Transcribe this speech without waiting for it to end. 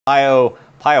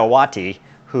Piowaty,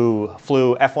 who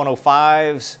flew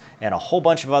F-105s and a whole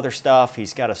bunch of other stuff.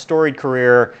 He's got a storied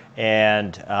career,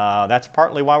 and that's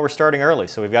partly why we're starting early,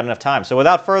 so we've got enough time. So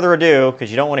without further ado, because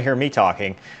you don't want to hear me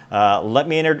talking, let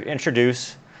me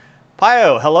introduce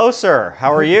Pio. Hello, sir.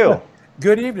 How are you?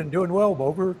 Good evening. Doing well,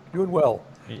 Bover. Doing well.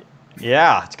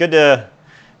 Yeah, it's good to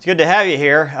have you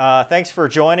here. Thanks for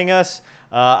joining us.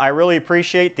 I really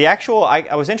appreciate the actual.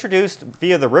 I was introduced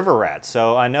via the River Rats,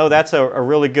 so I know that's a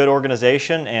really good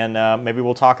organization, and maybe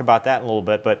we'll talk about that in a little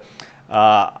bit. But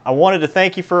I wanted to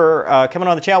thank you for coming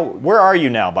on the channel. Where are you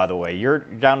now, by the way? You're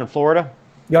down in Florida?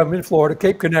 Yeah, I'm in Florida,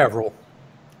 Cape Canaveral.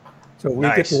 So we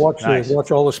get to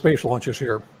watch all the space launches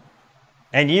here.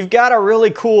 And you've got a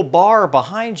really cool bar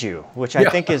behind you, which I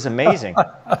think is amazing.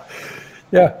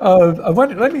 Yeah,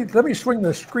 let me swing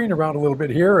the screen around a little bit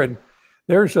here, and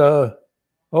there's a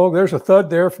thud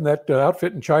there from that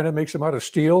outfit in China, makes them out of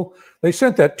steel. They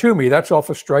sent that to me. That's off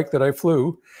a strike that I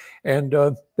flew, and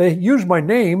they used my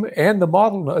name and the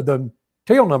model, the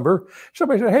tail number.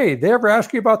 Somebody said, "Hey, they ever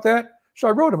ask you about that?" So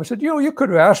I wrote them. I said, you could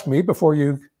have asked me before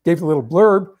you gave the little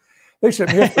blurb." They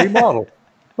sent me a free model,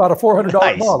 about a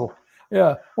 $400 model.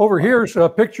 Yeah, over here's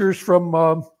pictures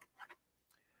from.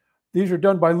 These are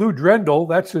done by Lou Drendel.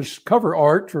 That's his cover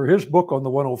art for his book on the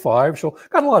 105. So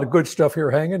got a lot of good stuff here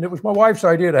hanging. It was my wife's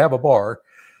idea to have a bar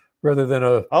rather than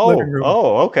a living room.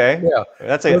 Oh, okay. Yeah,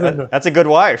 that's a good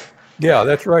wife. Yeah,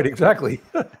 that's right. Exactly.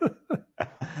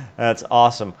 That's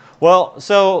awesome. Well,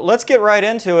 so let's get right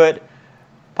into it.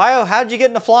 Pio, how'd you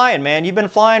get into flying, man? You've been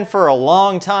flying for a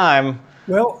long time.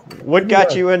 Well, what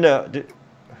got you into?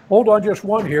 Hold on, just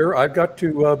one here. I've got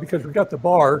to because we got the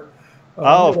bar.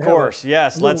 Oh, of course,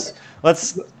 yes. Let's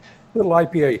little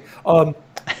IPA.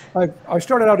 I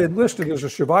started out enlisted as a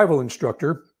survival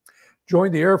instructor,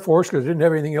 joined the Air Force because I didn't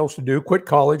have anything else to do, quit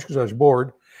college because I was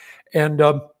bored. And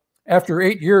after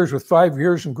 8 years with 5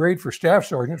 years in grade for staff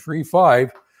sergeant for E5,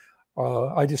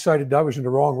 I decided I was in the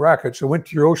wrong racket. So I went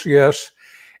through OCS,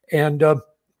 and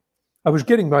I was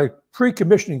getting my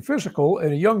pre-commissioning physical,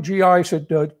 and a young GI said,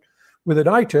 with an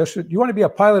eye test, said, "You want to be a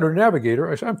pilot or navigator?"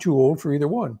 I said, "I'm too old for either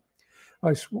one."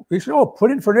 He said, "Oh,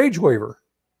 put in for an age waiver."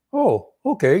 Oh,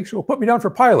 okay. So put me down for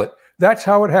pilot. That's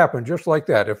how it happened, just like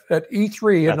that. If at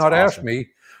E3 had not asked me, "Do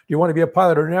you want to be a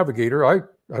pilot or a navigator?" I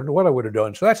don't know what I would have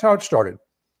done. So that's how it started.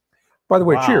 By the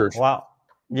way, cheers. Wow.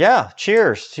 Yeah,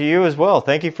 cheers to you as well.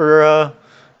 Thank you for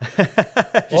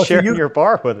sharing your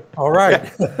bar with it. All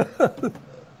right.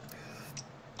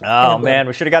 Oh, man,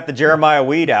 we should have got the Jeremiah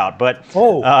weed out. But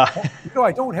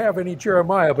I don't have any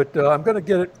Jeremiah, but I'm going to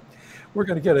get it. We're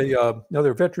going to get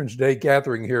another Veterans Day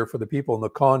gathering here for the people in the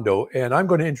condo, and I'm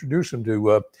going to introduce them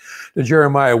to the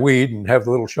Jeremiah weed and have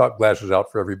the little shot glasses out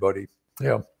for everybody.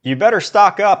 Yeah. You better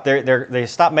stock up. They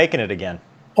stopped making it again.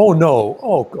 Oh no!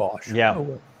 Oh gosh. Yeah.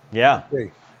 Oh, yeah.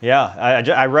 Okay. Yeah.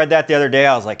 I read that the other day.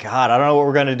 I was like, God, I don't know what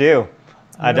we're going to do.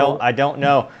 I don't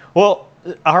know. Well,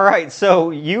 all right.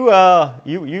 So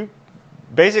you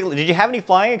basically, did you have any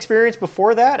flying experience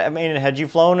before that? I mean, had you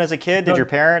flown as a kid? Did your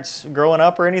parents growing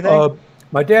up or anything?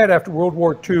 My dad, after World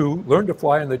War II, learned to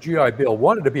fly in the GI Bill,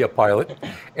 wanted to be a pilot,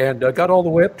 and got all the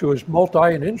way up to his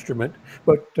multi and instrument.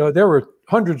 But there were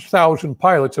hundreds of thousands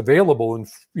pilots available in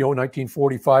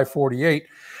 1945, 48.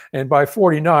 And by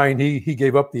 49, he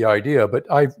gave up the idea. But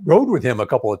I rode with him a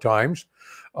couple of times,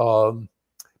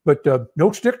 but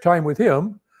no stick time with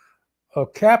him. A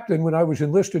captain, when I was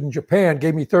enlisted in Japan,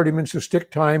 gave me 30 minutes of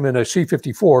stick time in a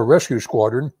C-54 rescue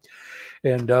squadron.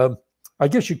 And I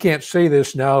guess you can't say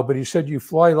this now, but he said, "You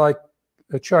fly like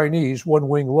a Chinese, one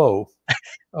wing low."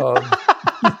 That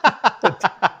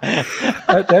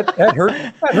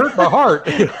hurt my heart.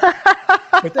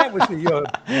 But that was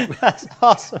the. That's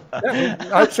awesome.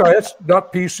 I'm sorry, that's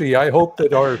not PC. I hope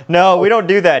that our. No, we don't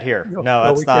do that here. No,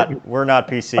 that's not. We're not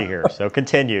PC here. So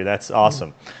continue. That's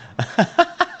awesome.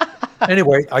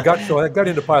 Anyway, I got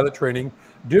into pilot training,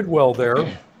 did well there.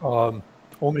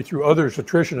 Only through others'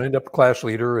 attrition, I ended up class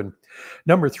leader and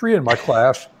number 3 in my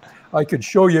class. I could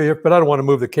show you, but I don't want to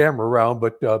move the camera around.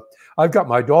 But I've got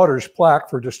my daughter's plaque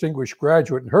for distinguished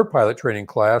graduate in her pilot training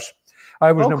class.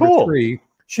 I was number 3.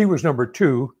 She was number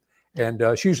 2, and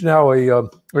she's now a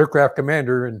aircraft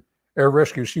commander in Air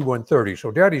Rescue C-130. So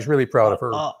Daddy's really proud of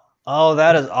her. Oh,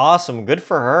 that is awesome. Good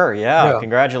for her. Yeah.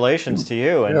 Congratulations to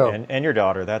you and your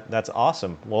daughter. That's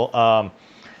awesome. Well,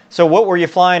 so what were you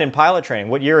flying in pilot training?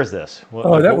 What year is this?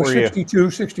 That was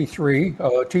 62, 63.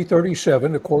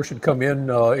 T-37, of course, had come in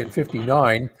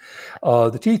 59.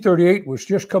 The T-38 was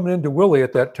just coming into Willie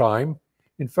at that time.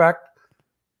 In fact,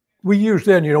 we used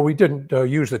then, we didn't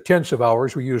use the tenths of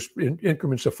hours. We used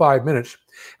increments of 5 minutes.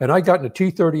 And I got in a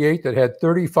T-38 that had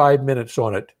 35 minutes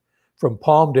on it. from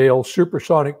Palmdale,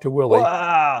 supersonic to Willie.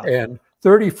 Wow. And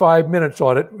 35 minutes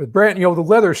on it with brand, the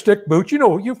leather stick boots.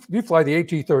 You fly the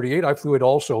AT-38. I flew it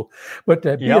also. But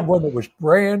being one that was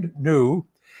brand new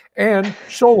and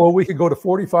solo, we could go to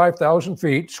 45,000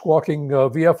 feet, squawking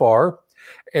VFR.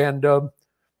 And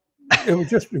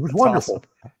it was wonderful.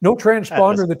 Awesome. No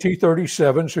transponder in the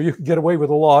T-37, so you could get away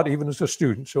with a lot, even as a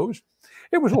student. So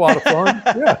it was a lot of fun.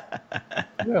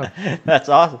 Yeah. That's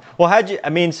awesome. Well, how'd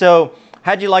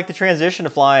you like the transition to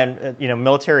flying,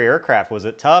 military aircraft? Was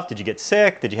it tough? Did you get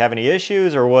sick? Did you have any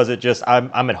issues, or was it just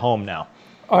I'm at home now?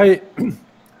 I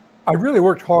really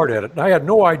worked hard at it, and I had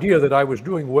no idea that I was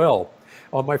doing well.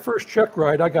 On my first check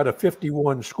ride, I got a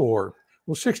 51 score.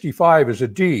 Well, 65 is a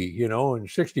D, and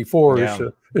 64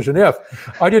 is an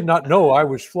F. I did not know I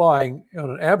was flying on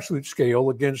an absolute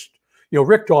scale against,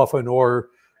 Richtofen or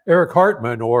Eric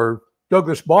Hartman or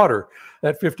Douglas Botter,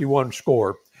 that 51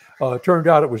 score. Turned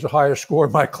out it was the highest score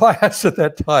in my class at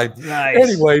that time. Nice.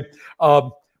 Anyway,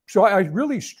 so I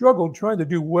really struggled trying to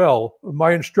do well.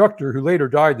 My instructor, who later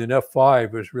died in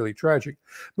F-5, was really tragic.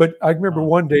 But I remember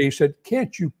one day he said,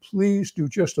 "Can't you please do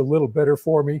just a little better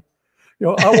for me?"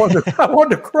 I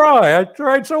wanted to cry. I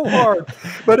tried so hard,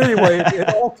 but anyway, it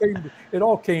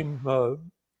all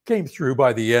came through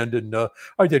by the end, and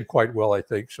I did quite well, I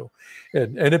think. So,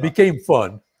 and it became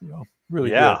fun. Really.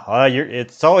 Yeah,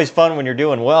 it's always fun when you're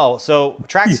doing well. So,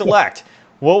 track select.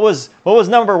 What was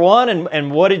number one,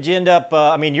 and what did you end up?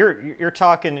 You're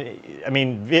talking.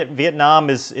 Vietnam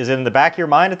is in the back of your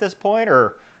mind at this point,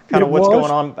 or kind of what's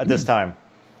going on at this time?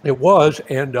 It was,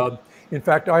 and. In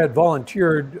fact, I had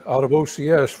volunteered out of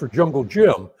OCS for Jungle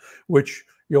Jim, which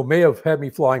may have had me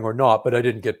flying or not, but I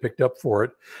didn't get picked up for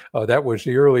it. That was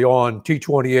the early on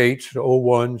T-28s, the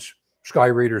O-1s, Sky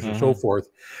Raiders, and so forth.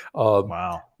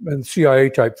 Wow. And CIA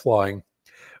type flying.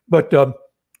 But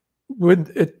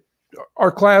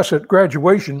our class at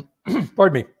graduation,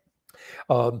 pardon me,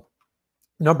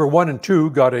 number 1 and 2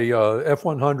 got a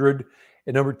F-100,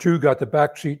 and number 2 got the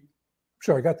back seat.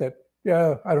 Sorry, I got that.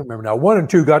 Yeah, I don't remember now. 1 and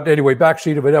 2 got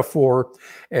backseat of an F4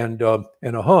 and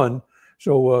a Hun.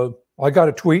 So I got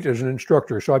a tweet as an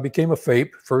instructor. So I became a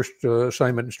FAPE, first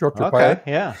assignment instructor pilot.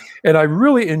 Yeah. And I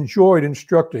really enjoyed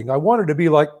instructing. I wanted to be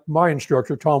like my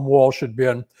instructor, Tom Walsh, had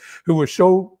been, who was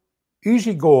so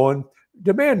easygoing,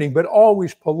 demanding, but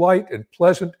always polite and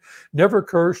pleasant, never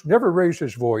cursed, never raised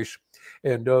his voice.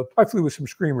 And I flew with some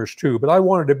screamers too, but I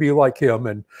wanted to be like him.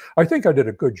 And I think I did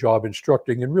a good job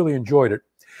instructing and really enjoyed it.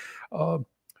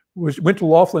 Went to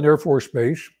Laughlin Air Force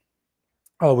Base.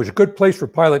 It was a good place for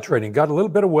pilot training. Got a little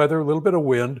bit of weather, a little bit of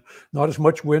wind. Not as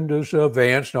much wind as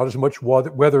Vance, not as much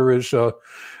weather as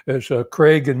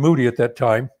Craig and Moody at that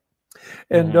time.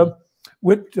 And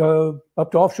went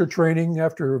up to officer training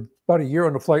after about a year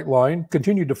on the flight line.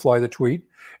 Continued to fly the Tweet,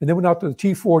 and then went out to the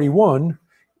T-41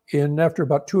 after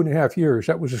about 2.5 years.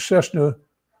 That was a Cessna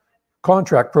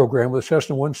contract program with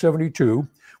Cessna 172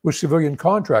 with civilian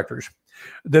contractors.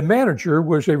 The manager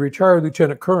was a retired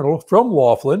lieutenant colonel from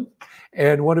Laughlin,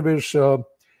 and one of his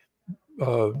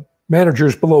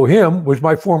managers below him was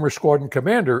my former squadron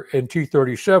commander in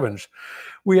T-37s.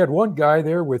 We had one guy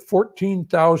there with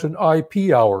 14,000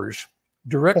 IP hours,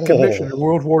 direct commission in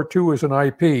World War II as an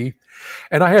IP,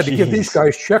 and I had to give these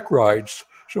guys check rides.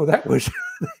 So that was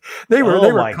they were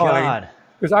kind,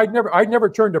 because I'd never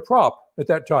turned a prop at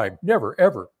that time, never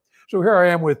ever. So here I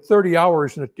am with 30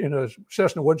 hours in a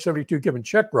Cessna 172 giving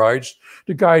check rides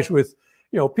to guys with,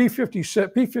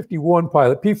 P-51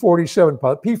 pilot, P-47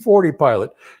 pilot, P-40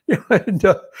 pilot.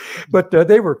 But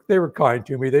they were kind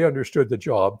to me. They understood the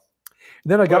job.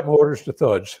 And then I got my orders to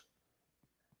thuds.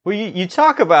 Well, you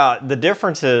talk about the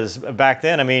differences back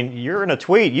then. I mean, you're in a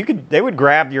Tweet. They would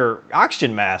grab your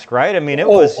oxygen mask, right? I mean, it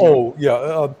was. Oh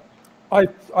yeah.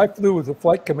 I flew with the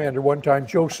flight commander one time,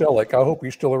 Joe Selleck. I hope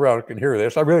he's still around and can hear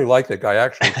this. I really like that guy,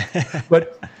 actually.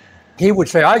 But he would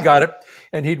say, "I got it."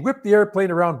 And he'd whip the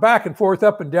airplane around back and forth,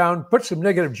 up and down, put some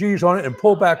negative G's on it and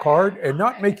pull back hard and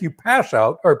not make you pass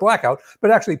out or black out,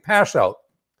 but actually pass out.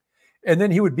 And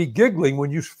then he would be giggling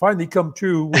when you finally come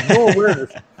to with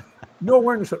no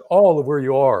awareness at all of where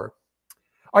you are.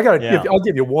 I'll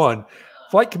give you one.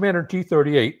 Flight commander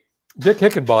T-38, Dick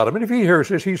Hickenbottom. And if he hears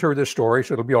this, he's heard this story,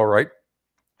 so it'll be all right.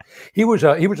 He was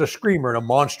a screamer and a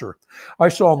monster. I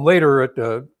saw him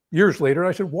later years later, and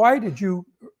I said, "Why did you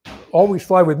always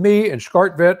fly with me and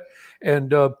Scartvet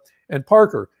and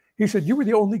Parker?" He said, "You were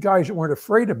the only guys that weren't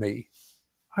afraid of me."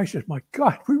 I said, "My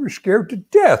God, we were scared to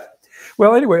death."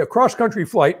 Well, anyway, a cross-country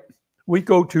flight, we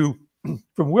go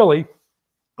from Willie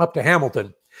up to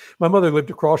Hamilton. My mother lived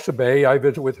across the bay. I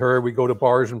visit with her. We go to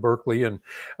bars in Berkeley and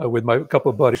with my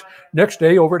couple of buddies. Next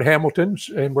day over at Hamilton's,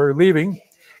 and we're leaving.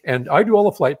 And I do all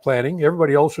the flight planning.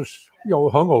 Everybody else is,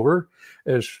 hungover,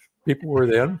 as people were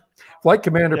then. Flight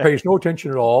commander pays no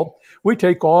attention at all. We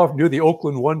take off, do the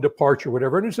Oakland 1 departure,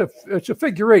 whatever. And it's a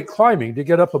figure 8 climbing to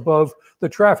get up above the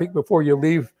traffic before you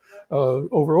leave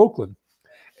over Oakland.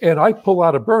 And I pull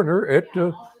out a burner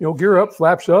gear up,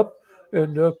 flaps up,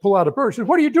 and pull out a burner. I said,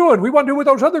 "What are you doing? We want to do what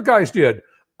those other guys did.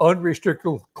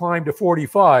 Unrestricted climb to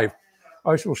 45.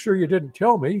 I said, "Well, sure, you didn't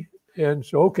tell me." And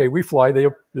so, okay, we fly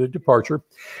the departure.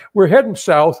 We're heading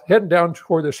south, heading down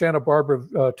toward the Santa Barbara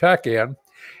TACAN.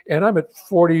 And I'm at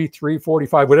 43,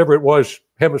 45, whatever it was,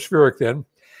 hemispheric then.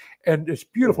 And it's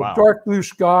beautiful, dark blue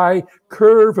sky,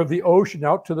 curve of the ocean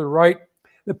out to the right.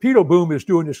 The pitot boom is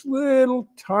doing this little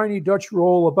tiny Dutch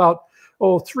roll about,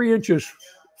 3 inches,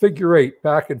 figure 8,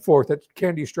 back and forth. That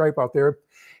candy stripe out there.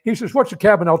 He says, "What's the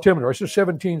cabin altimeter?" I said,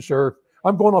 "17, sir.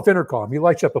 I'm going off intercom." He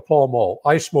lights up a Pall Mall.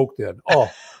 I smoked then.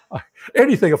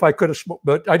 Anything if I could have smoked,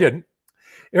 but I didn't.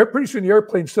 Pretty soon the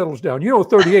airplane settles down.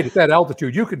 38 at that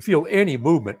altitude, you can feel any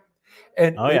movement.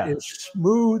 And it is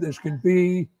smooth as can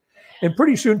be. And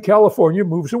pretty soon California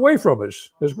moves away from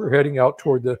us as we're heading out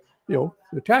toward the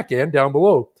TACAN down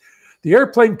below. The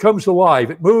airplane comes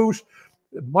alive. It moves.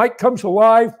 Mike comes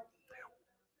alive.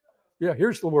 Yeah,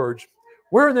 here's the words.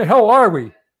 "Where in the hell are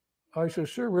we?" I said,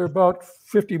 "Sir, we're about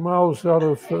 50 miles out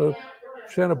of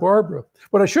Santa Barbara."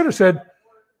 But I should have said,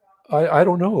 I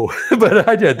don't know, but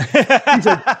I did. He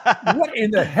said, "What in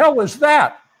the hell is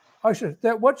that?" I said,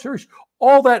 "What, sir?"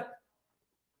 "All that,"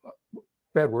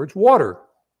 bad words, "water."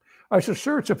 I said,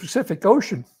 "Sir, it's a Pacific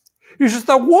Ocean." He says,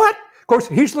 "The what?" Of course,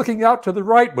 he's looking out to the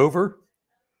right, mover,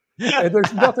 and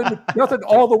there's nothing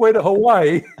all the way to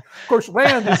Hawaii. Of course,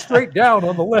 land is straight down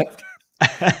on the left.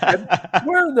 And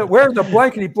where in the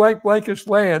blankety blankest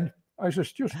land? I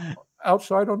says, "Just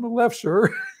outside on the left, sir."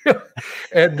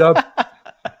 And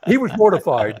he was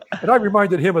mortified, and I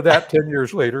reminded him of that 10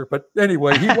 years later. But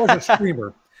anyway, he was a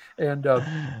screamer, and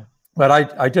but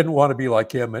I didn't want to be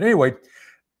like him. And anyway,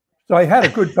 so I had a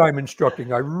good time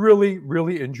instructing. I really,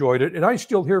 really enjoyed it, and I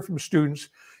still hear from students,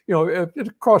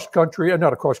 across country,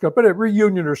 not across country, but at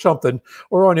reunion or something,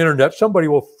 or on internet, somebody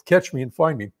will catch me and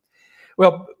find me.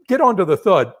 Well, get on to the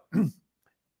thud.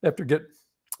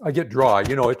 I get dry.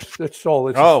 It's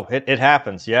all. It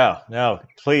happens. Yeah. No,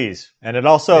 please. And it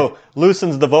also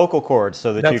loosens the vocal cords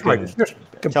so that you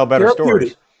can tell better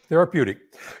stories. Therapeutic.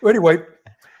 Anyway,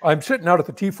 I'm sitting out at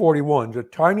the T-41, the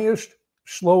tiniest,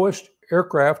 slowest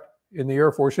aircraft in the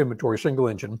Air Force inventory, single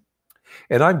engine.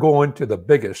 And I'm going to the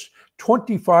biggest,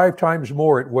 25 times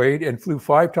more it weighed and flew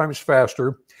 5 times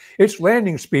faster. Its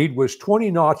landing speed was 20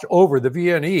 knots over the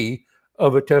VNE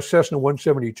of a Cessna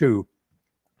 172.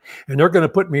 And they're going to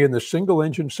put me in the single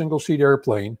engine, single seat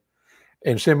airplane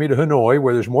and send me to Hanoi,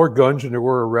 where there's more guns than there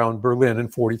were around Berlin in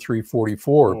 43,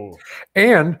 44. Oh.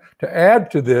 And to add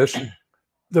to this,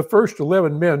 the first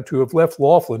 11 men to have left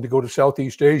Laughlin to go to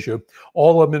Southeast Asia,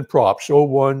 all of them in props,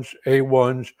 O-1s,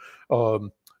 A-1s,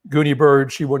 Goonie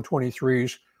Birds,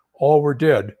 C-123s, all were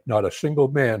dead. Not a single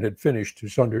man had finished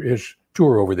his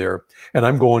tour over there. And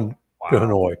I'm going to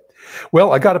Hanoi.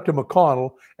 Well, I got up to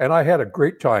McConnell, and I had a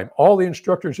great time. All the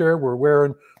instructors there were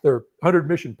wearing their 100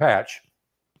 mission patch.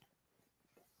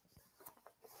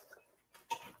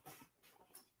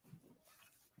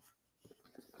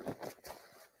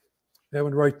 That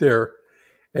one right there.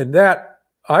 And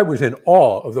I was in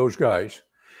awe of those guys.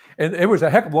 And it was a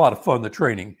heck of a lot of fun, the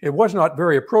training. It was not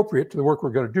very appropriate to the work we're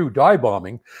going to do, dive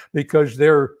bombing, because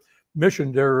their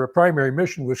primary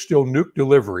mission was still nuke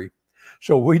delivery.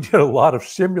 So we did a lot of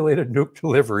simulated nuke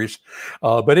deliveries.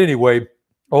 But anyway,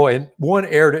 and one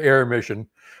air-to-air mission.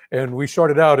 And we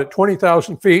started out at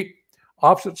 20,000 feet,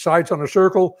 opposite sides on a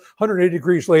circle. 180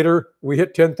 degrees later, we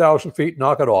hit 10,000 feet,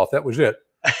 knock it off. That was it.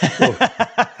 So,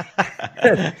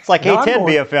 it's like A-10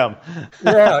 BFM.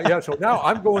 Yeah. So now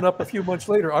I'm going up a few months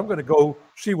later. I'm going to go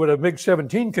see what a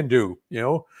MiG-17 can do,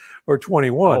 or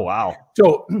 21. Oh, wow.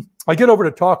 So I get over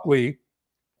to Takhli,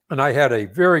 and I had a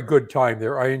very good time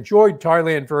there. I enjoyed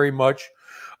Thailand very much.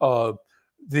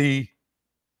 The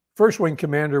first wing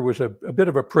commander was a bit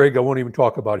of a prig. I won't even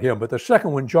talk about him. But the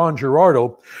second one, John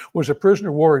Girardo, was a prisoner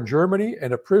of war in Germany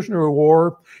and a prisoner of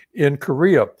war in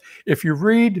Korea. If you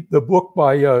read the book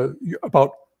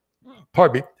about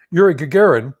Yuri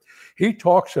Gagarin, he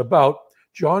talks about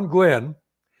John Glenn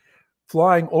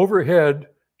flying overhead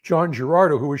John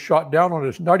Girardo, who was shot down on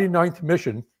his 99th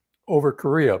mission over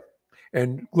Korea.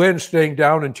 And Glenn staying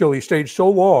down until he stayed so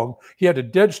long, he had a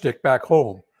dead stick back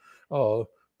home.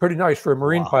 Pretty nice for a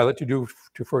Marine pilot to do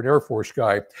for an Air Force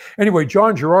guy. Anyway,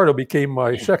 John Girardo became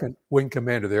my second wing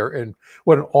commander there, and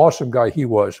what an awesome guy he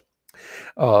was.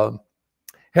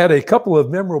 Had a couple of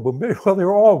memorable, well, they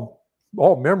were all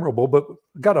all memorable, but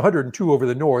got 102 over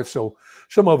the north, so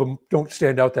some of them don't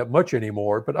stand out that much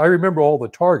anymore. But I remember all the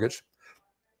targets.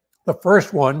 The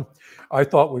first one I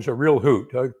thought was a real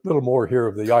hoot. A little more here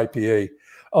of the IPA.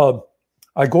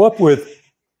 I go up with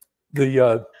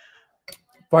the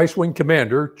Vice Wing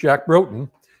Commander, Jack Broughton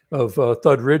of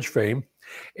Thud Ridge fame,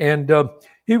 and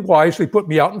he wisely put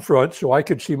me out in front so I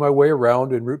could see my way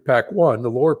around in Route Pak I, the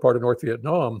lower part of North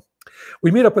Vietnam.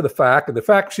 We meet up with the FAC, and the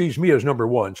FAC sees me as number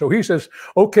one. So he says,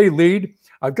 okay, lead,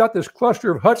 I've got this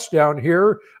cluster of huts down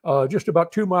here, just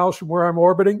about 2 miles from where I'm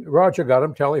orbiting. Roger, got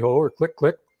him, tally-ho, or click,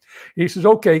 click. He says,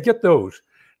 okay, get those.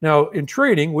 Now, in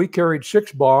training, we carried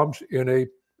 6 bombs in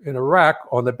a rack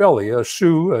on the belly, a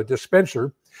SU, a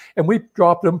dispenser, and we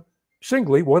dropped them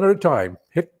singly, one at a time.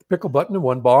 Hit the pickle button and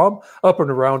 1 bomb, up and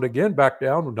around again, back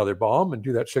down, another bomb, and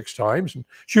do that 6 times, and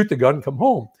shoot the gun, come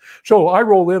home. So I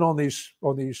roll in on these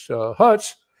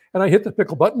huts, and I hit the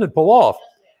pickle button and pull off.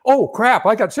 Oh, crap,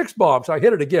 I got 6 bombs. I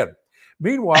hit it again.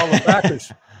 Meanwhile,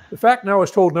 the FAC now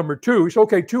is told number 2. He said,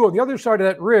 okay, 2 on the other side of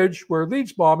that ridge where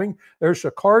lead's bombing, there's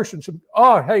a karst and some,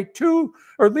 hey, 2,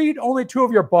 or lead, only 2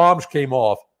 of your bombs came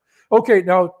off. Okay,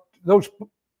 now those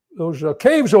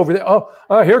caves over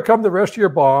there, here come the rest of your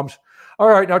bombs. All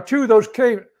right, now 2 of those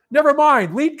caves, never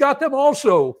mind, lead got them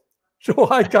also. So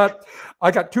I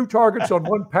got 2 targets on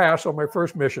 1 pass on my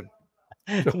first mission.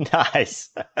 So, nice.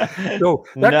 So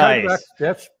that nice. Kind of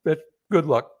that's good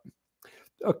luck.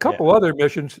 A couple other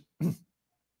missions.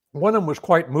 One of them was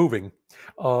quite moving.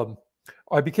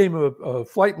 I became a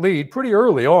flight lead pretty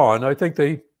early on. I think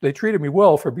they treated me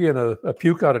well for being a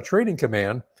puke out of training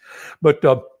command. But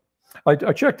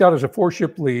I checked out as a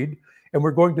 4-ship lead, and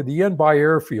we're going to the Yen Bai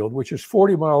airfield, which is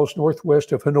 40 miles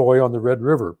northwest of Hanoi on the Red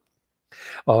River.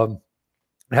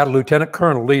 Had a lieutenant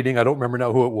colonel leading. I don't remember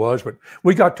now who it was, but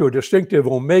we got to a distinctive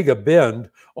omega bend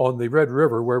on the Red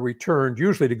River where we turned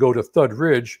usually to go to Thud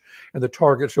Ridge and the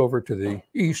targets over to the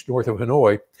east, north of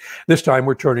Hanoi. This time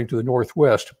we're turning to the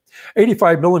northwest.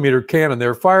 85 millimeter cannon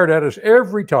there fired at us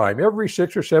every time, every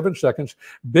 6 or 7 seconds.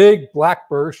 Big black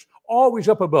bursts, always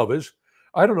up above us.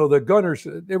 I don't know, the gunners,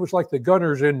 it was like the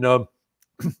gunners in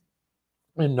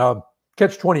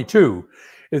Catch-22.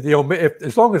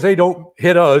 As long as they don't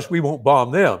hit us, we won't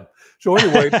bomb them. So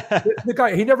anyway, the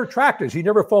guy, he never tracked us. He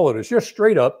never followed us, just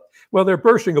straight up. Well, they're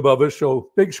bursting above us,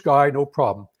 so big sky, no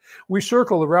problem. We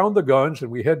circle around the guns and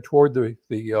we head toward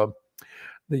the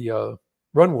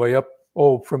runway up,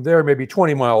 from there maybe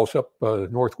 20 miles up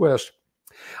northwest.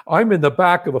 I'm in the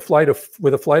back of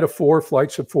with a flight of 4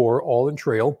 flights of 4, all in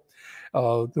trail.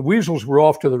 The weasels were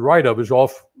off to the right of us,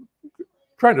 off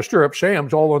trying to stir up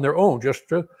Sam's all on their own, just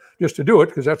to do it,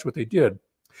 because that's what they did.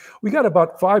 We got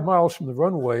about 5 miles from the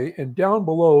runway, and down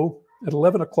below at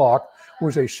 11 o'clock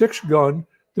was a 6-gun,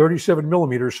 37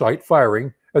 millimeter sight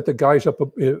firing at the guys up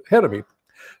ahead of me.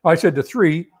 I said to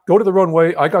 3, go to the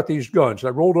runway, I got these guns. I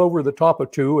rolled over the top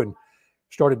of 2 and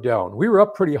started down. We were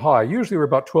up pretty high. Usually we're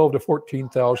about 12 to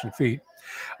 14,000 feet.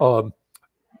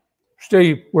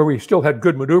 Stay where we still had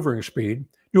good maneuvering speed,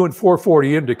 doing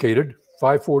 440 indicated,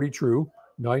 540 true.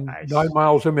 9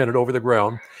 miles a minute over the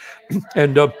ground.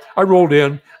 And I rolled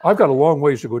in. I've got a long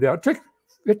ways to go down.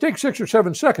 It takes 6 or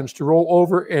 7 seconds to roll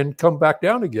over and come back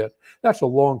down again. That's a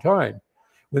long time.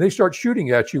 When they start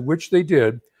shooting at you, which they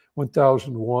did,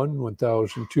 1001,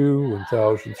 1002,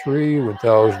 1003,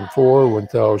 1004,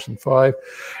 1005.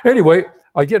 Anyway,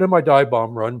 I get in my dive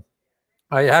bomb run.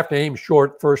 I have to aim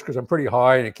short first because I'm pretty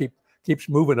high and it keeps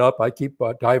moving up. I keep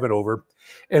diving over.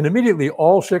 And immediately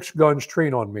all 6 guns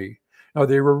train on me. Now,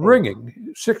 they were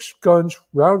ringing 6 guns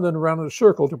round and around in a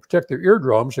circle to protect their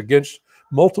eardrums against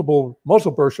multiple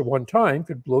muzzle bursts at one time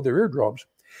could blow their eardrums.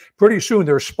 Pretty soon,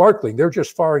 they're sparkling. They're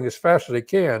just firing as fast as they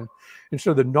can.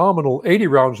 Instead of the nominal 80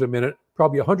 rounds a minute,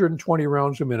 probably 120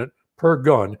 rounds a minute per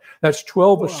gun. That's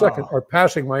 12 a second are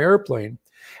passing my airplane.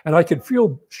 And I could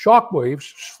feel shock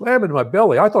waves slamming my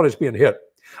belly. I thought I was being hit.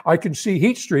 I can see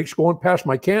heat streaks going past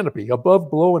my canopy, above,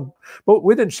 below, and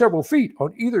within several feet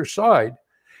on either side.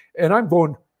 And I'm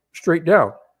going straight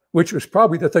down, which was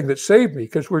probably the thing that saved me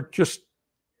because we're just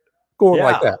going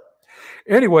like that.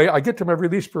 Anyway, I get to my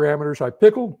release parameters. I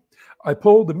pickled, I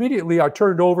pulled immediately. I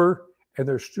turned over and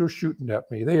they're still shooting at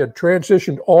me. They had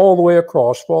transitioned all the way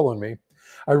across, following me.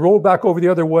 I rolled back over the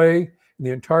other way and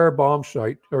the entire bomb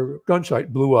site or gun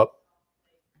site blew up.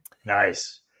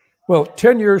 Nice. Well,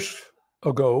 10 years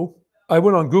ago, I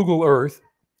went on Google Earth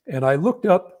and I looked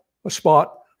up a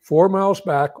spot 4 miles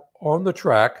back on the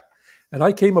track, and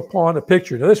I came upon a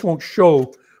picture. Now, this won't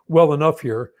show well enough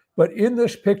here, but in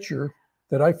this picture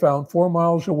that I found 4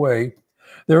 miles away,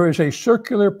 there is a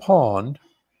circular pond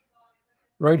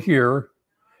right here,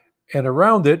 and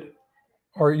around it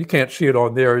are, you can't see it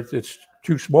on there, it's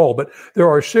too small, but there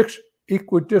are 6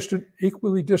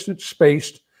 equally distant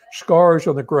spaced scars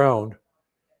on the ground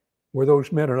where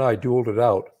those men and I dueled it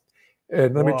out.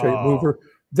 And let me tell you, Mover,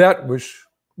 that was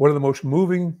one of the most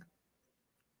moving,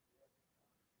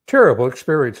 terrible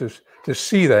experiences to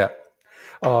see that.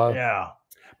 Yeah.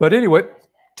 But anyway,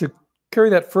 to carry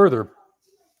that further,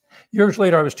 years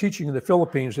later, I was teaching in the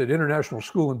Philippines at International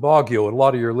School in Baguio, and a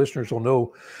lot of your listeners will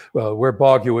know where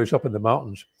Baguio is up in the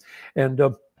mountains. And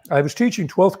I was teaching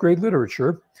 12th grade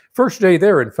literature. First day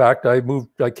there, in fact, I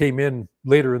came in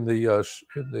later in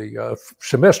the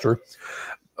semester.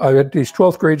 I had these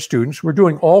 12th grade students. We're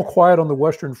doing All Quiet on the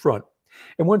Western Front.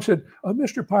 And one said,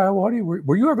 Mr. Piowaty,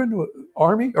 were you ever in the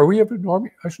Army? Are we ever in the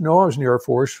Army? I said, no, I was in the Air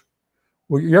Force.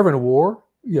 Were you ever in a war?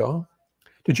 Yeah.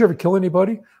 Did you ever kill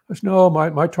anybody? I said, no,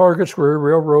 my targets were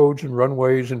railroads and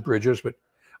runways and bridges, but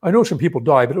I know some people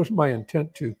died, but it wasn't my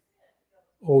intent to.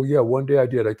 Oh, yeah, one day I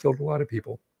did. I killed a lot of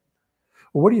people.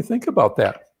 Well, what do you think about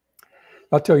that?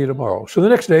 I'll tell you tomorrow. So the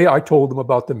next day, I told them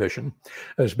about the mission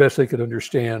as best they could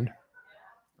understand.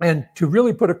 And to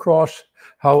really put across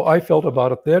how I felt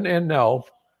about it then and now,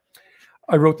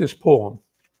 I wrote this poem.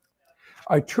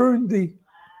 I turned the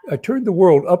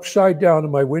world upside down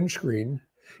in my windscreen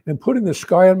and putting the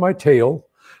sky on my tail,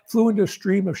 flew into a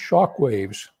stream of shock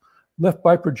waves, left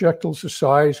by projectiles the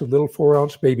size of little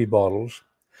 4-ounce baby bottles.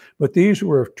 But these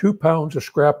were 2 pounds of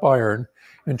scrap iron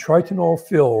and tritonol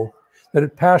fill that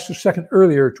had passed a second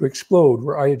earlier to explode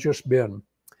where I had just been.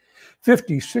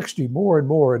 50, 60, more and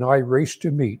more, and I raced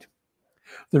to meet.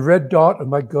 The red dot on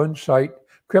my gun sight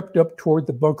crept up toward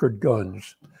the bunkered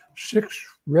guns. 6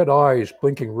 red eyes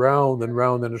blinking round and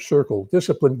round in a circle,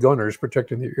 disciplined gunners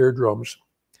protecting their eardrums.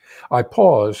 I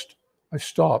paused, I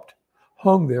stopped,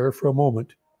 hung there for a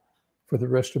moment for the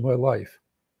rest of my life.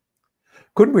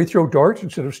 Couldn't we throw darts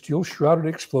instead of steel-shrouded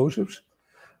explosives?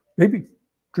 Maybe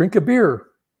drink a beer,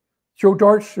 throw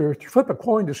darts, or flip a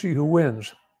coin to see who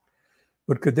wins.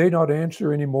 But could they not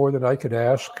answer any more than I could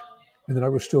ask? And then I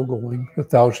was still going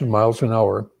 1,000 miles an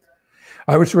hour.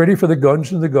 I was ready for the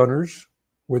guns and the gunners.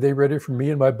 Were they ready for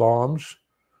me and my bombs?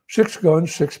 6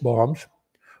 guns, 6 bombs.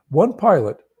 1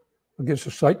 pilot against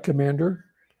a site commander,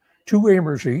 2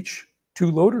 aimers each, 2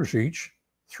 loaders each,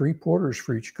 3 porters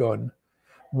for each gun,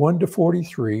 1 to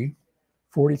 43,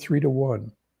 43 to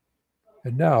 1.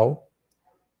 And now,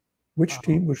 which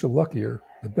team was the luckier,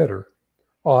 the better?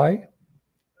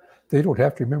 They don't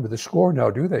have to remember the score now,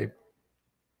 do they?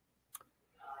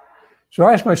 So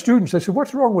I asked my students, I said,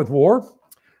 what's wrong with war?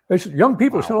 They said, young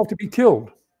people are sent off to be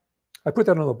killed. I put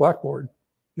that on the blackboard.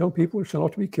 Young people are sent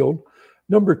off to be killed.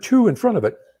 Number 2 in front of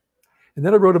it. And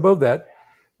then I wrote above that,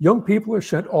 young people are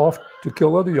sent off to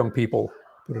kill other young people.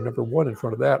 Put a number 1 in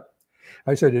front of that.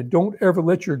 I said, and don't ever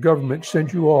let your government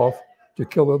send you off to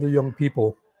kill other young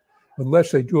people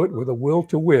unless they do it with a will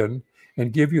to win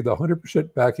and give you the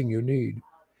 100% backing you need.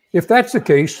 If that's the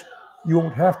case, you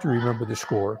won't have to remember the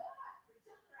score.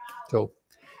 So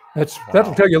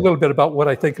that'll tell you a little bit about what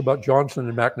I think about Johnson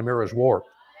and McNamara's war.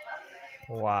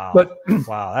 Wow. But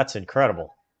wow, that's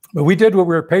incredible. But we did what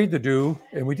we were paid to do,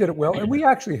 and we did it well. And we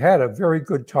actually had a very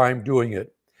good time doing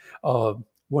it.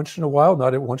 Once in a while,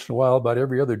 not once in a while, about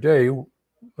every other day,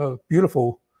 a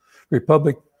beautiful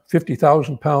Republic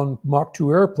 50,000-pound Mach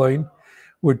 2 airplane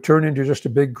would turn into just a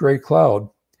big gray cloud.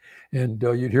 And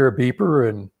you'd hear a beeper,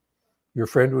 and your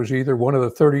friend was either one of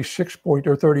the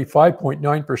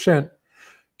 35.9%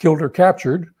 killed or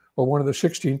captured, or one of the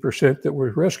 16% that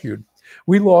were rescued.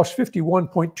 We lost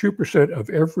 51.2% of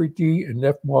every D and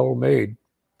F model made.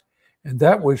 And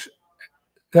that was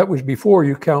before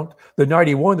you count the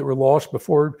 91 that were lost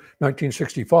before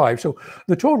 1965. So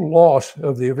the total loss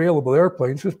of the available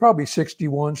airplanes was probably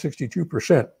 61,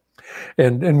 62%.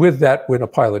 And with that went a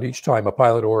pilot each time, a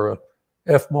pilot or a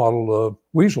F model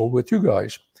Weasel with 2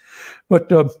 guys. But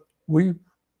we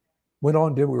went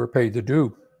on, did what we were paid to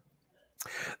do.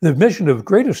 The mission of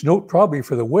greatest note probably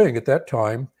for the wing at that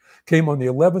time came on the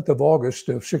 11th of August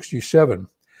of 67.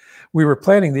 We were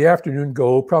planning the afternoon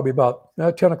go, probably about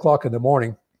 10 o'clock in the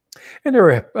morning. And there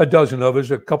were a dozen of us,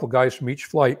 a couple guys from each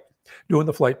flight, doing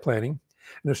the flight planning.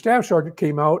 And the staff sergeant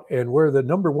came out, and where the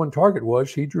number 1 target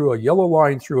was, he drew a yellow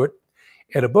line through it.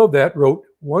 And above that wrote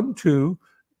 12:00.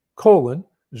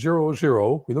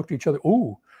 We looked at each other.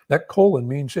 Ooh, that colon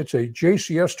means it's a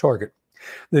JCS target.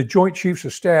 The Joint Chiefs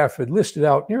of Staff had listed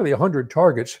out nearly 100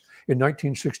 targets in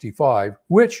 1965,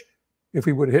 which, if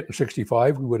we would have hit in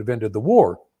 65, we would have ended the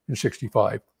war in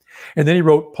 65. And then he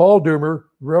wrote Paul Doomer,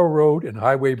 Railroad and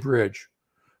Highway Bridge.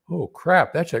 Oh,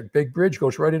 crap, that's a big bridge,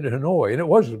 goes right into Hanoi. And it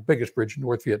was the biggest bridge in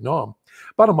North Vietnam.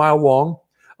 About a mile long,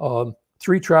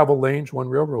 3 travel lanes, 1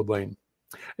 railroad lane.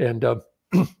 And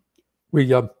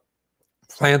we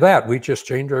planned that. We just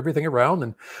changed everything around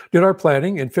and did our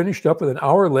planning and finished up with an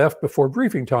hour left before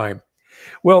briefing time.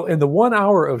 Well, in the 1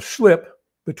 hour of slip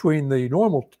between the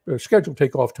normal scheduled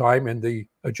takeoff time and the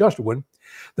adjusted one,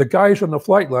 the guys on the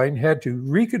flight line had to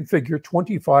reconfigure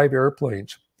 25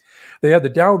 airplanes. They had to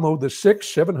download the 6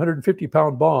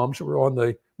 750-pound bombs that were on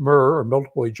the MIR, or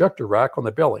multiple ejector rack, on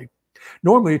the belly.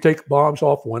 Normally, you take bombs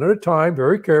off one at a time,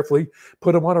 very carefully,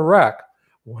 put them on a rack,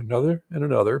 one another and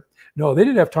another. No, they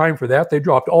didn't have time for that. They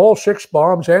dropped all 6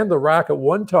 bombs and the rack at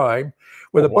one time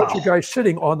with a bunch of guys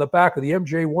sitting on the back of the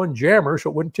MJ-1 jammer so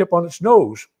it wouldn't tip on its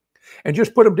nose, and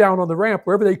just put them down on the ramp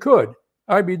wherever they could.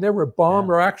 I mean, there were bomb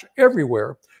racks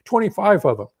everywhere, 25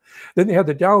 of them. Then they had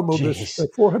to download this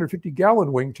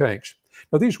 450-gallon wing tanks.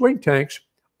 Now, these wing tanks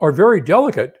are very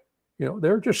delicate. You know,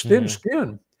 they're just thin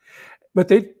skin. But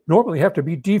they normally have to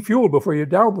be defueled before you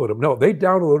download them. No, they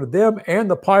downloaded them and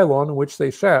the pylon in which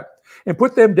they sat and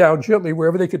put them down gently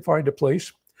wherever they could find a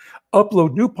place,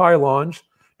 upload new pylons,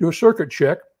 do a circuit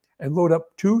check, and load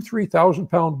up 2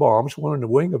 3,000-pound bombs, one in the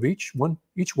wing of each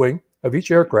wing of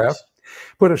each aircraft,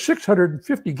 put a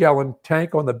 650-gallon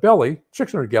tank on the belly,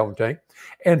 600-gallon tank,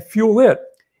 and fuel it,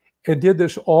 and did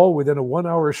this all within a 1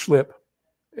 hour slip.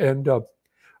 And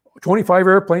 25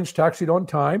 airplanes taxied on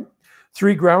time.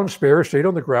 3 ground spares stayed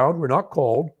on the ground, were not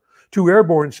called. 2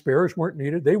 airborne spares weren't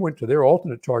needed. They went to their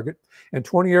alternate target. And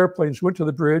 20 airplanes went to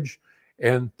the bridge,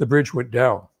 and the bridge went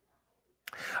down.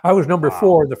 I was number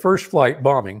 4 in the first flight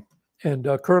bombing. And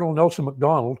Colonel Nelson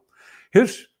McDonald,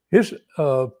 his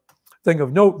thing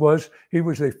of note was he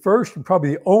was the first and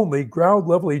probably the only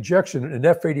ground-level ejection in an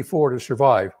F-84 to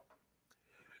survive.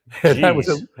 And Jeez,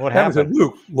 that was a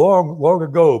Luke long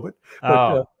ago,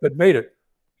 but made it.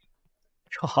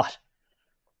 God.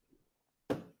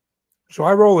 So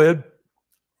I roll in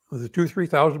with the 2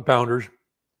 3,000-pounders.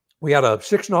 We had a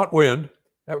 6-knot wind.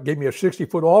 That gave me a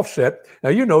 60-foot offset. Now,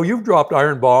 you know, you've dropped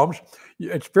iron bombs.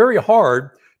 It's very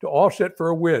hard to offset for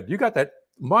a wind. You got that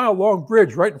mile-long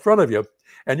bridge right in front of you,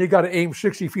 and you got to aim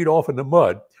 60 feet off in the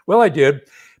mud. Well, I did.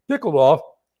 Pickled off.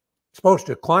 Supposed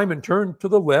to climb and turn to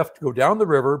the left, go down the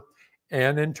river,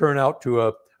 and then turn out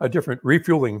to a different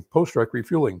refueling, post-strike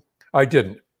refueling. I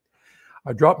didn't.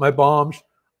 I dropped my bombs.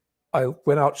 I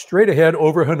went out straight ahead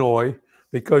over Hanoi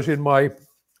because in my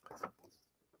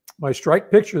strike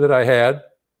picture that I had,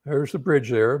 there's the bridge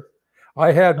there,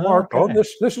 I had marked on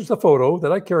this is the photo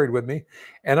that I carried with me,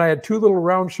 and I had 2 little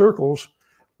round circles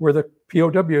where the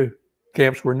POW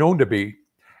camps were known to be.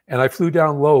 And I flew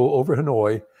down low over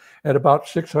Hanoi at about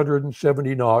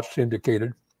 670 knots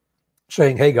indicated,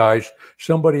 saying, hey guys,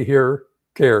 somebody here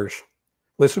cares.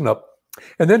 Listen up.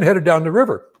 And then headed down the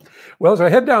river. Well, as I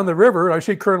head down the river, I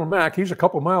see Colonel Mack. He's a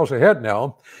couple miles ahead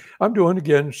now. I'm doing,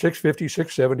 again, 650,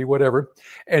 670, whatever.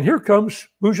 And here comes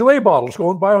Beaujolais bottles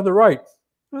going by on the right.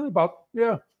 They're about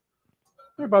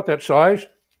that size.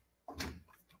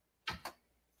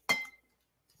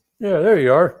 Yeah, there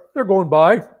you are. They're going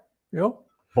by, you know,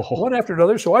 one after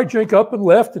another. So I jink up and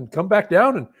left and come back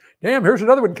down, and damn, here's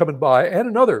another one coming by, and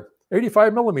another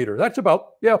 85 millimeter. That's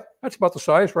about the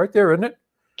size right there, isn't it?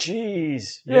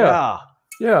 Jeez.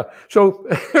 Yeah. So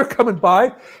they're coming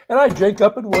by, and I jink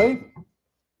up and wave.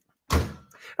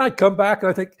 I come back,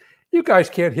 and I think, you guys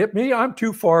can't hit me. I'm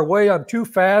too far away. I'm too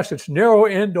fast. It's narrow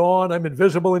end on. I'm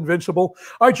invincible.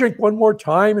 I jink one more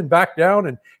time and back down,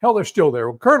 and hell, they're still there.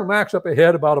 Well, Colonel Mack's up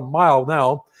ahead about a mile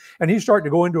now, and he's starting to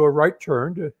go into a right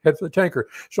turn to head for the tanker.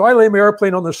 So I lay my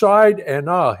airplane on the side, and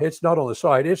it's not on the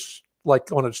side. It's like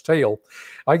on its tail.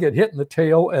 I get hit in the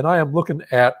tail, and I am looking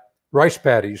at rice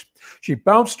paddies. She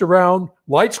bounced around.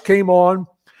 Lights came on.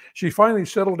 She finally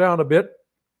settled down a bit,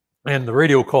 and the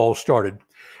radio calls started,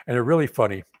 and they're really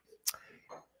funny.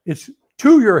 It's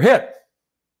 2, you're hit.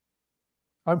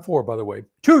 I'm 4, by the way.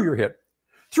 2, you're hit.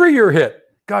 3, you're hit.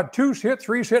 God, 2's hit,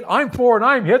 3's hit. I'm 4 and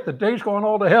I'm hit. The day's going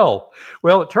all to hell.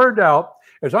 Well, it turned out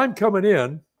as I'm coming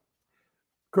in,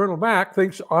 Colonel Mack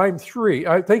thinks I'm 3.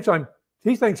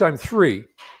 He thinks I'm 3.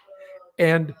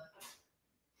 And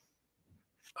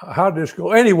how did this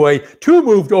go? Anyway, 2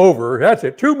 moved over. That's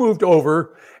it. 2 moved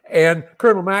over. And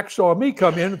Colonel Mack saw me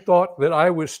come in and thought that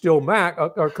I was still Mack,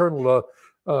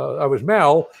 I was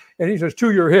Mal, and he says,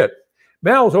 2, you're hit.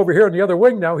 Mal's over here in the other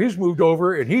wing now. He's moved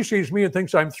over, and he sees me and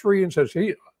thinks I'm 3 and says,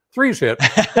 3's hit.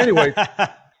 Anyway,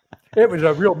 it was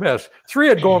a real mess. 3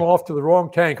 had gone off to the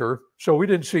wrong tanker, so we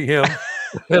didn't see him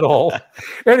at all.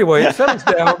 Anyway, it settles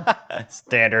down.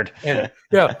 Standard. And,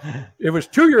 it was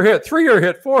 2, you're hit, 3, you're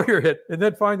hit, 4, you're hit. And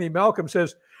then finally, Malcolm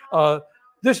says,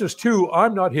 this is 2,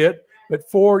 I'm not hit, but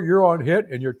 4, you're on hit,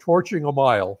 and you're torching a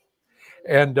mile.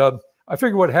 And I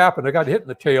figured what happened. I got hit in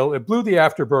the tail. It blew the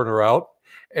afterburner out.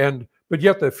 but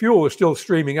yet the fuel is still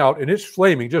streaming out, and it's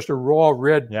flaming, just a raw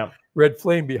red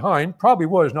flame behind. Probably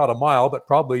was not a mile, but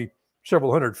probably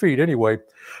several hundred feet anyway.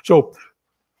 So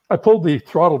I pulled the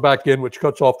throttle back in, which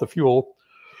cuts off the fuel,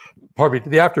 pardon me,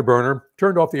 the afterburner,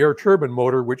 turned off the air turbine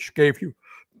motor, which gave you,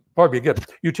 pardon me again,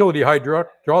 utility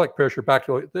hydraulic pressure back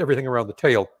to everything around the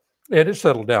tail, and it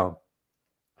settled down.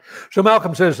 So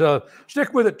Malcolm says,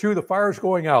 stick with it too, the fire's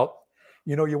going out.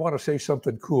 You know, you want to say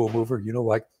something cool, Mover, you know,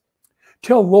 like,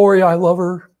 tell Lori I love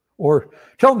her, or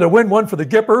tell him to win one for the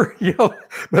Gipper, you know.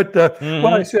 But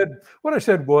what I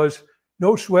said was,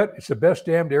 no sweat, it's the best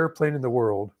damned airplane in the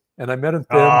world. And I meant it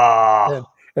then,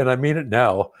 and I mean it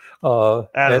now.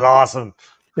 That's awesome.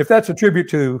 If that's a tribute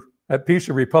to a piece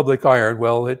of Republic iron,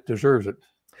 well, it deserves it.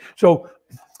 So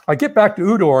I get back to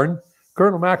Udorn,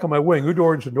 Colonel Mack on my wing.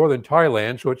 Udorn's in northern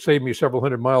Thailand, so it saved me several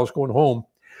hundred miles going home.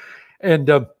 And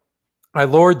I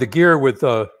lowered the gear with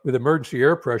emergency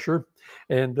air pressure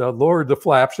and lowered the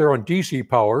flaps. They're on DC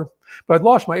power, but I'd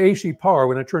lost my AC power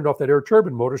when I turned off that air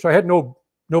turbine motor, so I had no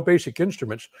basic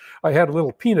instruments. I had a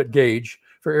little peanut gauge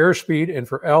for airspeed and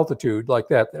for altitude, like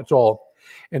that. That's all.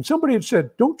 And somebody had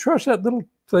said, don't trust that little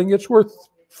thing. It's worth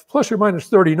plus or minus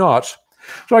 30 knots.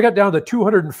 So I got down to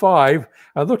 205.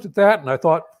 I looked at that and I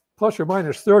thought, plus or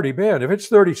minus 30, man, if it's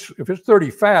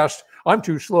 30 fast, I'm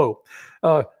too slow.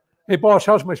 Hey boss,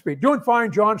 how's my speed? Doing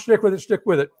fine, John, stick with it, stick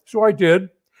with it. So I did,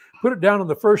 put it down on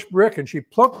the first brick and she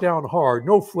plunked down hard,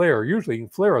 no flare. Usually you can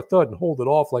flare a thud and hold it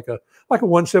off like a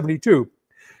 172.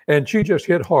 And she just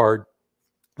hit hard.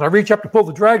 And I reach up to pull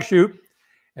the drag chute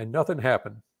and nothing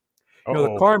happened. You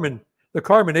know, the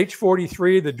Carmen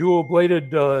H-43, the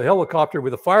dual-bladed helicopter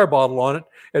with a fire bottle on it,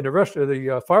 and the rest of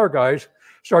the fire guys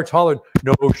starts hollering,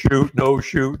 no shoot, no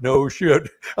shoot, no shoot.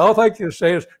 All I can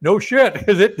say is, no shit,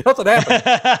 because nothing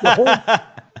happened.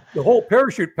 The whole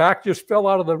parachute pack just fell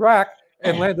out of the rack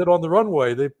and landed on the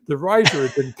runway. The riser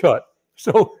had been cut.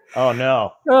 So, oh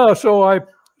no. So I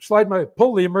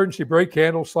pull the emergency brake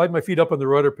handle, slide my feet up on the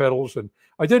rudder pedals, and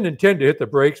I didn't intend to hit the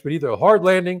brakes, but either a hard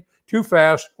landing, too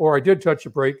fast, or I did touch the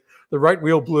brake. The right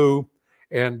wheel blew,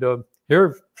 and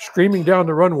here screaming down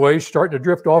the runway, starting to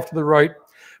drift off to the right,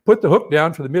 put the hook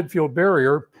down for the midfield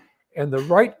barrier, and the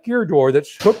right gear door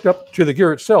that's hooked up to the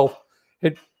gear itself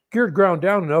had geared ground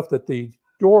down enough that the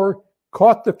door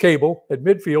caught the cable at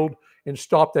midfield and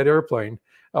stopped that airplane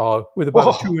with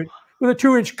about a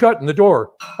 2-inch cut in the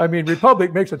door. I mean,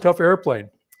 Republic makes a tough airplane.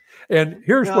 And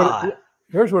here's what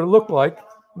it looked like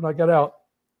when I got out.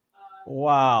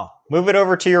 Wow. Move it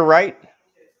over to your right.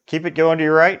 Keep it going to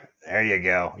your right. There you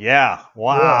go. Yeah.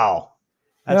 Wow.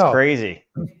 Yeah. That's crazy.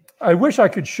 I wish I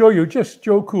could show you, just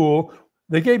Joe Cool.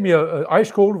 They gave me a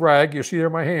ice cold rag. You see there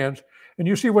my hands. And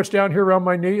you see what's down here around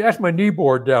my knee? That's my knee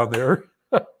board down there.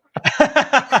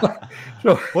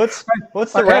 So what's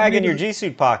the rag in your G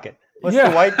suit pocket? What's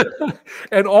the white?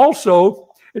 And also,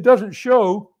 it doesn't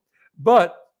show,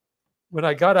 but when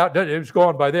I got out, it was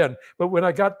gone by then. But when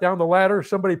I got down the ladder,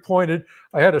 somebody pointed.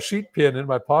 I had a seat pin in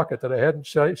my pocket that I hadn't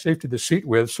safety the seat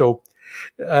with. So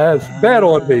it's bad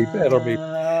on me.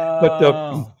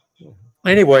 But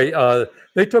anyway,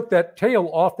 they took that tail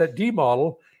off that D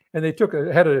model, and they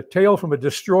had a tail from a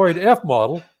destroyed F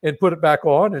model and put it back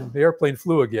on, and the airplane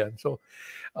flew again. So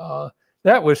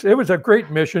it was a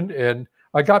great mission. And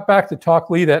I got back to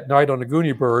Takhli that night on a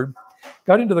Goonie Bird,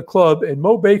 got into the club, and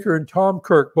Mo Baker and Tom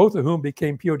Kirk, both of whom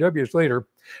became POWs later,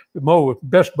 Mo,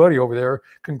 best buddy over there,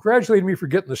 congratulated me for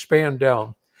getting the span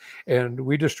down. And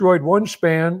we destroyed one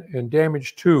span and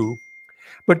damaged two.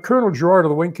 But Colonel Gerard,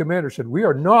 the wing commander, said, we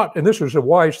are not, and this was a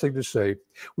wise thing to say,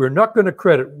 we're not going to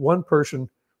credit one person,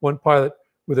 one pilot,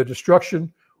 with a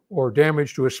destruction or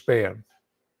damage to a span.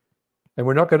 And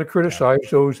we're not going to criticize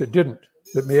those that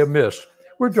may have missed.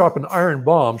 We're dropping iron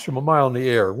bombs from a mile in the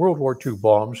air, World War II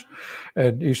bombs.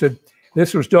 And he said,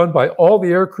 this was done by all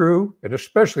the air crew, and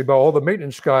especially by all the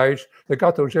maintenance guys that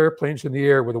got those airplanes in the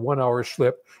air with a 1-hour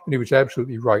slip. And he was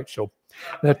absolutely right. So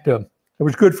that it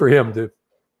was good for him to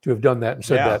have done that and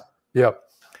said that. Yeah.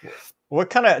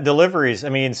 What kind of deliveries? I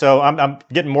mean, so I'm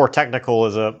getting more technical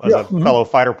as a fellow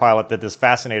fighter pilot that is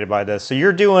fascinated by this. So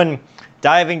you're doing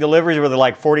diving deliveries with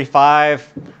like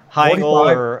 45 high angle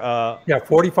or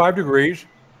 45 degrees.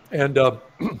 And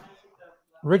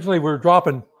originally we were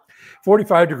dropping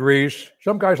 45 degrees.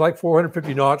 Some guys like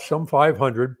 450 knots, some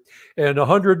 500, and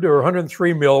 100 or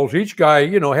 103 mils. Each guy,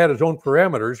 had his own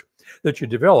parameters that you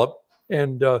develop.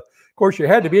 And of course, you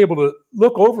had to be able to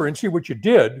look over and see what you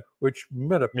did, which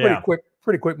meant a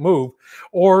pretty quick move.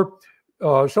 Or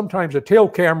sometimes a tail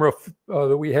camera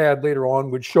that we had later on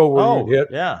would show where you hit.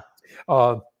 Yeah.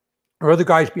 Or other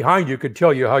guys behind you could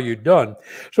tell you how you'd done.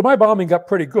 So my bombing got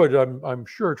pretty good, I'm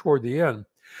sure, toward the end.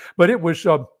 But it was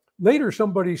later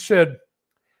somebody said,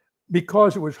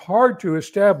 because it was hard to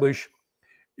establish,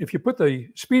 if you put the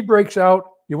speed brakes out,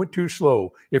 you went too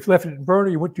slow. If you left it in burner,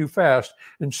 you went too fast.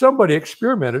 And somebody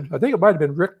experimented. I think it might have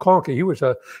been Rick Conkey. He was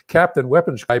a captain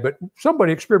weapons guy, but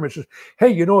somebody experimented. Hey,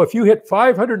 you know, if you hit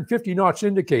 550 knots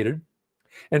indicated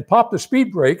and pop the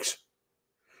speed brakes,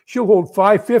 she'll hold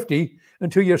 550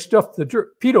 until you stuff the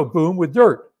pitot boom with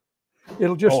dirt.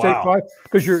 It'll just take 5,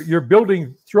 because you're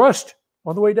building thrust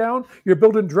on the way down, you're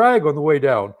building drag on the way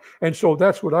down. And so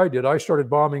that's what I did. I started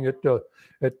bombing at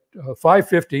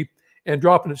 550 and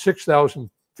dropping at 6,000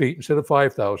 feet instead of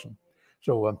 5,000.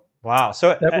 So wow.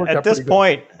 So at this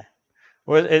point,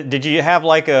 did you have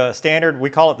like a standard?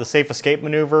 We call it the safe escape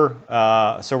maneuver.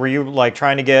 So were you like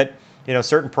trying to get, you know,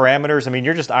 certain parameters? I mean,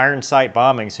 you're just iron sight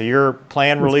bombing. So you're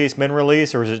plan release, min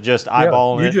release, or is it just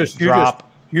eyeballing it, drop?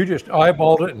 You just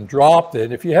eyeballed it and dropped it.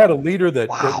 And if you had a leader that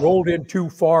rolled in too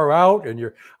far out,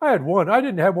 and I had one, I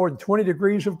didn't have more than 20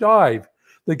 degrees of dive.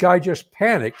 The guy just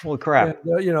panicked. Holy crap.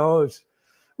 And, you know,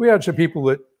 we had some people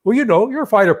that, well, you know, you're a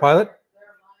fighter pilot.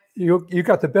 You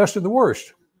got the best and the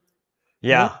worst.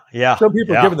 Yeah, you know? yeah. Some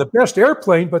people are given the best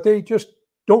airplane, but they just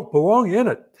don't belong in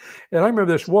it. And I remember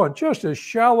this one, just as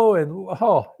shallow and,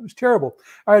 oh, it was terrible.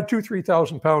 I had 2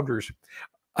 3,000-pounders.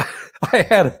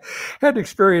 I had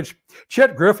experience.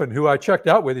 Chet Griffin, who I checked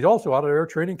out with, he's also out of Air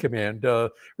Training Command,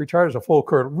 retired as a full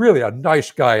colonel, really a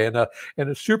nice guy and a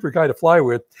super guy to fly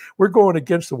with. We're going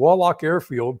against the Wallach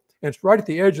Airfield, and it's right at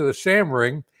the edge of the Sam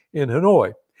Ring in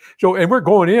Hanoi. So, and we're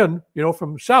going in, you know,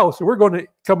 from south, so we're going to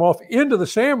come off into the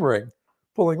Sam Ring,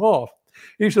 pulling off.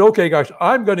 He said, okay, guys,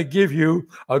 I'm going to give you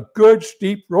a good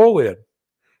steep roll in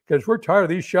because we're tired of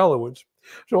these shallow ones.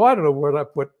 So I don't know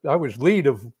what I was lead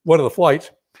of one of the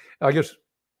flights. I guess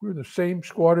we were in the same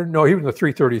squadron. No, he was in the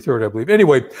 333rd, I believe.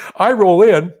 Anyway, I roll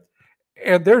in,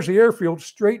 and there's the airfield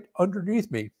straight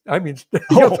underneath me. I mean,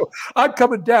 so I'm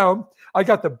coming down. I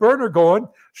got the burner going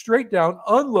straight down,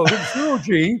 unloaded,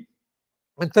 0G,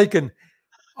 and thinking,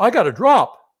 I got to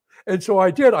drop. And so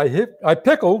I did. I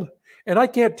pickled, and I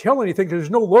can't tell anything because there's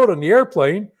no load on the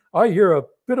airplane. I hear a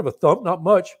bit of a thump, not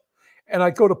much. And I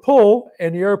go to pull,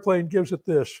 and the airplane gives it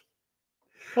this.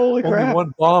 Holy crap. Only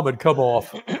one bomb had come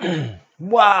off.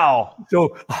 Wow.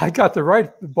 So I got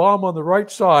the bomb on the right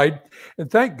side,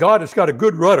 and thank God it's got a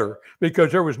good rudder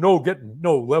because there was no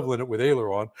leveling it with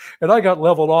aileron. And I got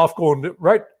leveled off going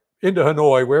right into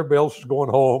Hanoi where everybody else is going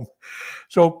home.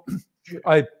 So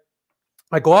I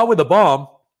go out with the bomb,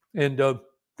 and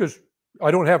because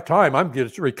I don't have time, I'm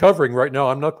just recovering right now.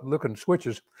 I'm not looking at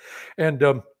switches. And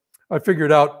I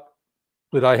figured out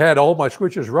that I had all my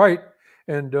switches right,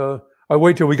 and I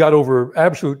wait till we got over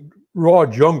absolute raw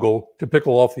jungle to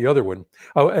pickle off the other one.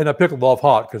 And I pickled off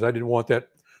hot because I didn't want that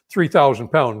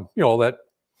 3,000-pound, you know, that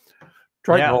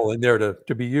Tritonol in there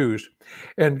to be used.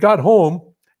 And got home,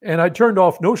 and I turned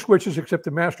off no switches except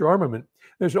the master armament.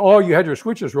 They said, oh, you had your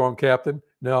switches wrong, Captain.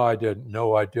 No, I didn't.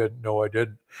 No, I didn't. No, I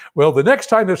didn't. Well, the next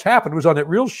time this happened was on that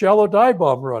real shallow dive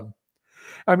bomb run.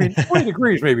 I mean, 20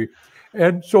 degrees maybe.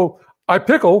 And so I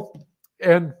pickle,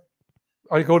 and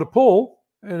I go to pull,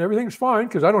 and everything's fine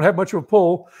because I don't have much of a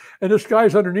pull. And this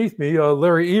guy's underneath me,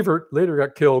 Larry Evert, later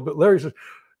got killed. But Larry says,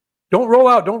 don't roll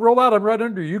out. Don't roll out. I'm right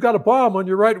under you. You got a bomb on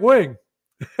your right wing.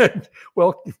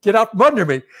 Well, get out from under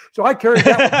me. So I carried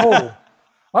that one home.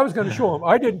 I was going to show him.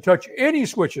 I didn't touch any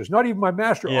switches, not even my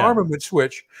master armament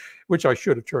switch, which I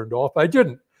should have turned off. I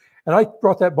didn't. And I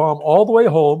brought that bomb all the way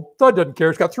home. Thud doesn't care.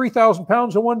 It's got 3,000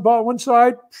 pounds on one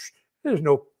side. There's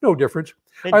no difference.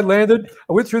 I landed.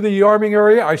 I went through the arming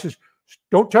area. I says,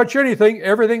 don't touch anything.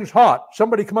 Everything's hot.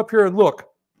 Somebody come up here and look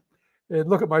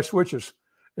at my switches.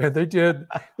 And they did.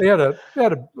 They had a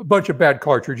bunch of bad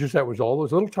cartridges. That was all.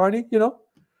 Those little tiny, you know,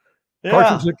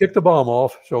 cartridges that kicked the bomb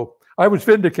off. So I was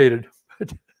vindicated.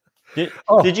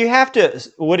 Did you have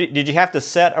to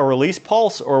set a release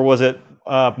pulse, or was it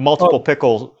multiple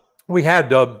pickles? We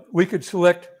had we could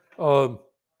select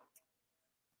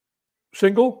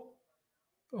single,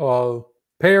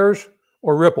 pairs,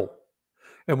 or ripple.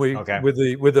 And we with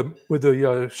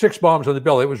the 6 bombs on the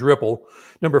belly, it was ripple.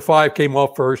 Number 5 came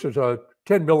off first. It's a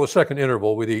 10 millisecond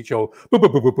interval with each. Oh, boop,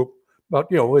 boop, boop, boop, boop. About,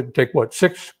 you know, it'd take what,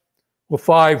 5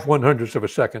 1/100ths of a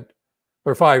second,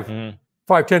 or 5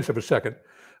 5/10ths of a second.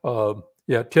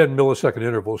 10 millisecond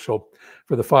intervals. So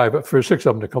for 6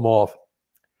 of them to come off.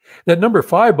 That number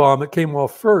 5 bomb that came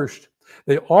off first,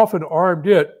 they often armed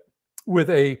it with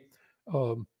a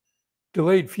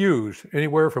delayed fuse,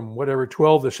 anywhere from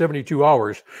 12 to 72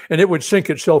 hours, and it would sink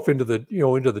itself into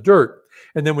the dirt.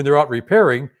 And then when they're out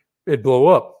repairing, it'd blow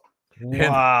up.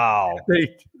 Wow! And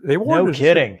they warned us. No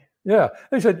kidding. Yeah.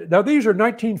 They said, now these are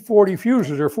 1940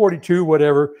 fuses or 42,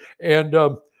 whatever. And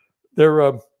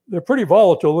they're pretty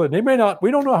volatile, and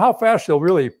we don't know how fast they'll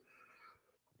really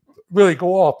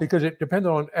go off, because it depends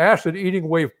on acid eating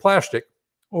away plastic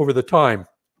over the time.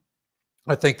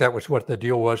 I think that was what the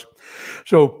deal was.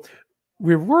 So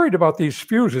we were worried about these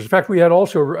fuses. In fact, we had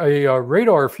also a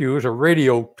radar fuse, a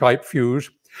radio type fuse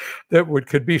that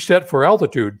could be set for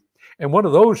altitude. And one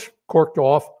of those corked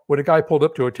off when a guy pulled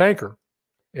up to a tanker.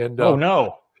 And oh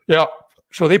no. Yeah.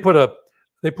 So they put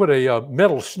a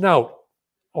metal snout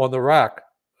on the rack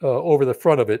over the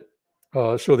front of it,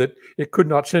 so that it could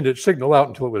not send its signal out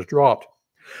until it was dropped.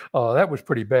 That was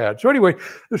pretty bad. So anyway,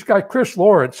 this guy, Chris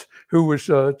Lawrence, who was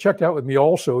checked out with me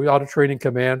also out of training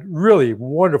command, really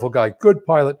wonderful guy, good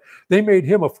pilot. They made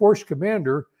him a force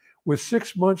commander with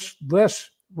 6 months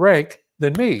less rank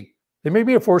than me. They made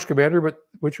me a force commander,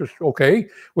 which was okay,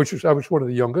 I was one of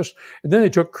the youngest. And then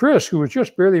they took Chris, who was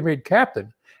just barely made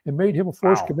captain, and made him a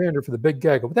force commander for the big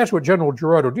gaggle. But that's what General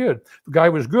Gerardo did. The guy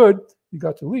was good. He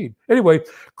got to lead. Anyway,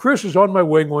 Chris is on my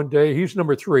wing one day. He's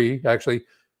number 3, actually.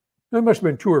 There must have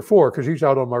been 2 or 4, because he's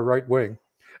out on my right wing.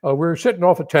 We're sitting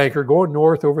off a tanker going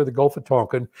north over the Gulf of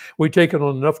Tonkin. We'd taken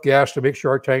on enough gas to make sure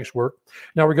our tanks work.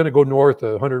 Now we're going to go north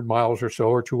 100 miles or so,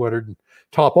 or 200, and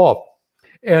top off.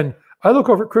 And I look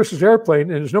over at Chris's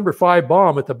airplane, and his number 5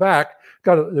 bomb at the back,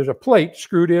 there's a plate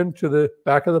screwed into the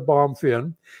back of the bomb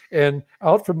fin. And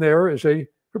out from there is a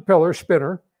propeller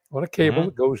spinner on a cable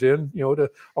that goes in, to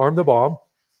arm the bomb.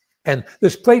 And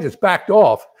this plate is backed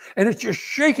off, and it's just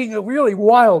shaking really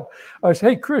wild. I said,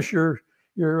 hey, Chris, your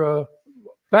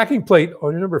backing plate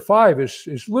on your number 5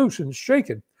 is loose and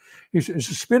shaking. He said, is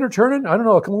the spinner turning? I don't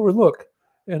know. I'll come over and look.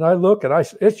 And I look, and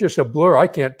it's just a blur. I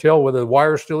can't tell whether the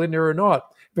wire's still in there or not.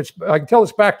 I can tell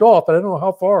it's backed off, but I don't know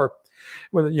how far,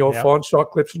 whether, fawn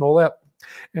stock clips and all that.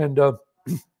 And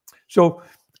so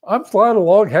I'm flying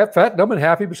along, fat, dumb, and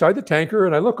happy beside the tanker,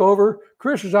 and I look over.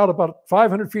 Chris is out about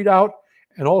 500 feet out,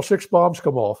 and all 6 bombs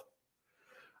come off.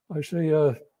 I say,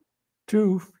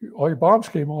 2, all your bombs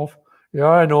came off. Yeah,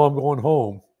 I know, I'm going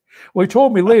home. Well, he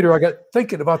told me later, I got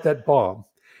thinking about that bomb,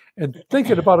 and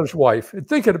thinking about his wife, and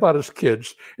thinking about his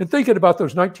kids, and thinking about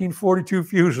those 1942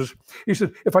 fuses. He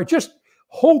said, if I just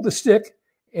hold the stick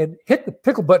and hit the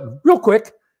pickle button real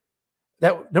quick,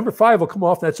 that number 5 will come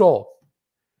off, that's all.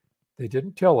 They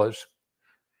didn't tell us.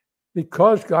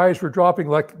 Because guys were dropping,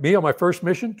 like me on my first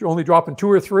mission, only dropping 2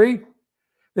 or 3,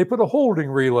 they put a holding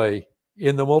relay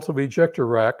in the multiple ejector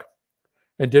rack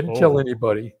and didn't tell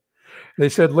anybody. They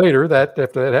said later that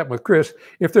after that happened with Chris,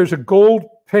 if there's a gold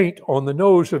paint on the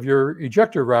nose of your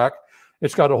ejector rack,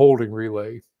 it's got a holding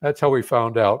relay. That's how we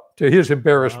found out, to his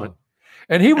embarrassment. Wow.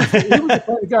 And he was the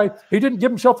kind of guy, he didn't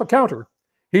give himself a counter.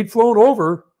 He'd flown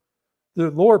over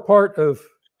the lower part of,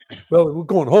 well,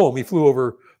 going home, he flew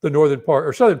over the northern part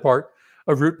or southern part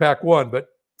of Route Pak I, but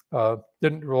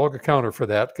didn't log a counter for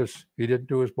that because he didn't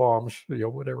do his bombs,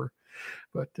 whatever.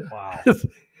 But wow.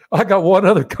 I got one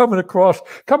other coming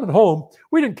home.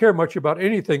 We didn't care much about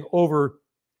anything over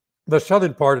the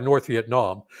southern part of North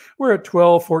Vietnam. We're at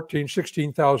 12, 14,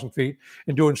 16,000 feet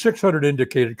and doing 600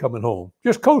 indicated coming home.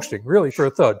 Just coasting, really, for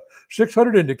a thud.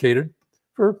 600 indicated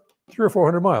for 300 or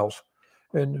 400 miles.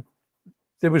 And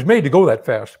it was made to go that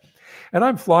fast. And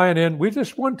I'm flying in.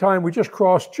 One time we just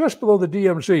crossed just below the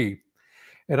DMZ.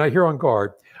 And I hear on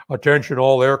guard, attention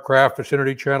all aircraft,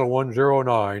 vicinity channel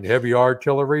 109, heavy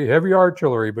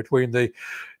artillery between the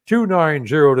 290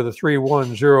 to the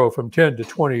 310 from 10 to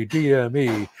 20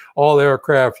 DME. All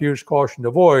aircraft use caution to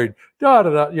avoid.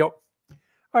 I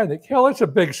think, hell, it's a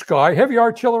big sky. Heavy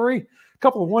artillery, a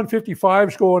couple of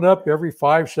 155s going up every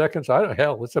 5 seconds.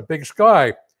 Hell, it's a big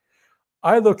sky.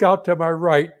 I look out to my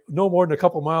right, no more than a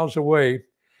couple miles away,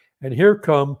 and here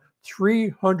come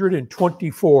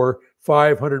 324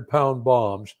 500-pound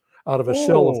bombs out of a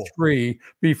cell of 3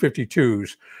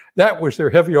 B-52s. That was their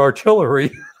heavy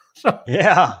artillery.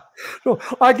 Yeah. So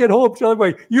I get home telling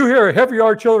me, you hear a heavy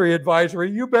artillery advisory,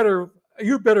 you better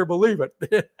believe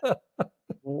it.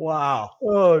 Wow.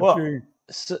 Oh, well, gee.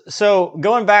 So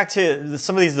going back to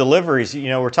some of these deliveries,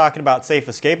 we're talking about safe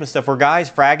escape and stuff. Were guys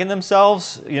fragging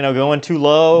themselves, going too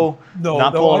low,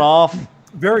 not pulling off?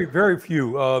 Very, very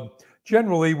few.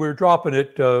 Generally, we're dropping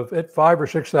it at 5,000 or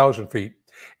 6,000 feet.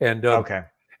 And okay.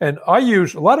 And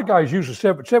a lot of guys use we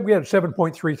had a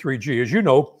 7.33 G, as you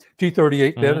know,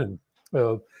 T-38 then,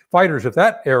 and fighters of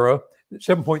that era,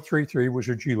 7.33 was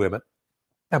your G limit.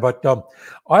 But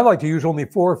I like to use only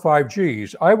 4 or 5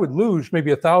 Gs. I would lose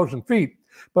maybe 1,000 feet,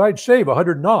 but I'd save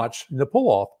 100 knots in the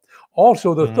pull-off.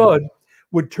 Also, the thud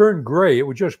would turn gray. It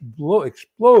would just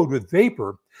explode with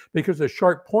vapor. because of the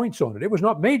sharp points on it. It was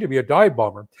not made to be a dive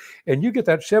bomber. And you get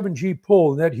that 7G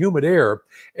pull in that humid air,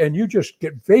 and you just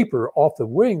get vapor off the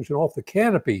wings and off the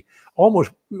canopy,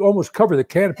 almost cover the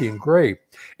canopy in gray.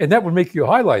 And that would make you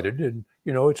highlighted. And,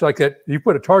 you know, it's like that you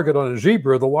put a target on a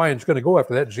zebra, the lion's going to go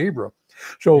after that zebra.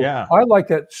 So I like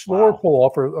that slower pull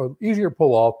off or easier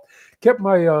pull off, kept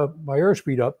my my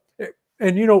airspeed up.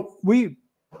 And, you know, we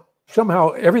somehow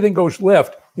everything goes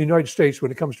left in the United States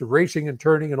when it comes to racing and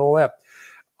turning and all that.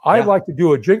 I like to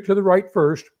do a jink to the right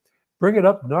first, bring it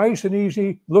up nice and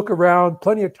easy, look around,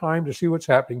 plenty of time to see what's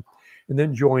happening, and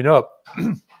then join up.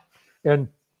 And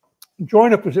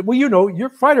join up is, well, you know, you're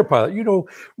a fighter pilot. You know,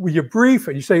 when you brief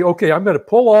and you say, okay, I'm going to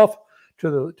pull off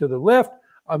to the left.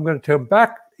 I'm going to come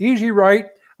back easy right.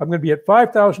 I'm going to be at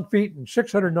 5,000 feet and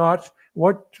 600 knots.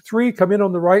 1, 3 come in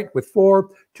on the right with 4,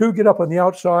 2 get up on the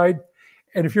outside.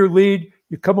 And if you're lead,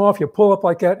 you come off, you pull up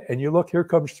like that, and you look, here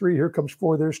comes 3, here comes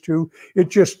 4, there's 2. It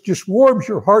just warms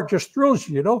your heart, just thrills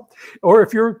you, you know? Or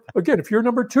if you're, again, if you're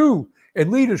number 2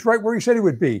 and lead is right where he said he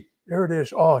would be, there it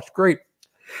is. Oh, it's great.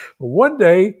 But one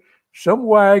day, some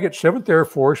wag at 7th Air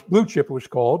Force, Blue Chip it was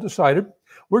called, decided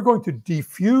we're going to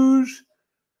defuse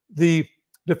the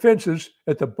defenses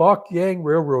at the Bok Yang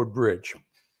Railroad Bridge.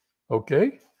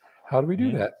 Okay, how do we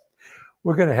do that?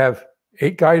 We're going to have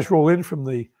 8 guys roll in from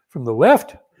the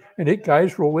left and 8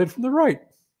 guys roll in from the right.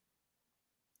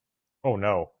 Oh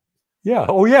no. Yeah.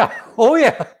 Oh yeah. Oh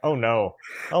yeah. Oh no.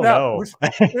 Oh now,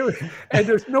 no. And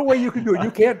there's no way you can do it.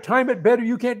 You can't time it better.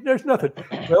 You can't. There's nothing.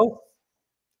 Well,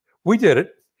 we did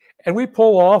it, and we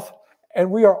pull off,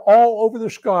 and we are all over the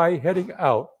sky heading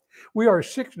out. We are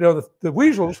 6. Now the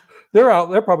weasels, they're out.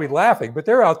 They're probably laughing, but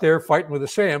they're out there fighting with the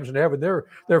SAMs and having their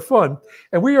fun.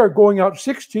 And we are going out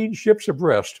 16 ships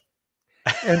abreast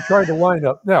and trying to line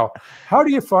up. Now, how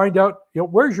do you find out? You know,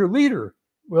 where's your leader?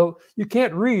 Well, you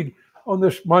can't read on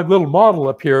this my little model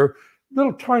up here,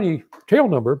 little tiny tail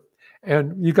number,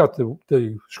 and you got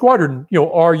the squadron. You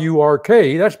know,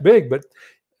 RURK. That's big, but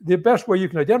the best way you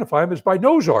can identify them is by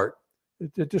nose art.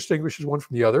 It distinguishes one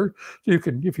from the other. So you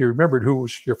can, if you remembered who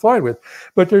you're flying with,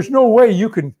 but there's no way you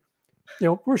can, you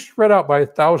know, we're spread out by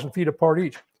 1,000 feet apart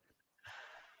each.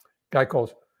 Guy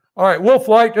calls, all right, Wolf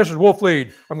Light, this is Wolf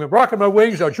Lead. I'm going to rock my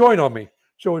wings, now join on me.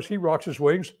 So as he rocks his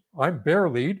wings, I'm Bear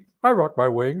Lead. I rock my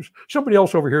wings. Somebody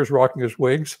else over here is rocking his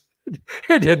wings.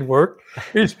 It didn't work.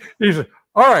 He's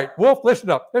all right, Wolf,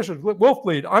 listen up. This is Wolf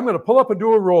Lead. I'm going to pull up and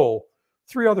do a roll.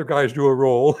 3 other guys do a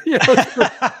roll. You know,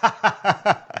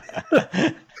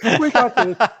 we got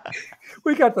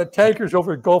the tankers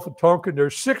over in Gulf of Tonkin.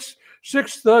 There's six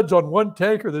thuds on one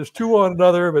tanker. There's 2 on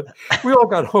another, but we all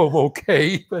got home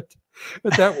okay. But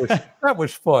that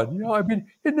was fun. You know, I mean,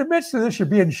 in the midst of this, you're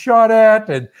being shot at,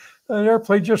 and an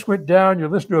airplane just went down. You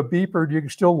listen to a beeper, and you can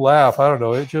still laugh. I don't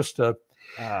know. It just,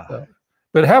 but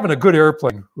having a good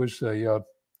airplane was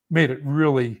made it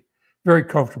really very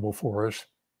comfortable for us.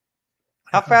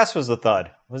 How fast was the Thud?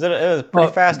 Was it a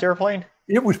pretty fast airplane?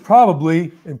 It was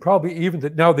probably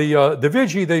even now the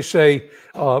Vigi, they say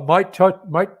might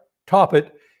top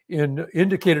it in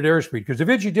indicated airspeed, because the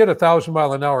Vigi did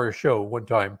 1,000-mile-an-hour show one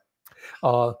time.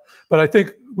 But I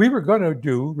think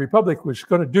Republic was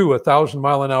going to do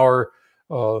 1,000-mile-an-hour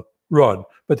run,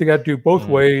 but they got to do both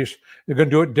ways. They're going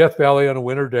to do it in Death Valley on a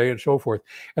winter day and so forth.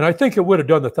 And I think it would have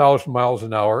done 1,000 miles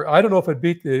an hour. I don't know if it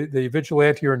beat the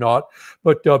Vigilante or not,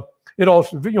 but it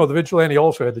also, you know, the Vigilante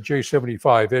also had the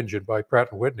J75 engine by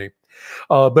Pratt & Whitney.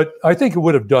 But I think it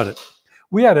would have done it.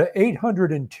 We had an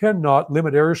 810 knot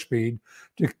limit airspeed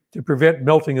to prevent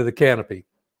melting of the canopy.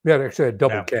 We had actually a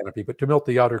double canopy, but to melt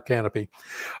the outer canopy.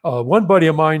 One buddy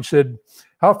of mine said,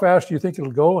 how fast do you think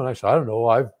it'll go? And I said, I don't know.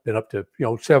 I've been up to,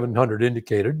 700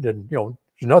 indicated, and,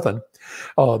 it's nothing.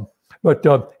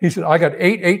 But he said, I got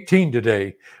 818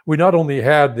 today. We not only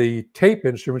had the tape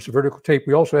instruments, the vertical tape,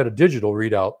 we also had a digital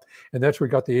readout, and that's where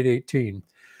we got the 818.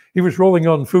 He was rolling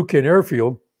on Fukin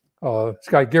Airfield. This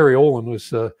guy, Gary Olin, was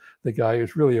the guy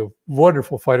who's really a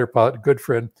wonderful fighter pilot, a good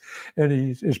friend. And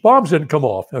his bombs didn't come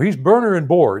off. Now, he's burner and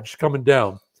boards coming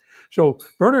down. So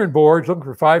burner and boards, looking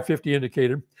for 550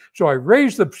 indicated. So I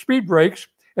raised the speed brakes,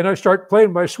 and I start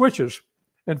playing my switches.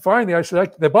 And finally, I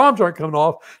said, the bombs aren't coming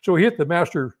off. So he hit the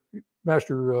master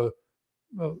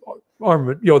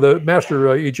armament, the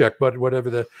master eject button,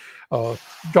 whatever,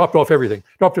 dropped off everything.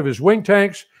 Dropped off his wing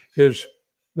tanks, the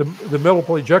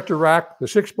metal ejector rack, the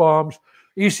 6 bombs,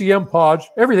 ECM pods,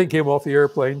 everything came off the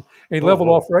airplane, and he leveled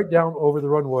off right down over the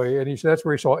runway. And he said that's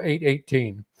where he saw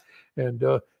 818, and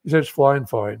he said it's flying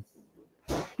fine.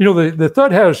 The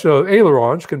Thud has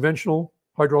ailerons, conventional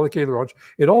hydraulic ailerons.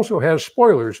 It also has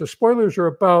spoilers. The spoilers are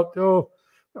about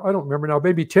I don't remember now,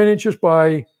 maybe 10 inches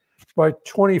by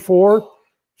 24.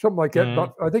 something like that.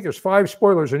 About, I think it's 5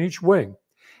 spoilers in each wing.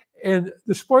 And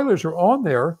the spoilers are on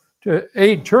there to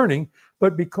aid turning,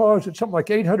 but because it's something like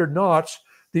 800 knots,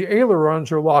 the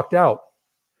ailerons are locked out.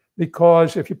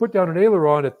 Because if you put down an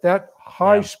aileron at that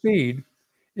high speed,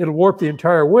 it'll warp the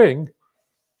entire wing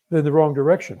in the wrong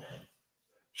direction.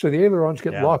 So the ailerons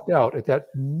get locked out at that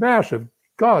massive,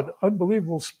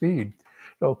 unbelievable speed.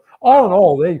 So all in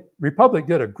all, Republic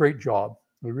did a great job.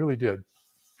 They really did.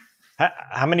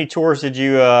 How many tours did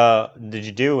you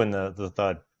do in the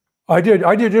Thud? I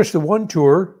did just the one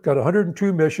tour. Got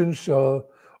 102 missions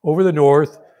over the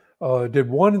north. Did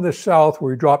one in the south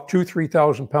where we dropped 2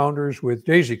 3,000 pounders with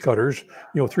daisy cutters,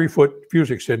 3-foot fuse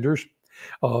extenders.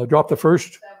 I dropped the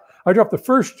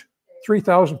first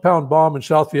 3,000 pound bomb in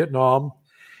South Vietnam,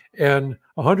 and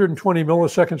 120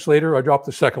 milliseconds later, I dropped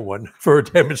the second one for a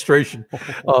demonstration.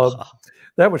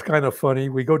 That was kind of funny.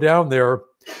 We go down there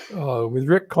with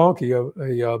Rick Conkey,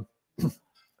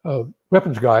 a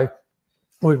weapons guy.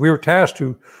 We were tasked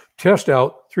to test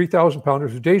out 3,000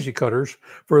 pounders of daisy cutters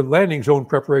for landing zone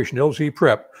preparation, LZ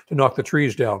prep, to knock the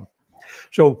trees down.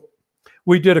 So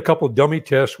we did a couple of dummy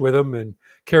tests with them and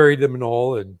carried them and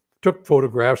all, and took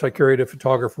photographs. I carried a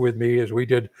photographer with me as we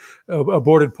did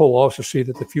aborted pull-offs to see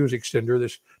that the fuse extender,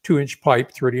 this 2-inch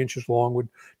pipe, 30 inches long, would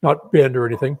not bend or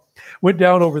anything. Went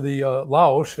down over the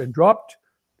Laos and dropped,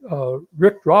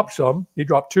 Rick dropped some, he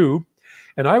dropped 2,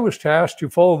 and I was tasked to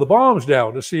follow the bombs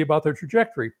down to see about their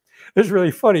trajectory. It's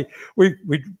really funny. We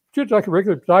did like a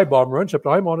regular dive bomb run, except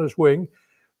I'm on his wing.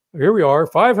 Here we are,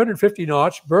 550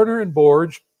 knots, burner and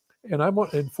boards, and I'm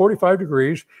in 45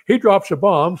 degrees. He drops the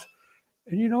bombs,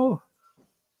 and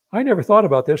I never thought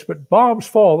about this, but bombs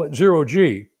fall at 0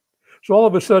 G. So all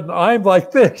of a sudden, I'm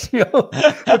like this.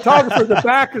 Photographer in the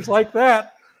back is like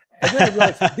that. And then I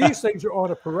realized these things are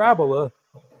on a parabola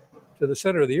to the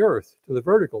center of the Earth, to the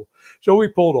vertical. So we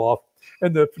pulled off.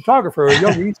 And the photographer, a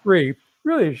young E3,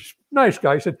 really nice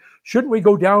guy, said, shouldn't we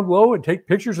go down low and take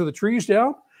pictures of the trees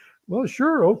down? Well,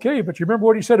 sure, okay. But you remember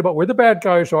what he said about where the bad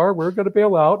guys are, we're going to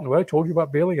bail out, and what I told you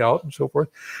about bailing out and so forth.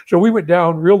 So we went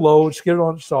down real low and skidded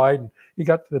on the side, and he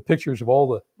got the pictures of all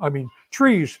the,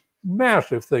 trees,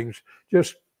 massive things,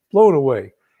 just blown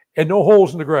away, and no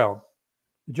holes in the ground.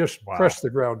 Just pressed the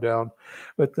ground down.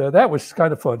 But that was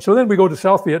kind of fun. So then we go to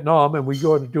South Vietnam, and we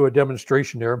go and do a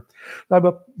demonstration there. I'm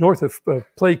up north of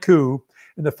Pleiku,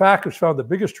 and the FAC has found the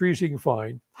biggest trees he can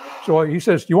find. So he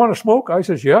says, do you want to smoke? I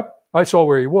says, yep. I saw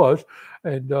where he was.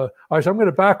 And I said, I'm going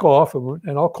to back off, and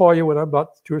I'll call you when I'm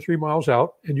about 2 or 3 miles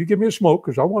out, and you give me a smoke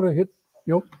because I want to hit,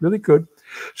 really good.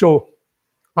 So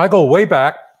I go way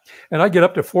back, and I get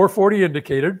up to 440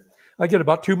 indicated. I get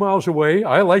about 2 miles away.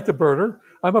 I light the burner.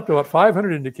 I'm up to about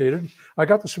 500 indicated. I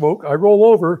got the smoke. I roll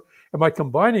over, and my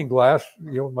combining glass,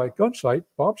 my gun sight,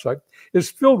 bomb sight, is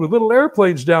filled with little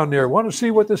airplanes down there. Want to see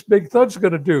what this big Thud's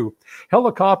going to do.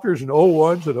 Helicopters and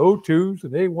O-1s and O-2s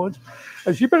and A-1s.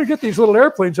 I said, you better get these little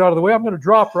airplanes out of the way. I'm going to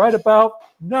drop right about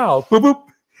now. Boop, boop.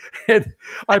 And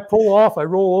I pull off. I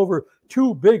roll over.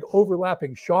 2 big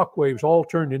overlapping shock waves all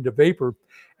turned into vapor.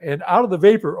 And out of the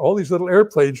vapor, all these little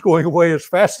airplanes going away as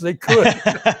fast as they could.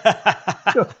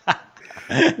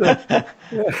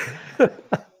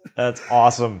 That's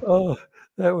awesome. Oh,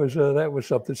 that was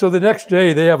something. So the next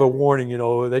day they have a warning,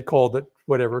 they called it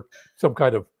whatever, some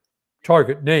kind of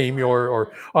target name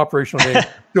or operational name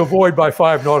to avoid by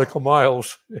 5 nautical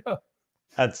miles. Yeah.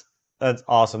 That's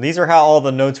awesome. These are how all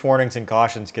the notes, warnings, and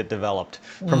cautions get developed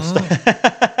from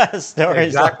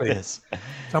stories like this.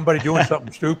 Somebody doing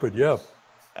something stupid, yeah.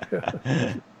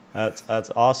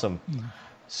 That's awesome.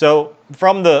 So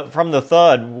from the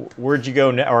Thud, where'd you go,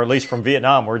 or at least from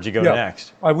Vietnam, where'd you go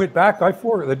next? I went back.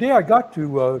 The day I got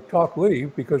to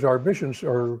Takhli, because our missions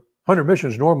are 100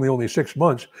 missions, normally only 6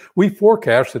 months. We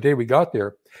forecast the day we got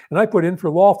there, and I put in for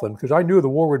Laughlin because I knew the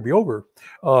war would be over.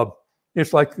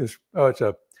 It's like this. It's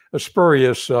a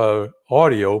spurious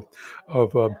audio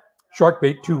of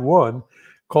Sharkbait 2-1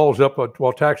 calls up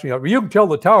while taxiing out. You can tell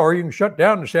the tower you can shut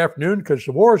down this afternoon because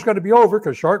the war is going to be over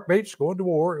because Sharkbait's going to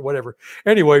war or whatever.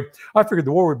 Anyway, I figured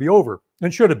the war would be over,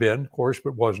 and should have been, of course,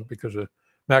 but wasn't because of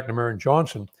McNamara and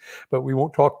Johnson. But we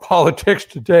won't talk politics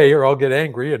today, or I'll get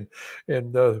angry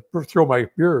and throw my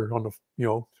beer on the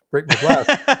break my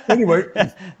glass. Anyway,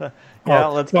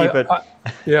 let's keep it.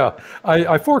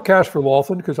 I forecast for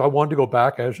Laughlin because I wanted to go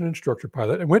back as an instructor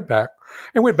pilot, and went back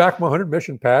my 100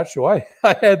 mission patch. So I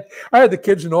had the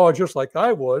kids in awe just like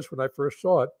I was when I first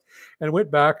saw it, and went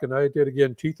back and I did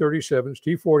again T-37s,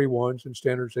 T-41s, and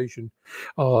standardization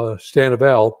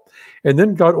Stanaval, and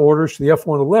then got orders to the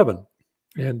F-111.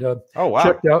 And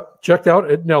checked out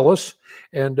at Nellis,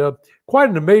 and quite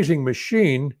an amazing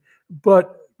machine,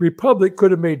 but Republic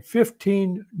could have made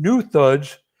 15 new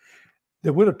thuds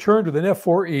that would have turned with an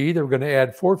F-4E. They were going to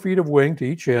add 4 feet of wing to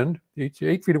each end, 8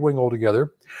 feet of wing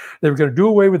altogether. They were going to do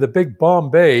away with the big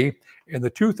bomb bay and the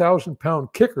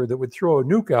 2,000-pound kicker that would throw a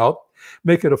nuke out,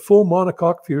 make it a full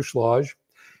monocoque fuselage.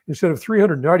 Instead of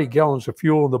 390 gallons of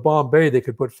fuel in the bomb bay, they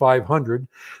could put 500.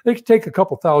 They could take a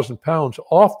couple thousand pounds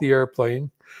off the airplane,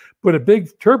 put a big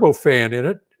turbofan in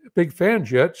it, a big fan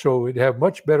jet, so it'd have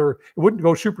much better, it wouldn't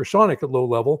go supersonic at low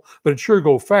level, but it'd sure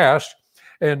go fast.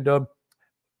 And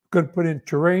going to put in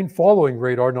terrain following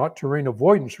radar, not terrain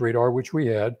avoidance radar, which we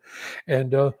had,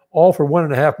 and all for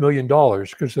 $1.5 million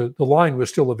because the line was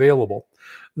still available.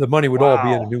 The money would all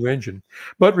be in a new engine.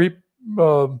 But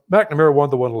McNamara won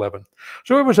the 111.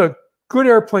 So it was a good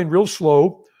airplane, real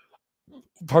slow,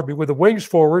 pardon me, with the wings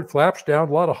forward, flaps down,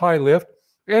 a lot of high lift.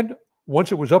 And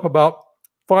once it was up about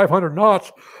 500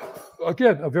 knots,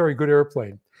 again, a very good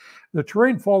airplane. The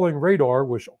terrain following radar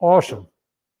was awesome.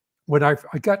 When I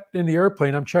got in the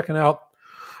airplane, I'm checking out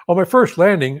on my first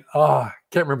landing. Can't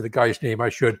remember the guy's name. I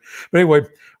should. But anyway,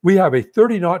 we have a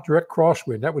 30-knot direct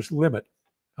crosswind. That was the limit.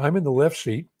 I'm in the left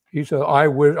seat. He's an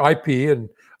IP and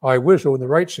IWISO in the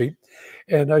right seat.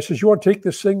 And I says, "You want to take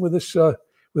this thing with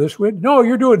this wind?" "No,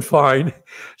 you're doing fine."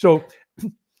 So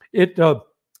it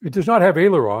does not have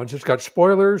ailerons. It's got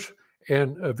spoilers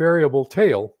and a variable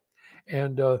tail.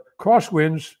 And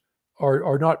crosswinds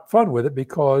are not fun with it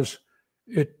because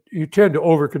you tend to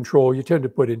over control. You tend to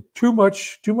put in too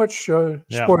much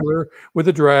spoiler with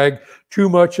the drag, too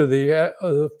much of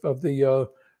the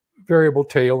variable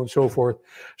tail and so forth.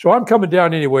 So I'm coming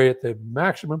down anyway at the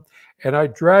maximum, and I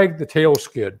dragged the tail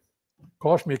skid.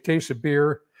 Cost me a case of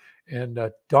beer, and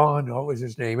Don, what was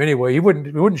his name? Anyway, he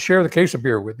wouldn't share the case of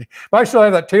beer with me. But I still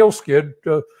have that tail skid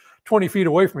 20 feet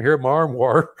away from here at my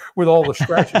armoire with all the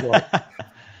scratches on it.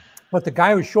 But the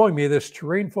guy was showing me this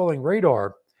terrain following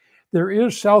radar. There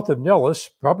is south of Nellis,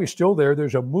 probably still there,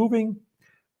 there's a moving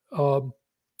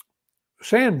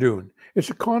sand dune. It's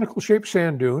a conical shaped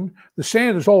sand dune. The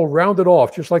sand is all rounded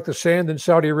off, just like the sand in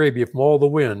Saudi Arabia from all the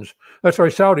winds. That's why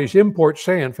Saudis import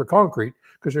sand for concrete,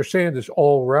 because their sand is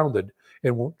all rounded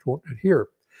and won't adhere.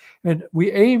 And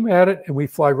we aim at it and we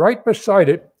fly right beside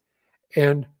it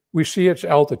and we see its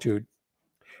altitude.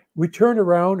 We turn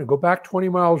around and go back 20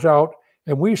 miles out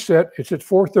and we set, it's at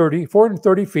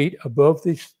 430 feet above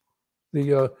the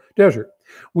desert.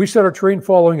 We set our terrain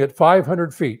following at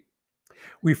 500 feet.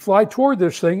 We fly toward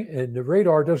this thing and the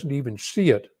radar doesn't even see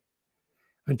it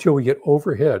until we get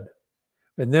overhead.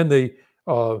 And then the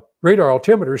radar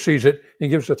altimeter sees it and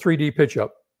gives a 3D pitch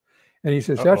up. And he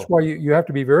says, that's why you have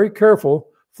to be very careful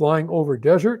flying over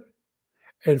desert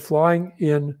and flying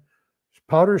in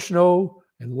powder snow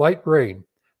and light rain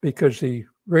because the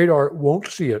radar won't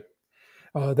see it.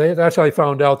 That's how I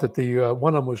found out that the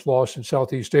one of them was lost in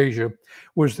Southeast Asia,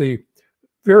 was the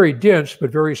very dense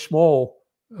but very small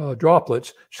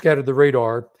droplets scattered the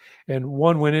radar, and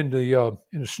one went into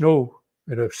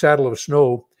in a saddle of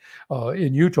snow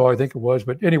in Utah, I think it was,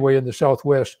 but anyway in the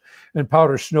Southwest, and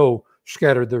powder snow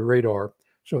scattered the radar.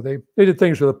 So they did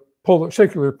things with a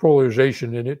circular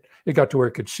polarization, and it got to where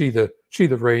it could see the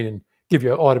rain and give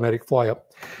you an automatic fly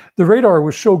up. The radar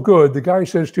was so good, the guy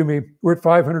says to me, we're at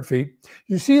 500 feet.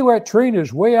 You see where that train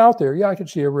is way out there? Yeah, I can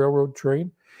see a railroad train.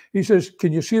 He says,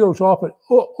 can you see those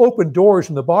open doors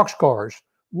in the boxcars?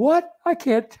 What? I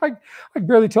can't. I can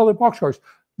barely tell the boxcars.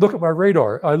 Look at my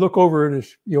radar. I look over and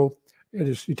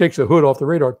he takes the hood off the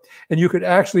radar, and you could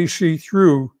actually see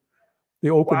through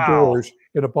the open doors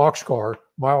in a boxcar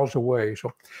miles away.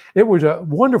 So it was a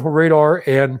wonderful radar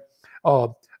and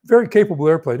very capable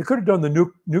airplane. It could have done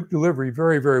the nuke delivery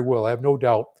very, very well, I have no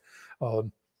doubt.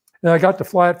 And I got to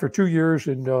fly it for 2 years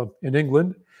in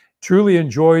England. Truly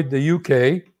enjoyed the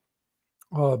UK.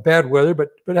 Bad weather, but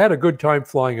had a good time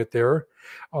flying it there.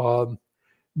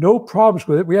 No problems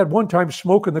with it. We had one time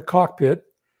smoke in the cockpit.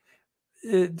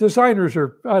 Designers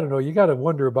are, I don't know, you got to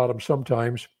wonder about them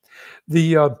sometimes.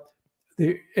 The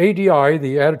ADI,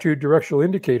 the attitude directional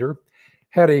indicator,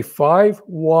 had a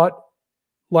 5-watt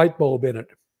light bulb in it.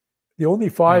 The only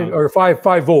 5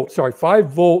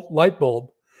 volt light bulb.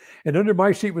 And under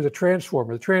my seat was a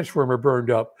transformer. The transformer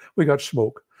burned up. We got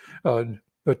smoke.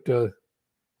 But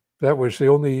that was the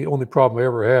only problem I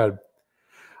ever had.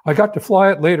 I got to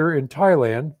fly it later in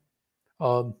Thailand.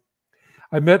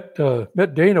 I met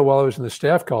Dana while I was in the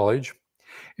Staff College.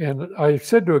 And I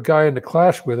said to a guy in the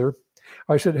class with her,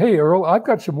 I said, hey, Earl, I've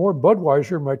got some more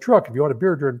Budweiser in my truck if you want a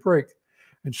beer during break.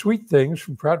 And Sweet Things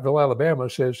from Prattville, Alabama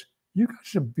says, you got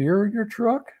some beer in your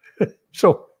truck?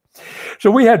 So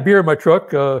we had beer in my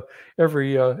truck after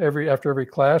every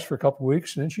class for a couple of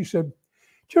weeks. And then she said,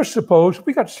 just suppose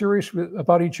we got serious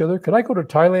about each other. Could I go to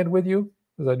Thailand with you?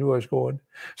 Because I knew I was going.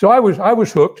 So I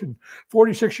was hooked, and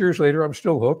 46 years later, I'm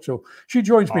still hooked. So she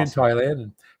joins me in Thailand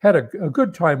and had a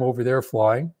good time over there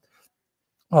flying.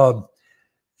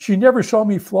 She never saw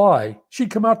me fly.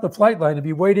 She'd come out to the flight line and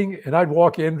be waiting, and I'd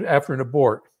walk in after an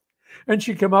abort. And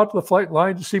she'd come out to the flight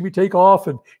line to see me take off,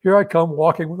 and here I come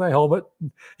walking with my helmet.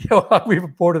 And, we've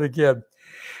aborted again.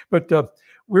 But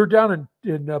we were down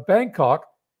in Bangkok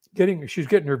she's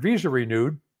getting her visa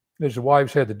renewed, as the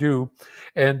wives had to do,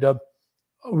 and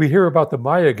we hear about the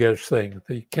Mayaguez thing.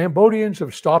 The Cambodians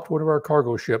have stopped one of our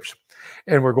cargo ships,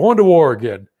 and we're going to war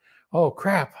again. Oh,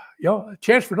 crap. A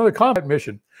chance for another combat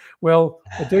mission. Well,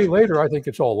 a day later, I think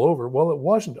it's all over. Well, it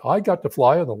wasn't. I got to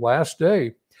fly on the last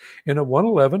day in a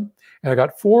 111, and I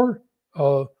got 4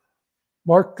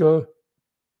 Mark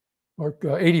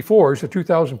 84s, the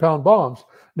 2,000-pound bombs.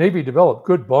 Navy developed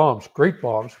good bombs, great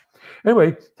bombs.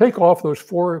 Anyway, take off those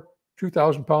 4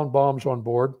 2,000-pound bombs on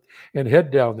board and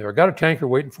head down there. I got a tanker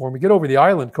waiting for me. Get over the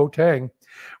island, Koh Tang,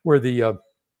 where the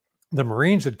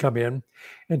Marines had come in.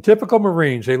 And typical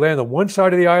Marines, they land on one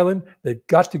side of the island. They've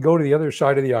got to go to the other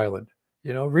side of the island.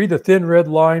 Read The Thin Red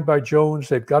Line by Jones.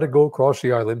 They've got to go across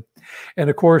the island. And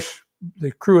of course,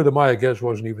 the crew of the Mayaguez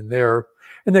wasn't even there.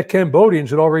 And the Cambodians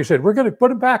had already said, we're going to put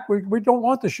them back. We don't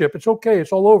want the ship. It's okay.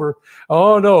 It's all over.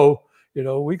 Oh, no.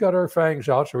 We got our fangs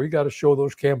out, so we got to show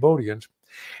those Cambodians.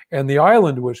 And the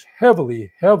island was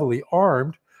heavily, heavily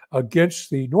armed against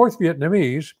the North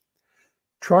Vietnamese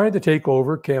trying to take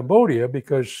over Cambodia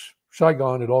because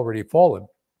Saigon had already fallen.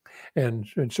 And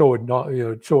so had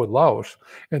Laos,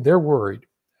 and they're worried.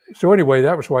 So anyway,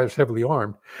 that was why it's heavily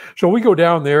armed. So we go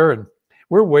down there, and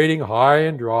we're waiting high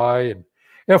and dry, and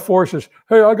F4 says,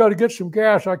 hey, I got to get some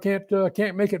gas. I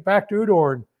can't make it back to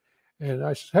Udorn. And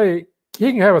I said, hey,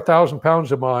 he can have 1,000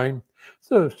 pounds of mine.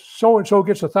 So-and-so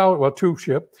gets 1,000, well, 2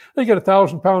 ship. They get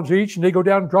 1,000 pounds each, and they go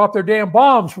down and drop their damn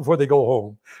bombs before they go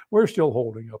home. We're still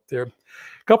holding up there.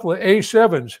 A couple of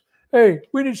A7s. Hey,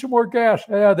 we need some more gas.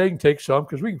 Yeah, they can take some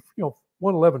because we,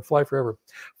 111 fly forever.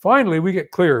 Finally, we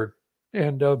get cleared,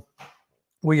 and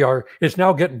it's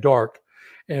now getting dark,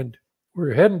 and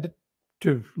we're heading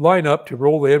to line up to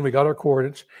roll in. We got our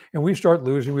coordinates, and we start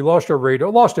losing. We lost our radar,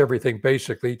 lost everything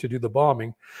basically to do the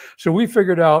bombing. So we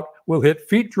figured out we'll hit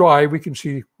feet dry. We can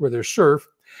see where there's surf.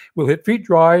 We'll hit feet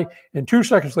dry, and 2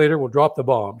 seconds later, we'll drop the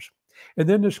bombs. And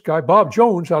then this guy, Bob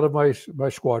Jones, out of my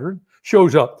squadron,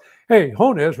 shows up. Hey,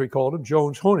 Honez, we called him,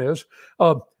 Jones Honez.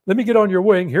 Let me get on your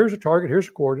wing. Here's a target. Here's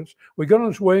the coordinates. We get on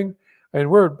his wing, and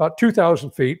we're about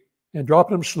 2,000 feet and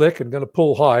dropping him slick and going to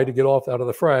pull high to get off out of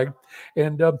the frag.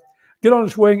 And get on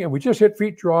his wing, and we just hit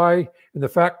feet dry, and the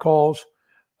FAC calls,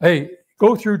 hey,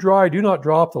 go through dry, do not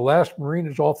drop. The last Marine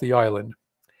is off the island.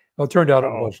 Well, it turned out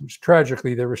it wasn't.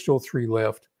 Tragically, there were still 3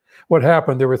 left. What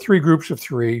happened, there were 3 groups of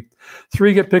 3.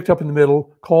 3 get picked up in the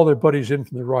middle, call their buddies in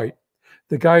from the right.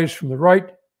 The guys from the right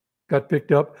got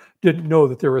picked up, didn't know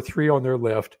that there were 3 on their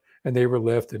left, and they were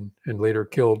left and later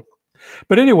killed.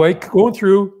 But anyway, going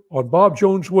through on Bob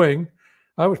Jones' wing,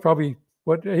 I was probably,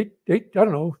 8, I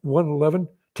don't know, 111,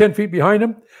 10 feet behind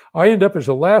him. I end up as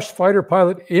the last fighter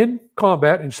pilot in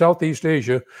combat in Southeast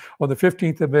Asia on the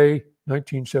 15th of May,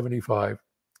 1975.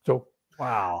 So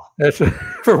wow, that's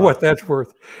for what that's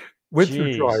worth. Went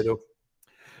through dry though.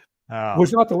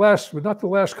 Was not the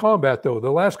last combat though.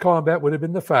 The last combat would have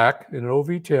been the FAC in an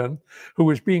OV-10, who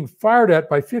was being fired at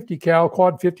by 50 cal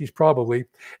quad 50s probably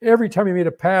every time he made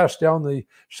a pass down the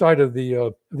side of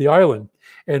the island,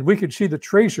 and we could see the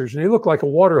tracers, and they look like a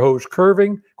water hose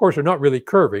curving. Of course, they're not really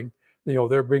curving.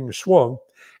 They're being swung,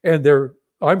 and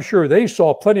I'm sure they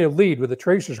saw plenty of lead with the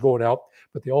tracers going out,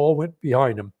 but they all went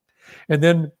behind them. And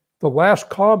then the last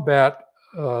combat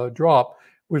drop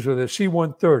was with a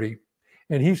C-130.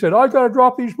 And he said, I got to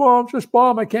drop these bombs. This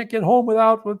bomb, I can't get home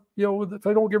without, if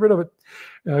I don't get rid of it.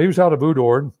 He was out of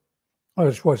Udorn,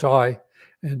 as was I.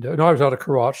 And no, I was out of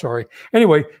Korat, sorry.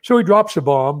 Anyway, so he drops the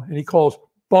bomb, and he calls,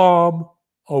 bomb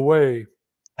away.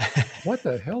 What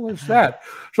the hell is that?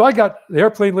 So I got the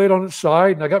airplane laid on its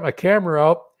side, and I got my camera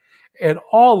out, and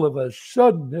all of a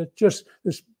sudden, it just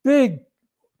this big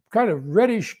kind of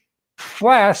reddish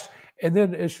flash, and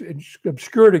then it's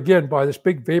obscured again by this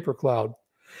big vapor cloud.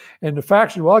 And the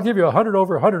FAC said, well, I'll give you 100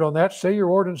 over 100 on that. Say your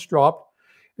ordnance dropped.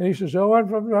 And he says, oh, I'm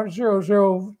from 00. Is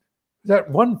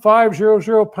that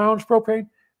 1500 pounds propane?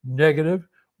 Negative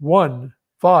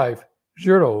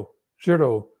 1500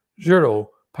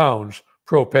 pounds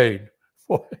propane.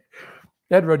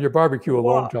 That'd run your barbecue a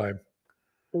long time.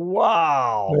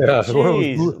 Wow. Yeah.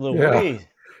 Jeez Louise.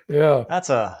 Yeah. That's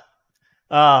a...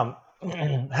 how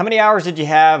many hours did you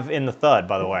have in the Thud,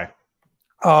 by the way?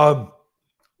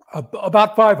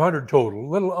 About 500 total, a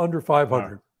little under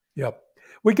 500. Wow. Yep.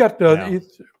 We got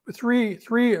three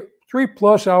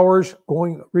plus hours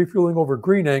going refueling over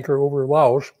Green Anchor over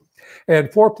Laos, and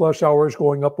 4+ hours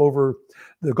going up over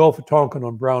the Gulf of Tonkin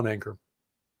on Brown Anchor.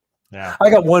 Yeah. I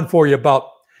got one for you about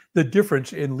the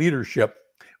difference in leadership,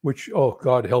 which, oh,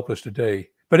 God help us today.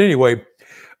 But anyway,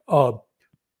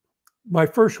 my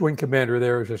first wing commander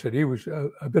there, as I said, he was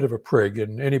a bit of a prig,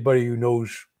 and anybody who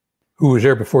knows who was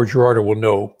there before Gerardo will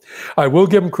know. I will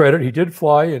give him credit. He did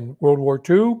fly in World War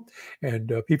II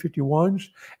and P-51s,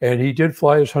 and he did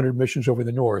fly his 100 missions over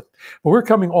the north. But we're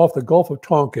coming off the Gulf of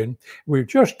Tonkin. We've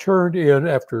just turned in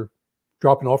after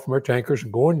dropping off from our tankers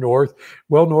and going north,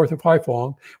 well north of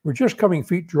Haiphong. We're just coming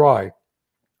feet dry,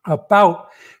 about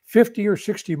 50 or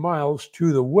 60 miles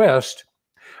to the west,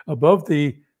 to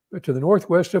the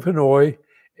northwest of Hanoi,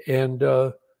 and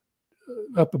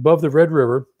up above the Red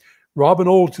River. Robin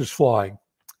Olds is flying,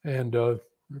 and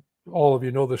all of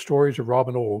you know the stories of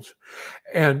Robin Olds.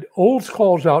 And Olds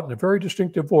calls out in a very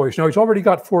distinctive voice. Now, he's already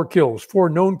got 4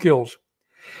 known kills,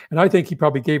 and I think he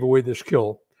probably gave away this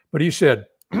kill. But he said,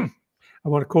 I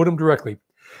want to quote him directly,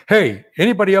 "Hey,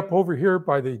 anybody up here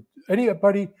by the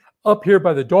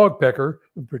dog pecker,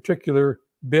 in particular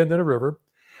bend in a river,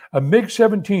 a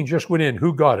MiG-17 just went in.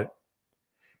 Who got it?"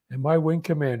 And my wing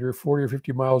commander, 40 or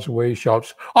 50 miles away,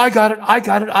 shouts, "I got it, I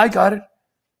got it, I got it."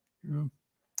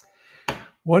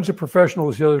 One's a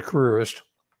professional, the other a careerist.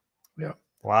 Yeah.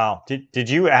 Wow. Did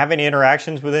you have any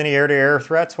interactions with any air-to-air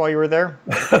threats while you were there?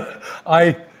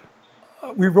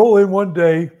 We roll in one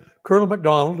day, Colonel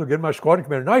McDonald, again, my squadron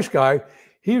commander, nice guy.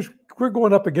 We're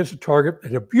going up against a target.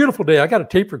 It's a beautiful day. I got a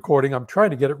tape recording. I'm trying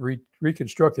to get it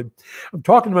reconstructed. I'm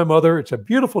talking to my mother. It's a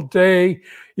beautiful day.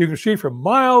 You can see for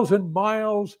miles and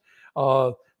miles.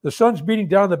 The sun's beating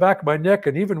down the back of my neck,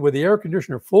 and even with the air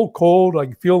conditioner full cold, I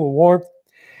can feel the warmth.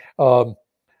 Went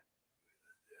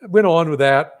on with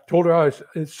that. Told her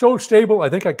it's so stable, I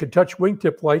think I could touch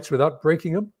wingtip lights without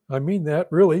breaking them. I mean that,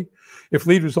 really. If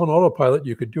lead was on autopilot,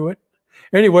 you could do it.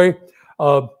 Anyway,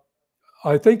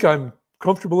 I think I'm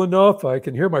comfortable enough. I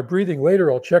can hear my breathing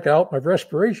later. I'll check out my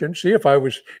respiration, see if I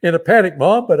was in a panic,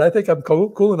 Mom, but I think I'm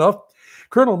cool enough.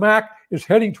 Colonel Mack is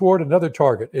heading toward another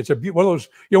target. It's one of those,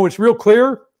 it's real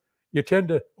clear. You tend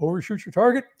to overshoot your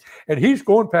target, and he's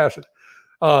going past it.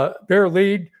 Bear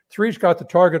lead, 3's got the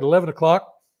target 11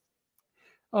 o'clock.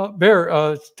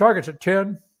 Bear targets at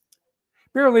 10.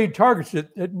 Bear lead targets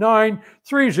it at 9.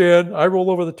 3's in. I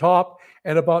roll over the top,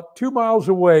 and about 2 miles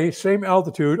away, same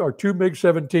altitude, are 2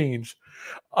 MiG-17s.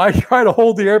 I try to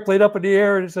hold the airplane up in the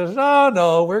air, and it says, "Oh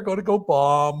no, we're going to go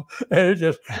bomb," and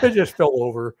it just fell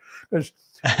over. It's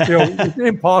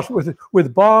impossible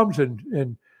with bombs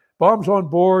and bombs on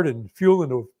board and fuel in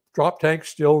the drop tanks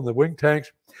still in the wing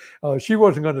tanks. She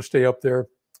wasn't going to stay up there,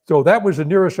 so that was the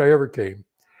nearest I ever came.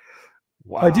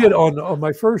 Wow. I did on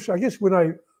my first, I guess, when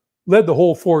I led the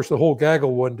whole force, the whole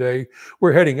gaggle one day.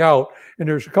 We're heading out, and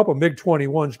there's a couple of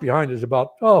MiG-21s behind us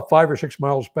about 5 or 6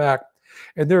 miles back.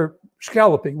 And they're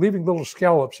scalloping, leaving little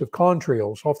scallops of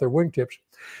contrails off their wingtips.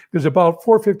 Because about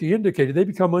 450 indicated, they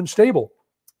become unstable.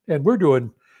 And we're doing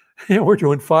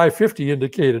 550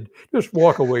 indicated. Just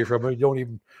walk away from it. Don't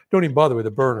even bother with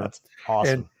the burner. That's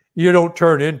awesome. And you don't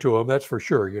turn into them, that's for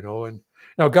sure, And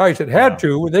now guys that had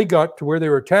to, when they got to where they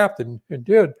were tapped and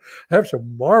did, have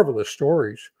some marvelous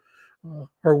stories.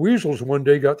 Our weasels one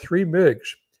day got 3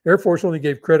 MiGs. Air Force only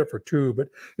gave credit for 2, but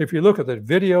if you look at the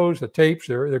videos, the tapes,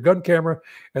 their gun camera,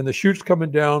 and the chutes coming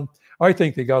down, I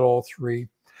think they got all 3.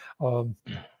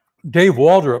 Dave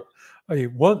Waldrop,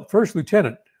 first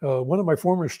lieutenant, one of my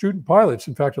former student pilots,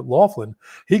 in fact, at Laughlin,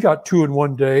 he got 2 in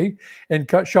one day and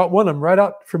shot one of them right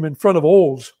out from in front of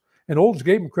Olds. And Olds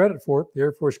gave him credit for it. The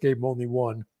Air Force gave him only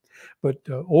 1. But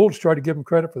Olds tried to give him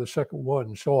credit for the second one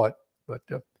and saw it. But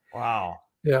wow.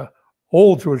 Yeah.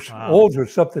 Olds was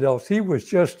something else. He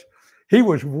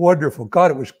was wonderful. God,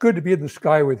 it was good to be in the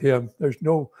sky with him. There's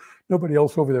nobody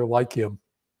else over there like him.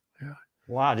 Yeah.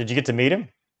 Wow. Did you get to meet him?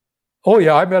 Oh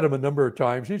yeah, I met him a number of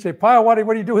times. He'd say, "Piowaty,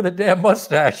 what are you doing with the damn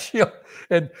mustache?"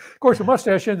 And of course, the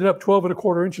mustache ended up 12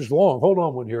 1/4 inches long. Hold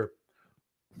on one here.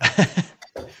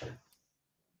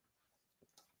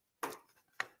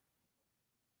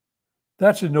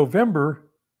 That's in November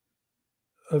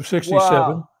of '67.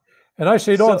 Wow. And I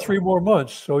stayed on 3 more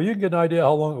months, so you can get an idea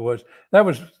how long it was. That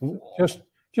was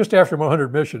just after my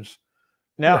 100 missions.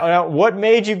 Now, what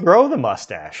made you grow the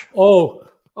mustache? Oh,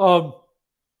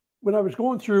 when I was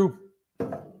going through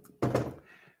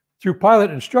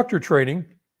pilot instructor training,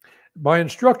 my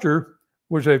instructor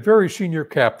was a very senior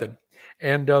captain,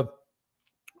 and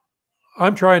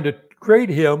I'm trying to grade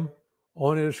him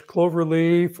on his clover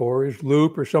leaf or his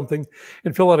loop or something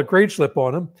and fill out a grade slip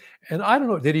on him. And I don't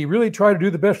know, did he really try to do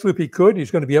the best loop he could?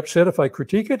 He's going to be upset if I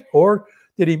critique it, or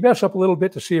did he mess up a little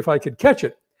bit to see if I could catch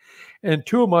it? And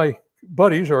two of my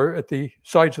buddies are at the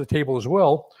sides of the table as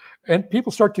well. And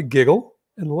people start to giggle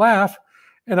and laugh.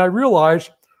 And I realize,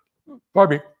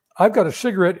 pardon me, I've got a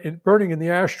cigarette burning in the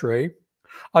ashtray.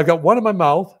 I've got one in my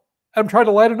mouth. I'm trying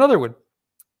to light another one.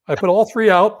 I put all three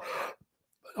out.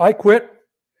 I quit.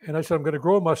 And I said, I'm going to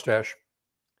grow a mustache.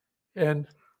 And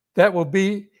that will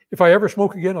be, if I ever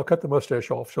smoke again, I'll cut the mustache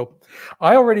off. So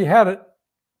I already had it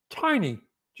tiny,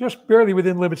 just barely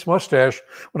within limits mustache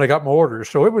when I got my orders.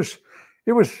 So it was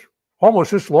almost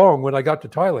this long when I got to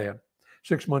Thailand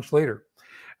 6 months later.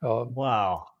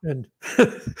 Wow. And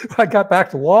I got back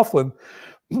to Laughlin.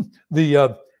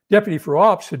 The deputy for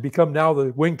ops had become now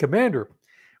the wing commander.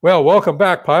 Well, welcome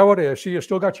back, Piowaty. I see you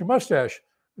still got your mustache.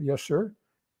 Yes, sir.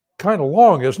 Kind of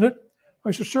long, isn't it?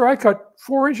 I said, sir, I cut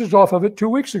 4 inches off of it 2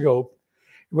 weeks ago.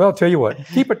 Well, I'll tell you what,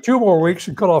 keep it 2 more weeks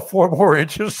and cut off 4 more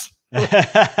inches.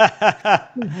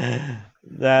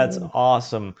 That's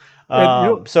awesome.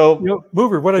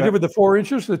 Mover, what I did with the 4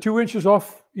 inches, the 2 inches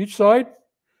off each side,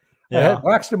 I had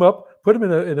waxed them up, put them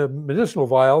in a medicinal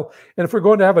vial. And if we're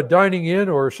going to have a dining in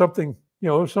or something,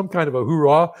 some kind of a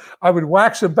hoorah, I would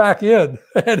wax them back in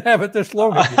and have it this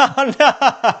long again.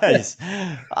 Nice.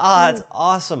 That's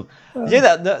awesome.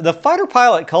 Yeah, the fighter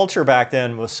pilot culture back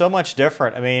then was so much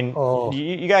different. I mean,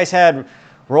 you guys had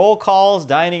roll calls,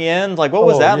 dining in. Like, what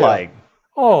was that like?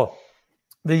 Oh,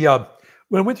 when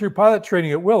I went through pilot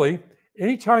training at Willie,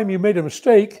 anytime you made a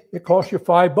mistake, it cost you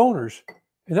 5 boners,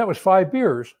 and that was 5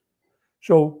 beers.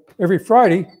 So every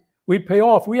Friday, we'd pay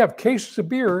off. We have cases of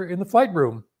beer in the flight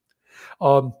room.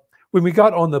 When we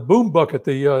got on the boom bucket,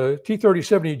 the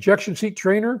T-37 ejection seat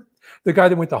trainer, the guy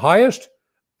that went the highest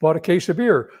bought a case of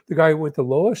beer. The guy who went the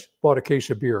lowest bought a case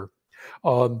of beer.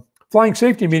 Flying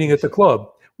safety meeting at the club.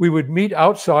 We would meet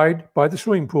outside by the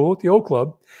swimming pool at the O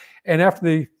Club. And after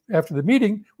the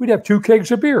meeting, we'd have 2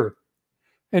 kegs of beer.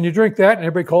 And you drink that, and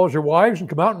everybody calls their wives and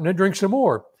come out and then drink some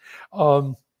more.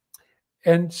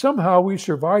 And somehow we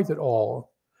survived it all.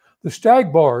 The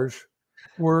stag bars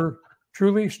were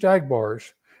truly stag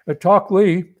bars. At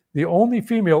Takhli, the only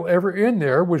female ever in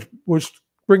there was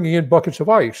bringing in buckets of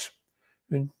ice.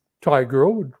 And Thai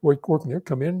girl would work in there,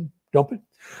 come in, dump it.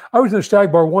 I was in a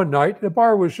stag bar one night. The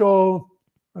bar was,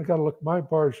 I got to look, my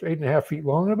bar's 8.5 feet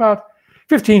long, and about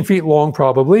 15 feet long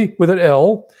probably, with an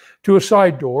L to a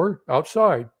side door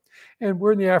outside. And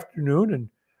we're in the afternoon, and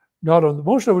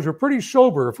most of us were pretty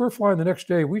sober. If we're flying the next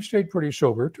day, we stayed pretty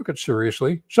sober, took it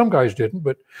seriously. Some guys didn't,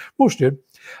 but most did.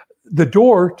 The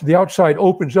door to the outside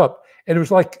opens up, and it was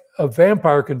like a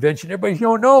vampire convention. Everybody's,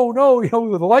 no,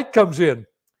 the light comes in.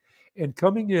 And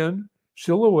coming in,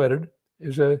 silhouetted,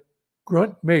 is a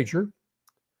grunt major.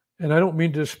 And I don't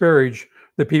mean to disparage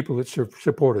the people that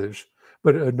supported us,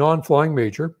 but a non-flying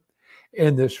major,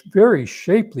 and this very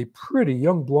shapely, pretty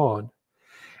young blonde.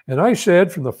 And I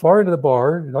said from the far end of the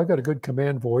bar, and I got a good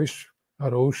command voice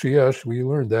out of OCS, we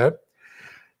learned that,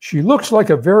 she looks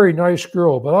like a very nice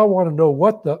girl, but I want to know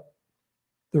what the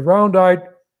round-eyed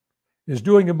is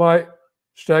doing in my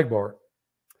stag bar.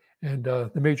 And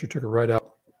the major took her right out.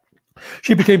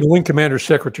 She became the wing commander's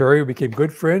secretary. We became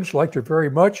good friends, liked her very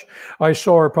much. I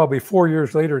saw her probably 4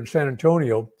 years later in San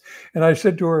Antonio. And I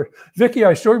said to her, Vicki,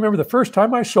 I still remember the first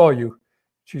time I saw you.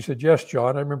 She said, yes,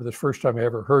 John, I remember the first time I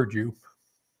ever heard you.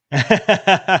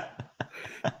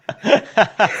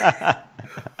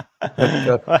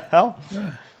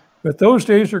 But those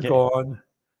days are gone.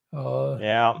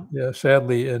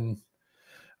 Sadly. And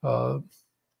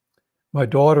my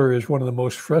daughter is one of the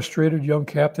most frustrated young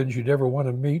captains you'd ever want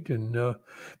to meet, and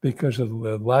because of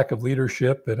the lack of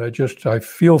leadership. And I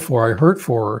feel for her, I hurt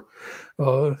for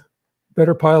her.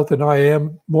 Better pilot than I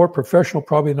am, more professional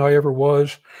probably than I ever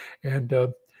was. And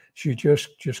she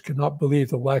just cannot believe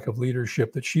the lack of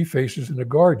leadership that she faces in the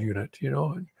guard unit,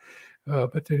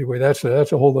 But anyway, that's a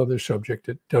whole other subject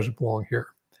that doesn't belong here.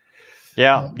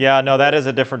 No, that is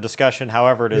a different discussion.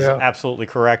 However, it is absolutely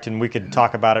correct, and we could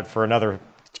talk about it for another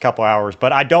couple hours.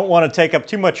 But I don't want to take up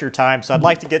too much of your time, so I'd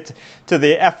like to get to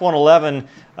the F-111.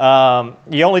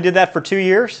 You only did that for 2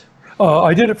 years?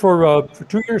 I did it for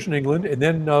 2 years in England, and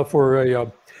then for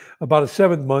about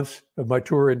 7 months of my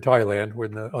tour in Thailand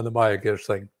on the Mayaguez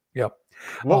thing. Yeah.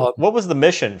 What was the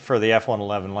mission for the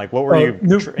F-111? Like, what were you,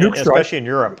 nuke especially strike. In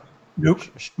Europe?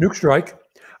 Nuke strike.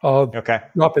 Okay.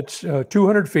 Up at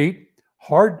 200 feet,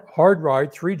 hard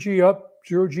ride, 3G up,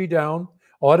 0G down,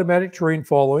 automatic terrain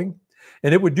following.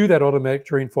 And it would do that automatic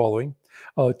terrain following.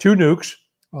 2 nukes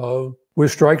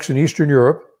with strikes in Eastern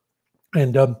Europe.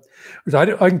 And 'cause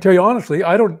I can tell you honestly,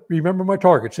 I don't remember my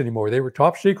targets anymore. They were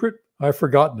top secret. I've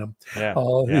forgotten them. Yeah.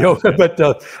 You know, but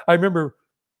I remember.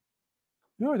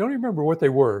 No, I don't even remember what they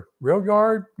were. Rail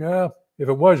yard? Yeah. If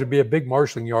it was, it'd be a big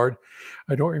marshalling yard.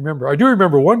 I don't remember. I do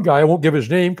remember one guy. I won't give his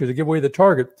name because it give away the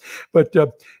target. But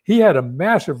he had a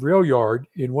massive rail yard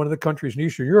in one of the countries in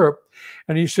Eastern Europe,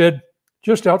 and he said,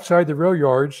 just outside the rail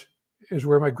yards is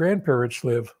where my grandparents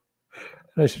live.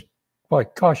 And I said, my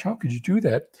gosh, how could you do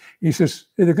that? He says,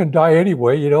 they're going to die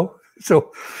anyway, you know.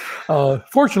 So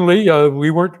fortunately, we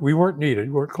weren't needed.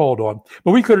 We weren't called on.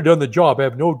 But we could have done the job, I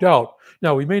have no doubt.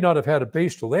 Now, we may not have had a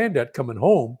base to land at coming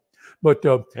home, but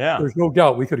there's no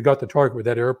doubt we could have got the target with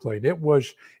that airplane. It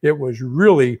was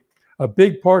really a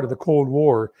big part of the Cold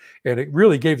War, and it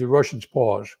really gave the Russians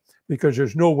pause because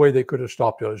there's no way they could have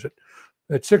stopped us.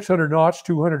 At 600 knots,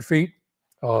 200 feet,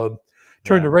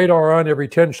 turn the radar on every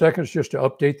 10 seconds just to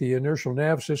update the inertial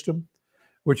nav system,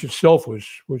 which itself was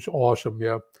awesome.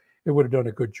 Yeah, it would have done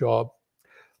a good job.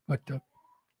 But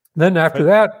then after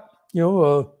that, you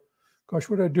know, gosh,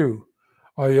 what did I do?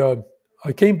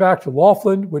 I came back to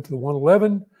Laughlin, went to the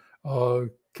 111,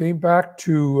 came back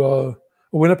to,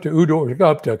 went up to Udo,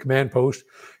 got up to command post,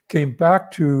 came back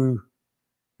to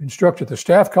instruct at the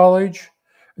Staff College,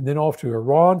 and then off to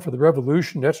Iran for the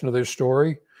revolution. That's another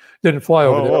story. Didn't fly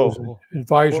over there. I was an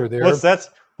advisor there.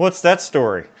 What's that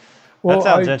story? Well, that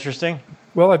sounds interesting.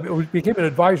 Well, I became an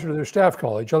advisor to their Staff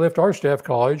College. I left our Staff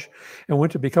College and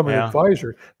went to become an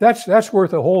advisor. That's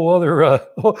worth a whole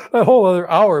other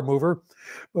hour mover.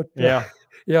 But yeah.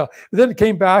 Then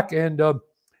came back and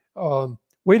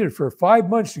waited for 5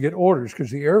 months to get orders because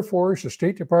the Air Force, the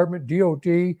State Department,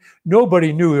 DOD,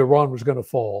 nobody knew Iran was going to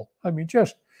fall. I mean,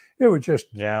 it was just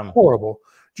horrible.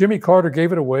 Jimmy Carter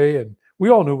gave it away, and we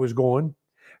all knew it was going.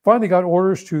 Finally got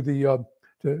orders to the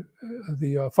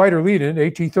fighter lead-in,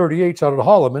 AT-38s out of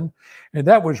Holloman, and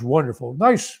that was wonderful.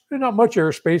 Nice, not much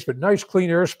airspace, but nice, clean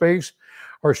airspace.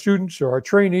 Our students or our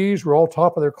trainees were all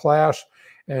top of their class,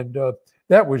 and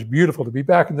that was beautiful to be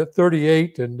back in the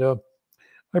 38. And I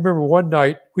remember one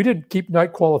night, we didn't keep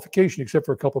night qualification except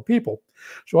for a couple of people.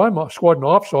 So I'm a squadron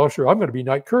ops officer. I'm going to be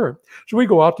night current. So we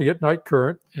go out to get night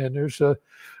current, and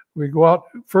we go out.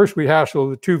 First, we hassle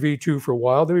the 2v2 for a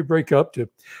while. Then we break up to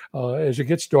as it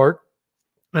gets dark.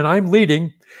 And I'm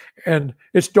leading, and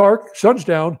it's dark, sun's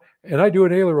down, and I do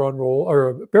an aileron roll or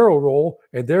a barrel roll,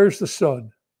 and there's the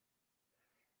sun.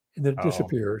 And then it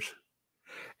disappears.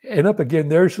 And up again,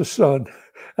 there's the sun.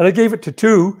 And I gave it to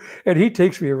 2, and he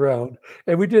takes me around.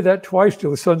 And we did that twice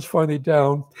till the sun's finally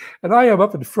down. And I am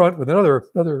up in front with another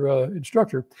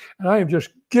instructor, and I am just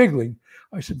giggling.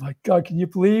 I said, my God, can you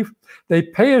believe they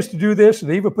pay us to do this?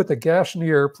 And they even put the gas in the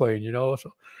airplane, you know?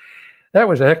 So that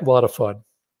was a heck of a lot of fun.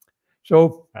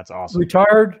 So that's awesome.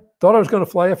 Retired, thought I was going to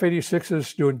fly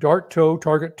F-86s, doing dart tow,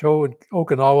 target tow in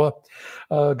Okinawa.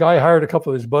 Guy hired a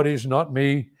couple of his buddies, not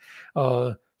me.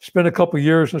 Spent a couple of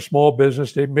years in a small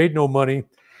business. They made no money.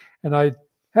 And I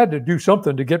had to do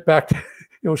something to get back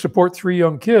to, support 3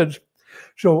 young kids.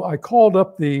 So I called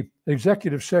up the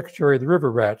executive secretary of the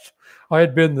River Rats. I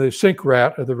had been the sink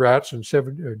rat of the Rats in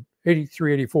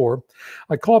 83, 84.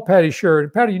 I called Patty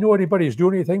Sheridan. Patty, you know anybody who's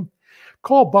doing anything?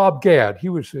 Call Bob Gadd. He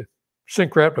was the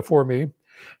sink rat before me.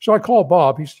 So I called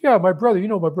Bob. He said, yeah, my brother, you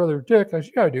know my brother Dick. I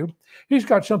said, yeah, I do. He's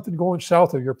got something going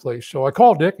south of your place. So I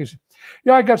called Dick. He said,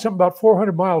 yeah, I got something about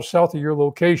 400 miles south of your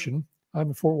location. I'm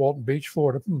in Fort Walton Beach,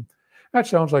 Florida. That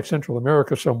sounds like Central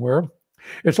America somewhere.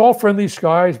 It's all friendly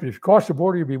skies, but if you cross the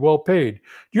border, you'll be well paid. Do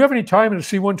you have any time in a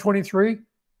C-123?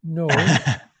 No.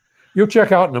 You'll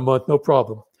check out in a month, no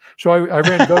problem. So I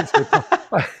ran guns.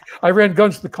 I ran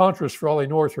guns to the Contras for Ollie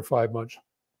North for 5 months.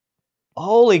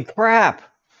 Holy crap!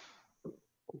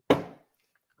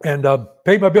 And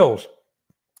paid my bills.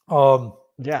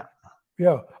 Yeah.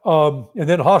 And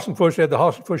then Hassenfuss had the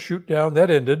Hassenfuss shoot down. That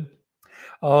ended.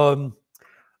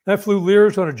 I flew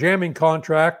Lears on a jamming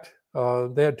contract.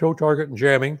 They had tow target and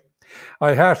jamming.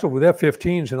 I hassled with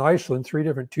F-15s in Iceland, 3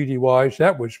 different TDYs.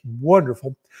 That was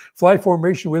wonderful. Fly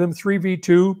formation with them,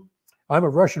 3v2. I'm a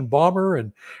Russian bomber,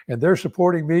 and they're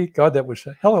supporting me. God, that was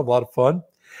a hell of a lot of fun.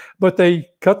 But they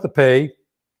cut the pay,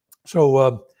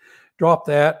 so dropped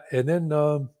that, and then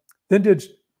did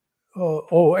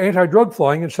anti-drug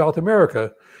flying in South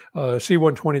America,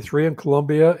 C-123 in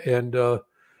Colombia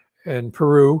and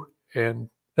Peru, and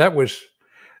that was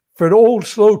for an old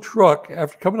slow truck.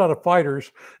 After coming out of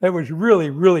fighters, that was really,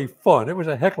 really fun. It was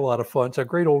a heck of a lot of fun. It's a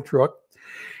great old truck.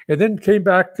 And then came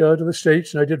back to the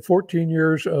States, and I did 14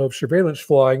 years of surveillance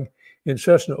flying in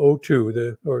Cessna 02,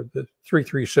 the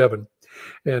 337.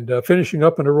 and finishing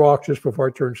up in Iraq just before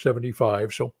I turned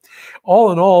 75. So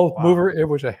all in all, Wow. Mover, it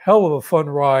was a hell of a fun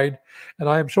ride. And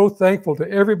I am so thankful to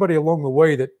everybody along the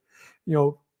way that,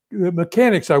 the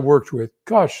mechanics I worked with.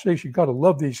 Gosh, you got to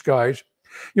love these guys.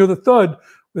 The Thud,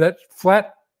 with that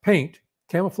flat paint,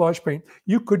 camouflage paint,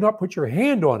 you could not put your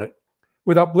hand on it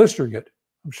without blistering it.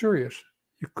 I'm serious.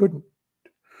 You couldn't.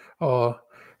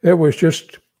 It was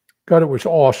just, God, it was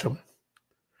awesome.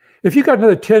 If you got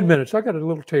another 10 minutes, I got a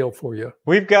little tale for you.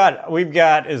 We've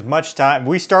got as much time.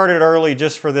 We started early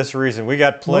just for this reason. We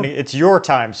got plenty. Well, it's your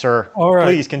time, sir. All right.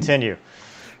 Please continue.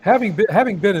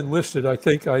 Having been enlisted, I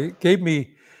think I gave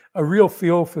me a real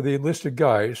feel for the enlisted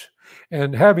guys,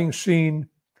 and having seen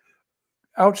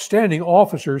outstanding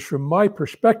officers from my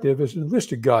perspective as an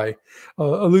enlisted guy.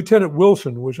 A Lieutenant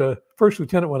Wilson was a first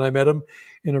lieutenant when I met him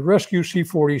in a rescue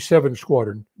C-47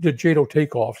 squadron, did JATO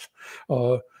takeoffs.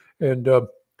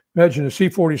 Imagine a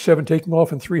C-47 taking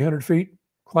off in 300 feet,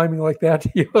 climbing like that.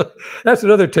 That's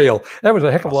another tale. That was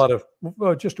a heck of a lot of,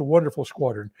 just a wonderful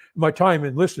squadron. My time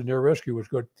enlisted in air rescue was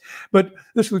good. But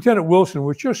this Lieutenant Wilson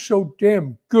was just so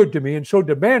damn good to me and so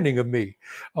demanding of me.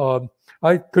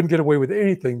 I couldn't get away with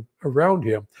anything around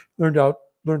him.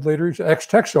 Learned later he's an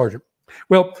ex-tech sergeant.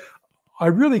 Well, I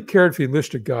really cared for the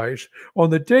enlisted guys. On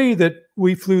the day that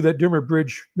we flew that Dimmer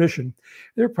Bridge mission,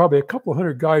 there were probably a couple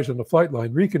hundred guys on the flight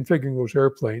line reconfiguring those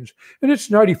airplanes. And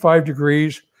it's 95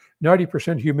 degrees,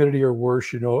 90% humidity or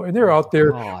worse, and they're out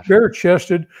there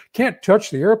bare-chested, can't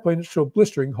touch the airplane. It's so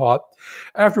blistering hot.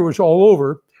 After it was all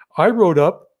over, I wrote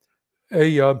up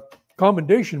a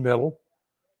commendation medal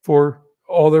for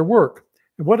all their work.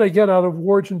 And what did I get out of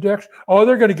awards and decks? Oh,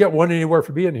 they're going to get one anywhere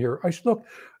for being here. I said, look,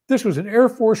 this was an Air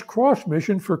Force cross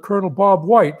mission for Colonel Bob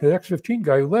White, the X-15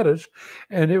 guy who led us.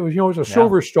 And it was, it was a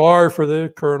Silver Star for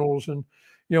the colonels and,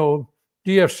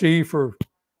 DFC for,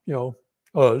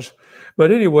 us.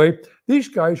 But anyway, these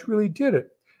guys really did it.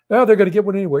 Now they're going to get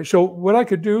one anyway. So what I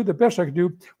could do, the best I could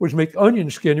do was make onion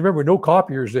skin. You remember, no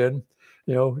copiers then,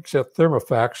 except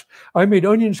Thermofax. I made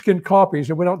onion skin copies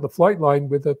and went out in the flight line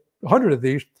with 100 of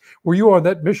these. Were you on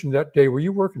that mission that day? Were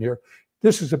you working here?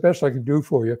 This is the best I can do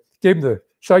for you. Gave them the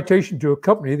citation to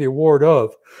accompany the award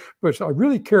of, but I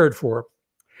really cared for it.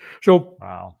 So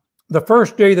the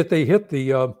first day that they hit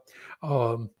the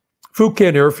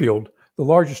Phuket airfield, the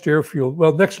largest airfield,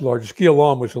 well, next largest, Gia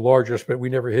Lam was the largest, but we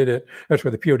never hit it. That's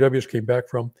where the POWs came back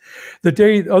from. The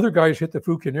day the other guys hit the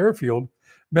Phuket airfield,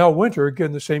 Mal Winter,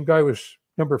 again, the same guy was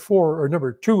number 4 or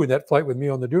number 2 in that flight with me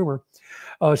on the Doomer,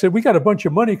 said, we got a bunch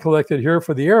of money collected here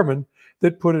for the airmen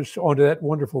that put us onto that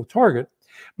wonderful target.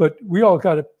 But we all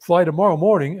got to fly tomorrow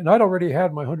morning, and I'd already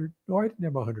had my 100. No, I didn't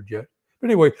have my 100 yet. But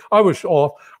anyway, I was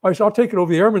off. I said, I'll take it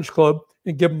over to the Airmen's Club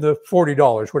and give them the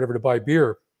 $40, whatever, to buy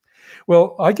beer.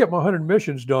 Well, I get my 100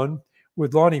 missions done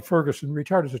with Lonnie Ferguson,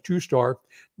 retired as a 2-star,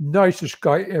 nicest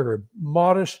guy ever,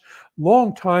 modest,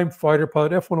 long-time fighter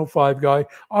pilot, F-105 guy.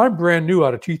 I'm brand new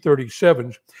out of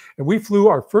T-37s, and we flew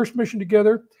our first mission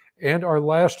together and our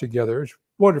last together. It's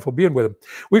wonderful being with him.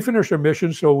 We finished our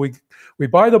mission, so we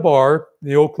buy the bar in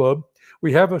the old club.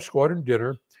 We have a squadron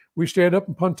dinner. We stand up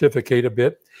and pontificate a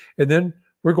bit, and then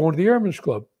we're going to the Airmen's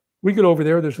Club. We get over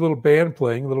there. There's a little band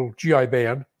playing, a little GI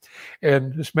band,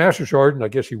 and this Master Sergeant, I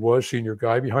guess he was senior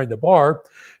guy behind the bar,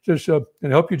 says, "Can I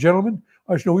help you, gentlemen?"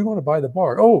 I said, "No, we want to buy the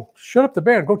bar." "Oh, shut up the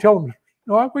band. Go tell them."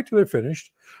 "No, I'll wait till they're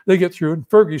finished." They get through, and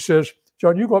Fergie says,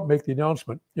 "John, you go up and make the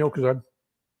announcement," because I'm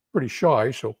pretty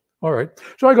shy, so all right.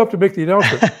 So I go up to make the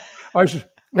announcement. I said,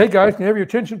 "Hey, guys, can I have your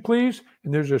attention, please?"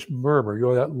 And there's this murmur,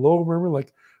 that low murmur,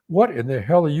 like, what in the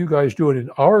hell are you guys doing in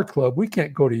our club? We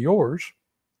can't go to yours.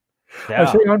 Yeah. I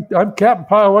say, I'm Captain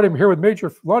Piowaty. I'm here with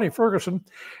Major Lonnie Ferguson.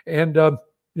 And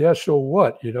so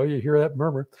what? You hear that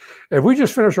murmur. And we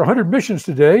just finished our 100 missions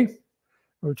today,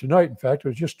 or tonight, in fact. It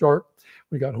was just dark.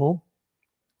 We got home.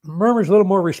 The murmur's a little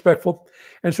more respectful.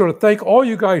 And so to thank all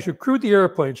you guys who crewed the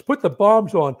airplanes, put the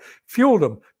bombs on, fueled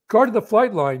them, guarded the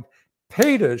flight line,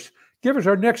 paid us, give us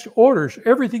our next orders,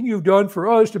 everything you've done for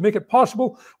us to make it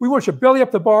possible. We want you to belly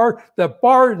up the bar.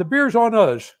 The beer's on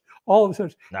us. All of a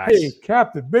sudden, nice. Hey,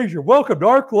 Captain Major, welcome to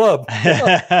our club.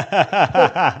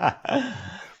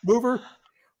 Mover,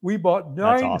 we bought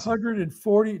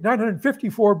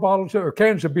 954 bottles or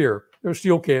cans of beer. There were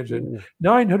steel cans in,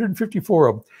 954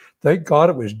 of them. Thank God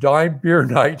it was dime beer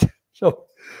night.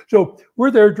 So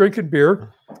we're there drinking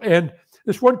beer, and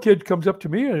this one kid comes up to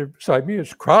me, and beside me,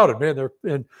 it's crowded, man.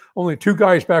 And only 2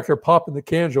 guys back there popping the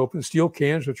cans open, steel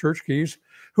cans with church keys.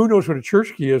 Who knows what a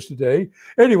church key is today?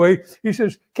 Anyway, he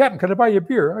says, "Captain, can I buy you a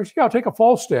beer?" I said, "Yeah, I'll take a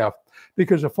Falstaff,"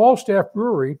 because the Falstaff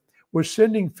Brewery was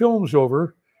sending films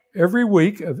over every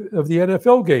week of the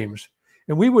NFL games.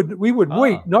 And we would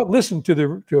wait, not listen to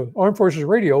the Armed Forces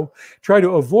radio, try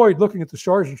to avoid looking at the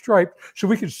Stars and Stripes so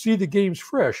we could see the games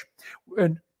fresh.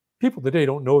 And people today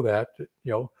don't know that.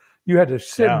 You had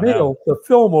to mail the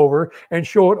film over and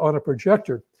show it on a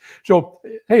projector. So,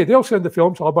 hey, they'll send the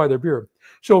films, I'll buy their beer.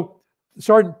 So the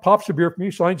sergeant pops the beer for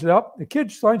me, signs it up. The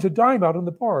kid signs a dime out on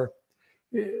the bar.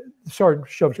 The sergeant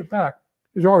shoves it back.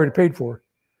 He's already paid for.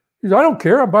 He says, I don't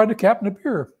care. I'm buying the captain a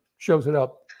beer. Shoves it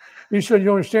up. He said, you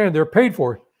don't understand. They're paid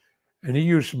for. And he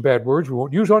used some bad words we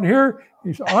won't use on here.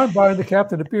 He said, I'm buying the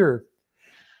captain a beer.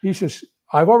 He says,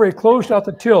 I've already closed out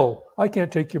the till. I can't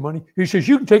take your money. He says,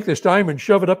 you can take this dime and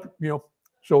shove it up,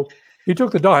 So he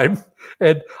took the dime,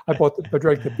 and I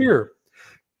drank the beer.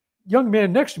 Young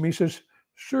man next to me says,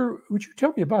 sir, would you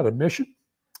tell me about a mission?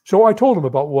 So I told him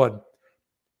about one.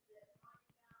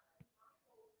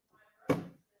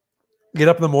 Get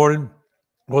up in the morning,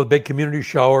 go to the big community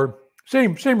shower.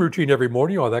 Same routine every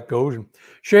morning, how that goes. And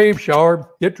shave, shower,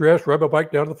 get dressed, ride my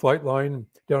bike down to the flight line,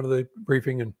 down to the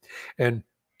briefing, and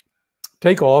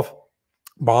take off,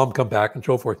 bomb, come back, and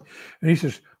so forth. And he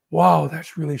says, wow,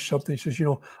 that's really something. He says,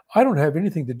 I don't have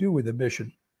anything to do with the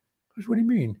mission. I said, what do you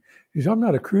mean? He says, I'm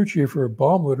not a crew chief or a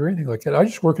bomb loader or anything like that. I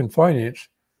just work in finance.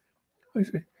 I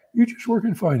said, you just work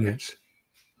in finance?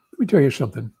 Let me tell you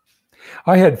something.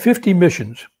 I had 50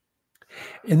 missions.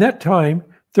 In that time,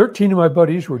 13 of my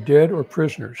buddies were dead or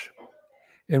prisoners.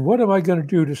 And what am I going to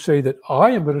do to say that I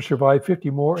am going to survive 50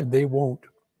 more and they won't?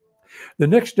 The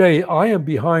next day, I am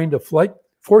behind a flight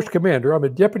force commander. I'm a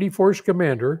deputy force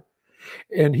commander.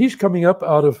 And he's coming up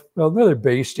out of another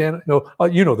base, this, out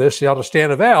of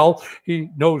Stanaval. He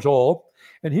knows all.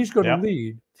 And he's going to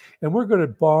lead. And we're going to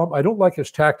bomb. I don't like his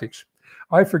tactics.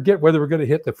 I forget whether we're going to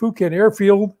hit the Phuket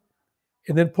airfield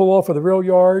and then pull off of the rail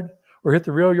yard, or hit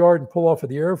the rail yard and pull off of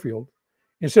the airfield,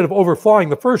 instead of overflying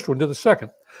the first one to the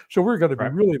second. So we're going to be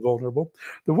really vulnerable.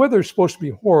 The weather is supposed to be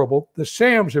horrible. The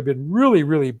SAMs have been really,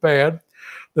 really bad.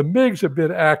 The MiGs have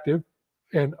been active,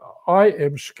 and I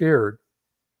am scared.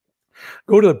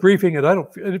 Go to the briefing, and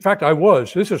in fact, I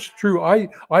was. This is true.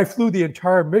 I flew the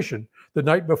entire mission the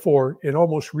night before in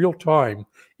almost real time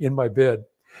in my bed.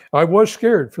 I was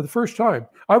scared for the first time.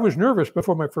 I was nervous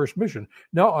before my first mission.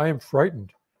 Now I am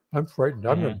frightened. I'm frightened.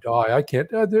 I'm going to die. I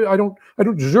can't. I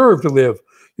don't deserve to live.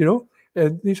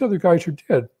 And these other guys are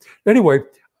dead. Anyway,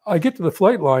 I get to the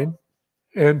flight line,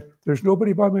 and there's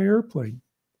nobody by my airplane.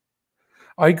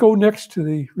 I go next to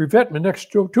the revetment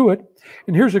next to it,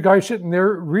 and here's a guy sitting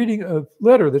there reading a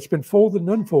letter that's been folded and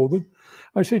unfolded.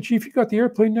 I say, Chief, you got the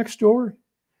airplane next door?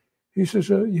 He says,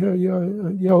 yeah,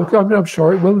 I'm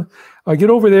sorry. Well, I get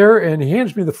over there, and he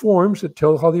hands me the forms that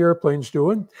tell how the airplane's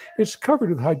doing. It's covered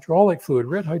with hydraulic fluid,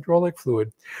 red hydraulic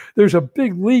fluid. There's a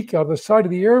big leak out of the side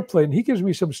of the airplane. He gives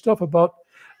me some stuff about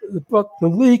the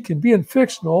leak and being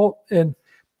fixed and all, and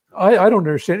I don't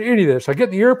understand any of this. I get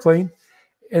in the airplane,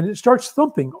 and it starts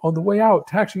thumping on the way out,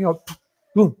 taxiing out,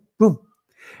 boom, boom.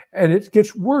 And it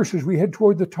gets worse as we head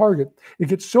toward the target. It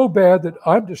gets so bad that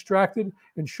I'm distracted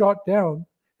and shot down,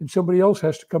 and somebody else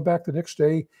has to come back the next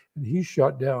day, and he's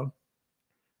shot down.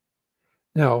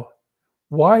 Now,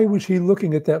 why was he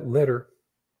looking at that letter?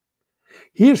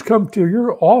 He has come to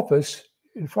your office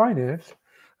in finance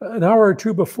an hour or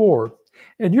two before,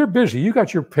 and you're busy. You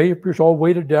got your papers all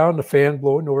weighted down, the fan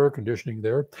blowing, no air conditioning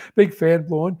there, big fan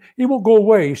blowing. He won't go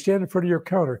away. He's standing in front of your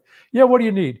counter. Yeah, what do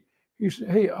you need? He said,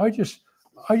 hey, I just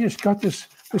got this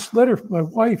letter from my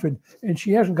wife, and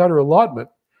she hasn't got her allotment.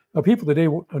 Now, people today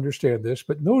won't understand this,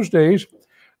 but in those days,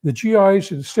 the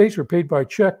GIs in the States were paid by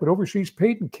check, but overseas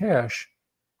paid in cash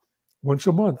once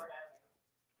a month.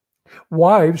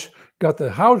 Wives got the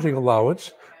housing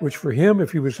allowance, which for him,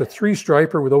 if he was a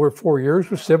three-striper with over 4 years,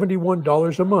 was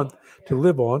 $71 a month to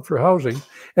live on for housing,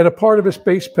 and a part of his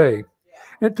base pay.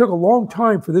 And it took a long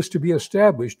time for this to be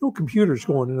established. No computers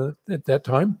going in at that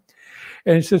time.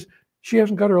 And he says, she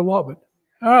hasn't got her allotment.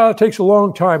 It takes a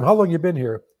long time. How long you been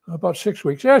here? About 6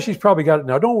 weeks. Yeah, she's probably got it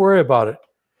now. Don't worry about it.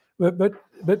 But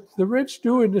the rent's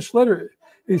due in this letter.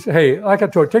 He said, hey, like I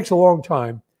told you, it takes a long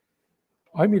time.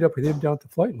 I meet up with him down at the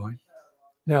flight line.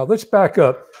 Now, let's back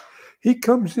up. He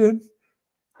comes in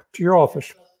to your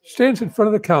office, stands in front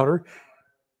of the counter.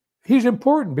 He's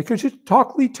important because it's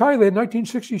Takhli, Thailand,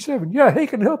 1967. Yeah, he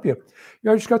can help you.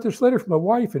 Yeah, I just got this letter from my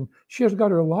wife, and she hasn't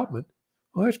got her allotment.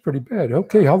 Well, that's pretty bad.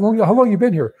 Okay, how long you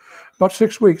been here? About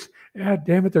 6 weeks. Yeah,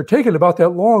 damn it, they're taking about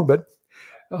that long, but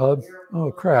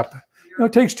oh crap.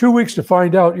 It takes 2 weeks to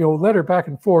find out, letter back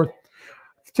and forth.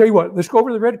 Tell you what, let's go over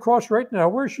to the Red Cross right now.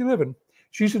 Where's she living?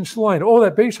 She's in Salina. Oh,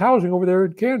 that base housing over there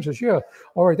in Kansas. Yeah.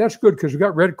 All right, that's good because we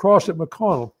got Red Cross at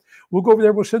McConnell. We'll go over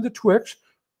there. We'll send the Twix.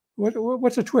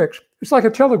 What's a Twix? It's like a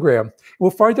telegram.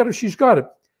 We'll find out if she's got it.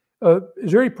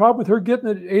 Is there any problem with her getting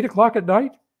it at 8 o'clock at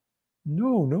night?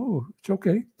 No, it's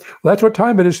okay. Well, that's what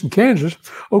time it is in Kansas.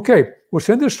 Okay, we'll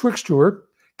send this Twix to her.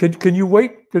 Can you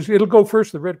wait? Because it'll go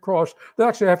first to the Red Cross. They'll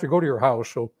actually have to go to your house.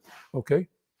 So, okay.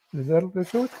 So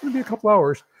it's going to be a couple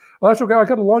hours. Well, that's okay. I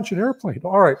got to launch an airplane.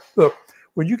 All right. Look,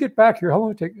 when you get back here, how long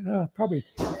will it take? Probably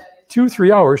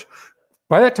 2-3 hours.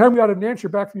 By that time, we got an answer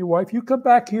back from your wife. You come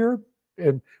back here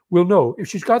and we'll know. If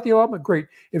she's got the allotment, great.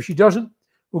 If she doesn't,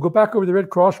 we'll go back over to the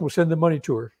Red Cross and we'll send the money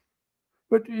to her.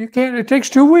 But you can't, it takes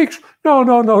 2 weeks. No.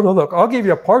 Look, I'll give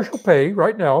you a partial pay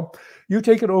right now. You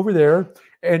take it over there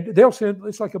and they'll send,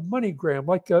 it's like a MoneyGram,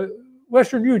 like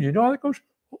Western Union. You know how that goes?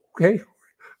 Okay.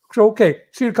 So, okay.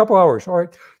 See you in a couple hours. All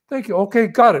right. Thank you. Okay.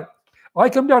 Got it. I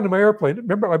come down to my airplane.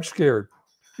 Remember, I'm scared.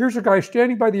 Here's a guy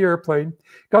standing by the airplane,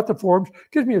 got the forms,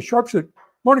 gives me a sharp sit.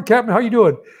 Morning, Captain. How you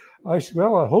doing? I said,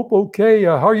 well, I hope okay.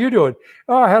 How are you doing?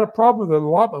 I had a problem with an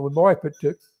allotment with my wife, but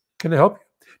can I help you?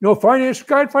 No, finance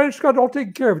guy, all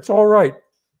taken care of. It's all right.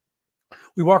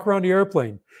 We walk around the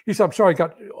airplane. He said, I'm sorry, I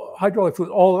got hydraulic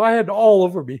fluid I had all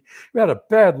over me. We had a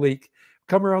bad leak.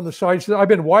 Come around the side. He said, I've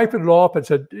been wiping it off.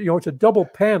 It's a double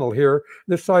panel here,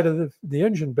 this side of the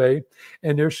engine bay,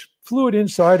 and there's fluid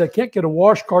inside. I can't get a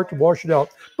wash cart to wash it out.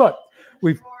 But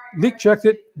we've leak checked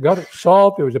it, got it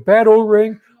solved. It was a bad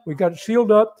O-ring. We got it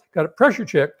sealed up, got it pressure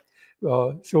checked.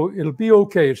 So it'll be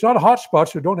okay. It's not a hot spot,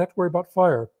 so don't have to worry about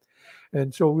fire.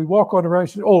 And so we walk on around.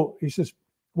 He says,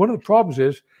 one of the problems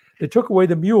is they took away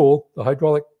the mule, the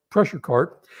hydraulic pressure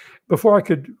cart, before I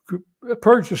could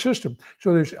purge the system.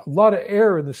 So there's a lot of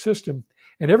air in the system.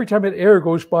 And every time that air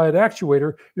goes by an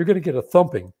actuator, you're going to get a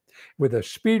thumping with the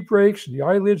speed brakes and the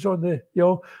eyelids on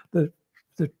the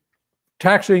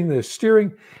taxing, the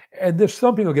steering. And this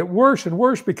thumping will get worse and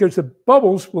worse because the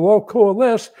bubbles will all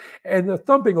coalesce and the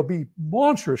thumping will be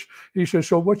monstrous. He says,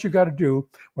 so what you got to do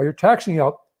while you're taxing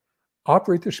out,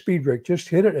 operate the speed brake. Just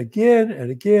hit it again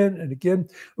and again and again.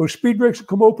 Those speed brakes will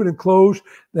come open and close.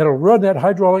 That'll run that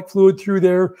hydraulic fluid through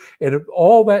there. And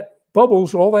all that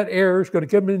bubbles, all that air is going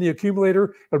to come in the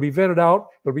accumulator. It'll be vented out.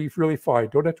 It'll be really fine.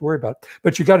 Don't have to worry about it.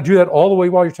 But you got to do that all the way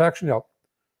while you're taxing out.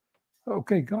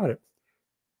 Okay, got it.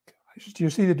 I said, do you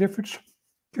see the difference?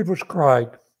 Kid was crying.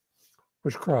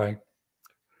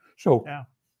 So yeah.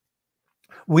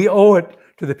 We owe it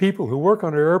to the people who work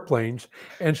on our airplanes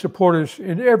and support us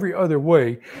in every other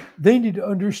way. They need to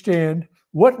understand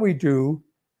what we do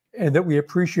and that we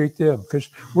appreciate them, because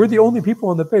we're the only people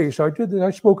on the base.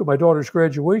 I spoke at my daughter's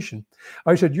graduation.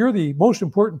 I said, you're the most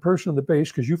important person on the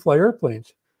base because you fly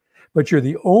airplanes, but you're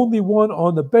the only one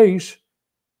on the base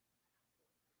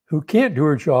who can't do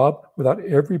her job without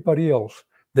everybody else.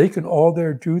 They can all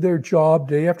do their job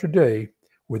day after day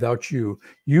without you.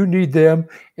 You need them,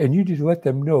 and you need to let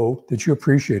them know that you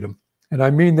appreciate them. And I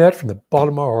mean that from the bottom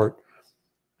of my heart.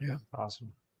 Yeah.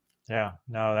 Awesome. Yeah.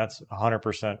 No, that's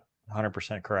 100%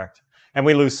 correct. And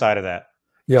we lose sight of that.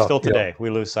 Yeah. Still today, we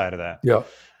lose sight of that. Yeah.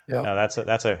 Yeah. No, that's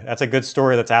a good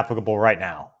story that's applicable right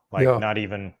now. Like not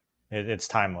even, it's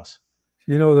timeless.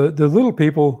 You know, the little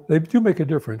people, they do make a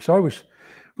difference.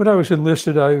 When I was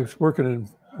enlisted, I was working in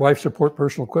life support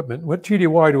personal equipment, went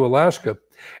TDY to Alaska,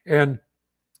 and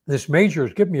this major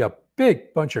is giving me a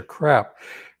big bunch of crap.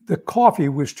 The coffee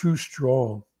was too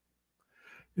strong,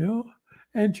 and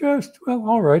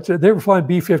all right. So they were flying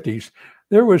B-50s.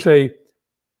 There was a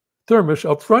thermos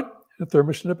up front and a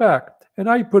thermos in the back. And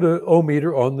I put an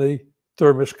O-meter on the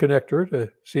thermos connector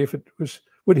to see if it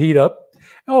would heat up.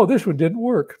 Oh, this one didn't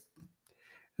work.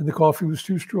 And the coffee was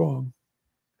too strong.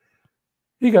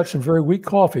 He got some very weak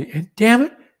coffee. And damn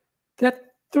it, that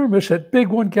thermos, that big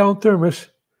 1-gallon thermos,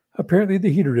 apparently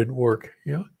the heater didn't work.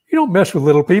 You don't mess with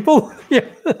little people.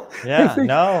 Yeah.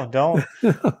 No, don't.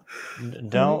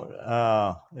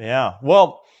 Yeah.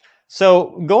 Well,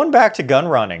 so going back to gun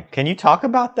running, can you talk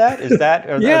about that?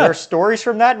 Are there stories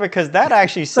from that? Because that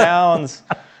actually sounds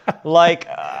like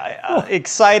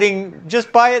exciting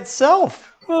just by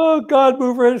itself. Oh, God,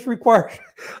 mover, this requires,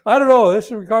 I don't know,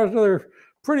 this requires another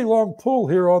pretty long pull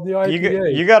here on the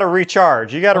IPA. You got to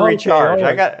recharge. Recharge.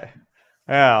 Right.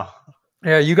 Yeah,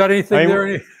 you got anything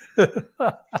there?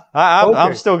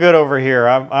 I'm still good over here.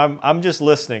 I'm just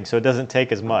listening, so it doesn't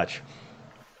take as much.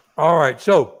 All right,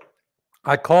 so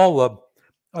I call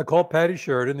Patty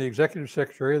Sheridan, the executive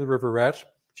secretary of the River Rats.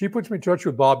 She puts me in touch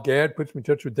with Bob Gadd, puts me in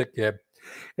touch with Dick Gadd,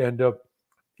 and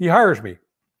he hires me.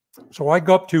 So I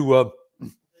go up to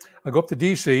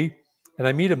DC and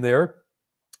I meet him there.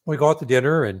 We go out to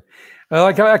dinner, and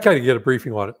I kind of get a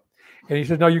briefing on it. And he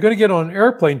said, now you're going to get on an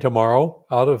airplane tomorrow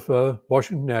out of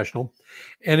Washington National.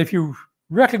 And if you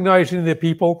recognize any of the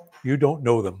people, you don't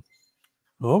know them.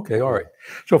 Okay, all right.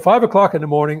 So 5 o'clock in the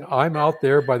morning, I'm out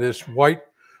there by this white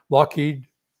Lockheed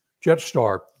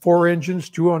Jetstar, 4 engines,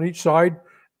 2 on each side,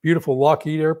 beautiful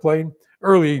Lockheed airplane,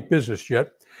 early business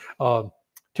jet,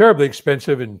 terribly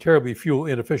expensive and terribly fuel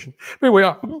inefficient. Anyway,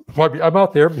 I'm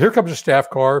out there. Here comes a staff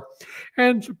car,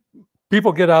 and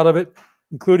people get out of it,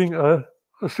 including a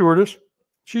stewardess.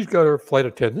 She's got her flight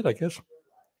attendant, I guess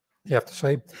you have to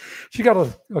say. She got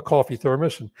a coffee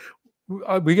thermos, and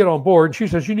we get on board. And she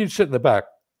says, "You need to sit in the back."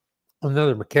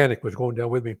 Another mechanic was going down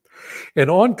with me, and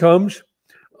on comes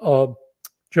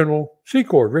General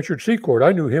Secord, Richard Secord.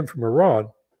 I knew him from Iran,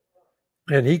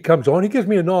 and he comes on. He gives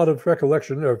me a nod of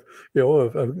recollection, of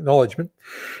acknowledgement.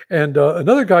 And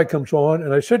another guy comes on,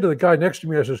 and I said to the guy next to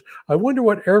me, I says, "I wonder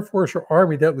what Air Force or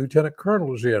Army that lieutenant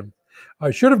colonel is in."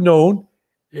 I should have known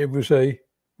it was a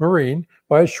Marine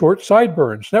by his short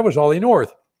sideburns. That was Ollie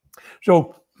North.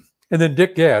 So, and then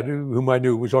Dick Gadd, whom I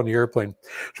knew, was on the airplane.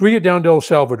 So we get down to El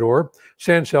Salvador,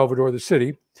 San Salvador, the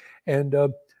city, and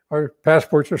our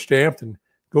passports are stamped, and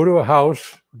go to a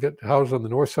house, get a house on the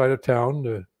north side of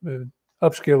town,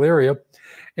 upscale area.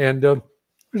 And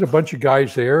there's a bunch of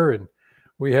guys there, and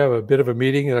we have a bit of a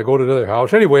meeting, and I go to another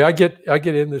house. Anyway, I get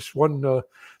in this one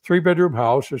 3-bedroom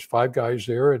house. There's 5 guys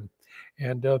there,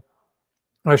 and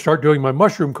I start doing my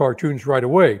mushroom cartoons right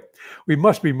away. We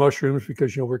must be mushrooms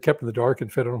because, we're kept in the dark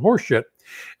and fed on horse shit.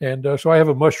 And so I have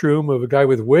a mushroom of a guy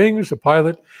with wings, a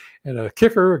pilot, and a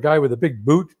kicker, a guy with a big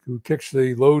boot who kicks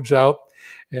the loads out,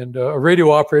 and a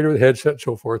radio operator with a headset and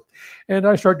so forth. And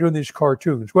I start doing these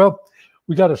cartoons. Well,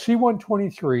 we got a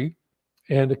C-123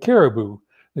 and a Caribou.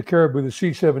 The Caribou, the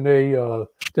C-7A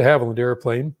de Havilland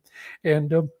airplane.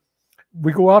 And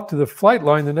we go out to the flight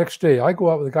line the next day. I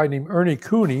go out with a guy named Ernie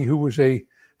Cooney, who was a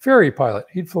ferry pilot.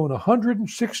 He'd flown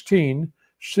 116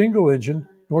 single-engine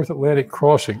North Atlantic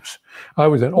crossings. I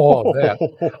was in awe of that.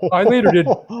 I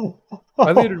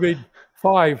later made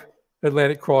 5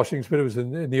 Atlantic crossings, but it was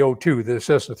in the O2, the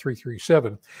Cessna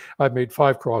 337. I made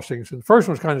 5 crossings, and the first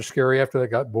one was kind of scary. After that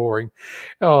got boring.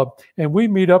 And we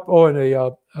meet up in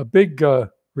a big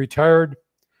retired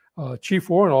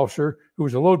chief warrant officer who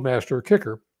was a loadmaster, a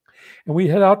kicker. And we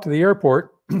head out to the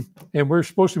airport, and we're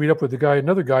supposed to meet up with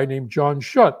another guy named John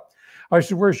Shutt. I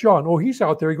said, "Where's John?" "Oh, he's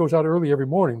out there. He goes out early every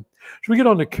morning." So we get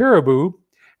on the Caribou,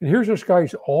 and here's this guy.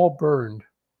 He's all burned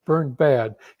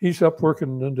bad. He's up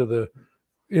working under the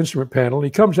instrument panel. And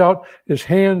he comes out, his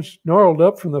hands gnarled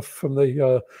up from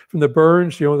the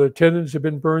burns. The tendons have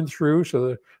been burned through,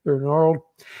 so they're gnarled.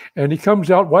 And he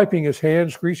comes out wiping his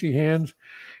hands, greasy hands,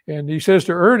 and he says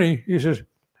to Ernie, he says,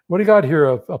 "What do you got here?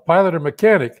 A pilot or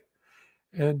mechanic?"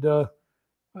 And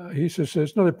he says,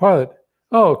 "It's another pilot."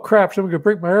 "Oh, crap, someone could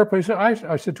break my airplane."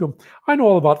 I said to him, "I know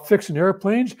all about fixing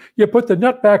airplanes. You put the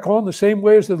nut back on the same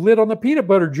way as the lid on the peanut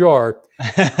butter jar."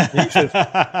 He says,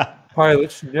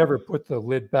 "Pilots never put the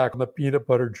lid back on the peanut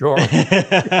butter jar."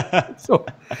 So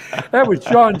that was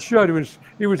John Shutt.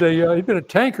 He'd been a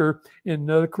tanker in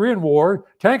the Korean War.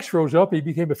 Tanks froze up. He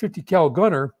became a 50 cal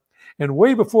gunner. And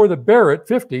way before the Barrett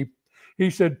 50, he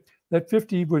said that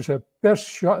 50 was the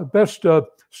best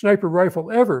sniper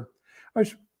rifle ever. I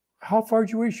said, "How far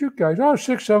did you shoot, guys?" "Oh,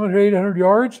 600, 700, 800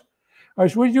 yards. I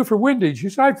said, "What do you do for windage?" He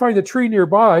said, "I'd find a tree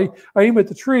nearby. I aim at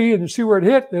the tree and see where it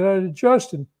hit, and I'd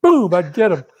adjust, and boom, I'd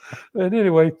get him." And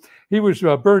anyway, he was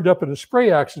burned up in a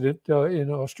spray accident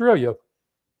in Australia.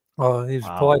 He's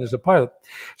flying as a pilot.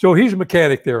 So he's a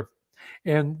mechanic there.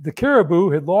 And the Caribou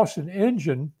had lost an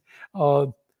engine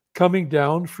coming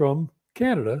down from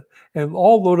Canada, and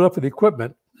all loaded up with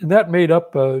equipment. And that made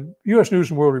up, U.S. News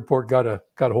and World Report got a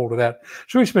hold of that.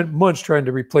 So we spent months trying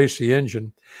to replace the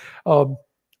engine.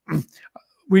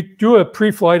 We do a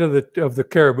pre-flight of the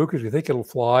Caribou because we think it'll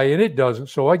fly, and it doesn't.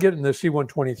 So I get in the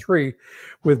C-123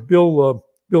 with Bill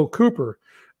Cooper.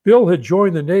 Bill had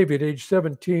joined the Navy at age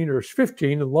 17 or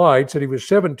 15 and lied, said he was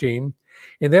 17,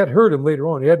 and that hurt him later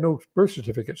on. He had no birth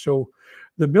certificate. So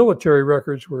the military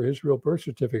records were his real birth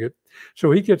certificate.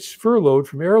 So he gets furloughed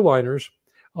from airliners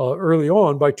early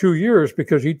on by 2 years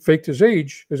because he'd faked his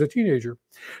age as a teenager.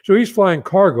 So he's flying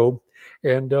cargo,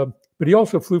 and but he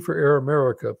also flew for Air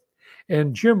America.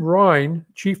 And Jim Ryan,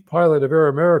 chief pilot of Air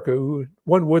America, who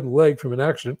one wooden leg from an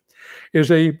accident,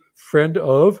 is a friend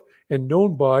of and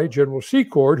known by General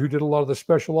Secord, who did a lot of the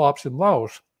special ops in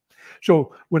Laos.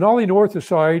 So when Ollie North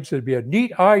decides it'd be a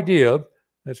neat idea,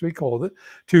 as we called it,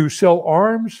 to sell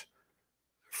arms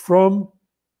from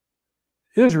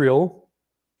Israel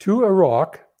to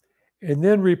Iraq and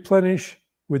then replenish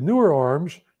with newer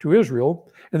arms to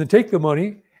Israel, and then take the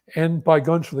money and buy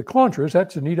guns for the Contras,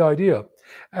 that's a neat idea.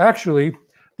 Actually,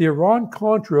 the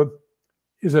Iran-Contra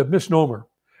is a misnomer.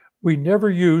 We never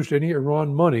used any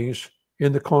Iran monies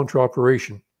in the Contra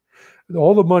operation.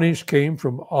 All the monies came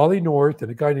from Ollie North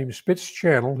and a guy named Spitz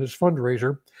Channel, his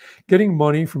fundraiser, getting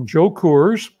money from Joe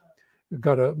Coors,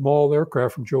 got a Maul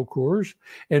aircraft from Joe Coors,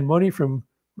 and money from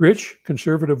rich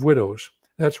conservative widows.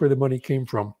 That's where the money came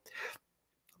from.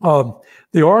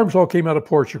 The arms all came out of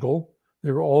Portugal.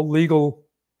 They were all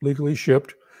legally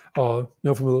shipped, from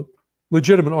a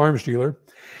legitimate arms dealer.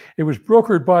 It was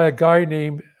brokered by a guy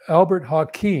named Albert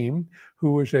Hakim,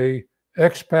 who was a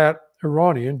expat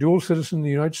Iranian, dual citizen in the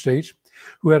United States,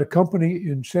 who had a company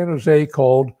in San Jose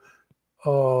called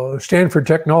Stanford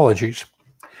Technologies.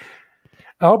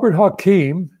 Albert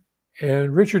Hakim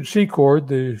and Richard Secord,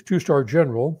 the two-star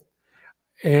general,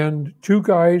 and two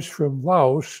guys from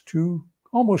Laos, two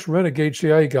almost renegade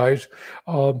CIA guys,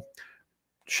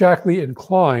 Shackley and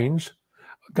Kleins,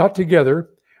 got together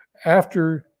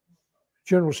after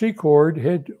General Secord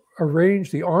had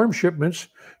arranged the arms shipments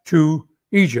to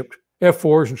Egypt,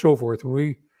 F-4s and so forth, when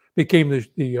we became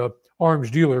the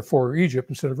arms dealer for Egypt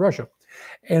instead of Russia.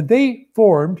 And they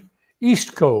formed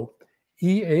EASTCO,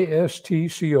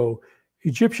 EASTCO,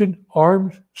 Egyptian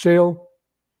Arms Sale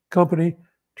Company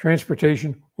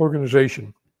Transportation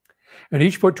Organization. And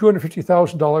each put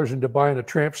 $250,000 into buying a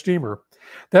tramp steamer.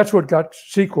 That's what got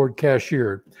Secord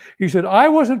cashiered. He said, I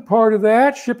wasn't part of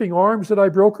that, shipping arms that I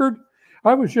brokered.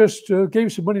 I was just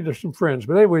gave some money to some friends.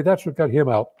 But anyway, that's what got him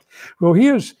out. Well,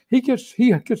 he gets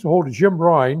a hold of Jim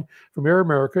Ryan from Air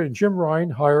America, and Jim Ryan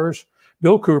hires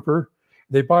Bill Cooper.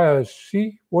 They buy a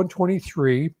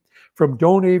C-123 from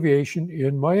Doane Aviation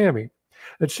in Miami.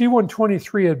 That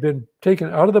C-123 had been taken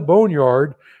out of the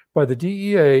boneyard by the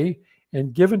DEA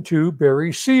and given to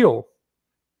Barry Seal,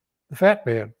 the fat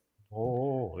man.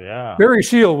 Oh, yeah. Barry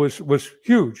Seal was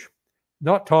huge,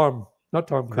 not Tom Cruise.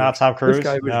 Not Tom Cruise. This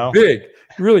guy was big,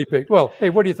 really big. Well, hey,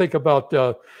 what do you think about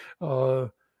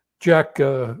Jack?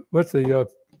 What's the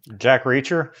Jack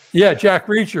Reacher? Yeah, Jack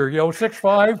Reacher.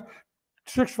 6'5",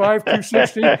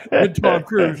 260, and Tom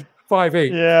Cruise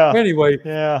 5'8". Yeah. Anyway,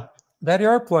 yeah, that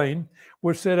airplane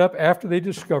was set up after they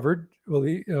discovered. Well,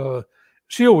 the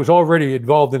Seal was already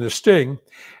involved in a sting.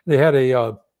 They had it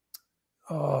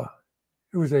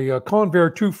was a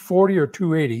Convair 240 or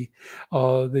 280,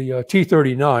 the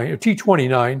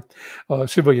T-29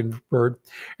 civilian bird,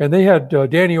 and they had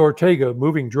Danny Ortega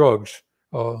moving drugs.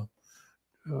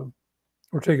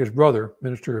 Ortega's brother,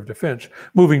 Minister of Defense,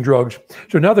 moving drugs.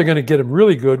 So now they're going to get him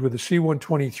really good with the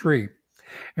C-123.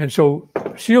 And so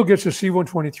Seal gets a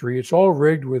C-123. It's all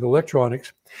rigged with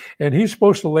electronics, and he's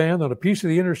supposed to land on a piece of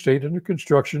the interstate under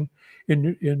construction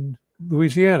in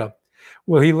Louisiana.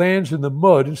 Well, he lands in the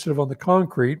mud instead of on the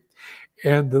concrete,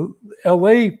 and the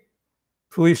L.A.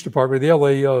 Police Department, the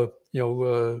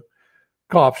L.A.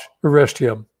 Cops arrest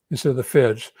him instead of the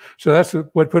feds. So that's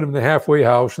what put him in the halfway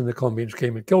house, and the Colombians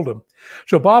came and killed him.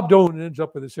 So Bob Doane ends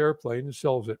up with this airplane and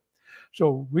sells it.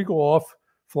 So we go off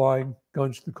flying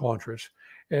guns to the Contras.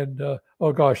 And,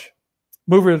 oh gosh,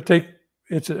 mover will take,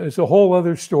 it's a whole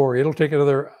other story. It'll take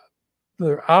another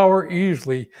hour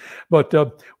easily. But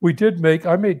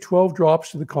I made 12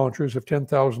 drops to the Contras of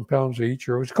 10,000 pounds each,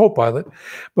 or it was co-pilot.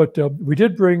 But we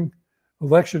did bring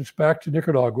elections back to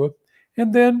Nicaragua.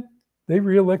 And then they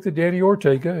reelected Danny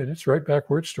Ortega, and it's right back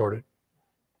where it started.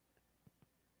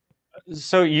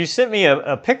 So you sent me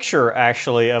a picture,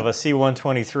 actually, of a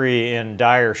C-123 in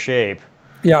dire shape.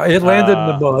 Yeah, it landed in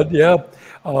the mud. Yeah.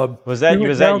 Was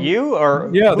that you,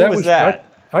 or yeah, who was that?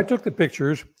 I took the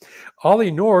pictures. Ollie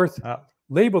North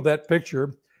labeled that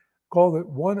picture, called it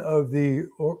one of the,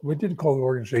 we didn't call the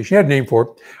organization, he had a name for it,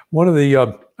 one of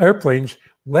the airplanes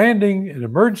landing, an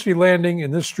emergency landing in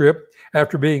this strip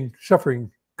after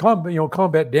suffering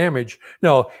combat damage.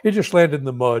 No, it just landed in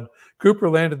the mud. Cooper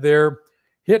landed there,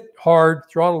 hit hard,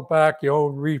 throttled back,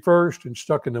 reversed and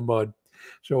stuck in the mud.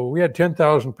 So we had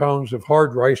 10,000 pounds of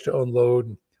hard rice to unload.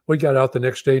 And we got out the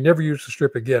next day, never used the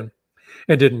strip again,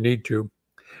 and didn't need to.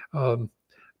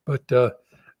 But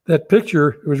that picture,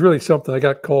 it was really something. I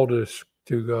got called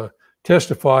to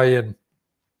testify in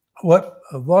what?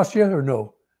 I've lost you or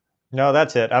no? No,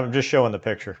 that's it. I'm just showing the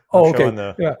picture. Oh, okay. Showing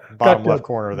the bottom left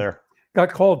corner there.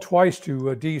 Got called twice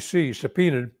to D.C.,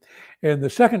 subpoenaed. And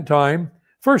the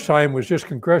first time was just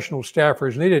congressional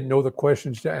staffers, and they didn't know the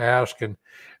questions to ask, and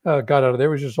got out of there.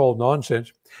 It was just all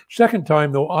nonsense. Second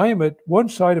time, though, I am at one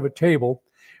side of a table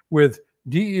with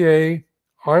DEA,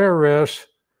 IRS,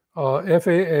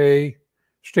 FAA,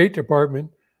 State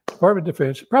Department, Department of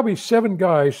Defense, probably 7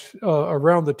 guys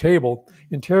around the table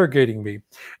interrogating me.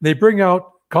 They bring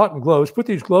out cotton gloves, put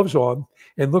these gloves on,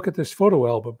 and look at this photo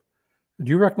album. Do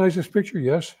you recognize this picture?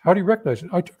 Yes. How do you recognize it?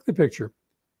 I took the picture.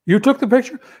 You took the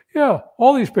picture? Yeah,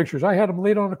 all these pictures. I had them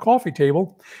laid on a coffee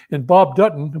table, and Bob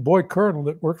Dutton, the boy colonel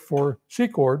that worked for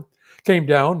Secord, came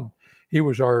down. He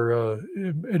was our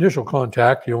initial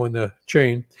contact, in the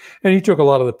chain, and he took a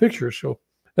lot of the pictures. So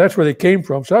that's where they came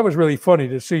from. So that was really funny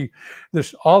to see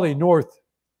this Ollie North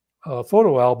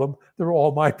photo album. They were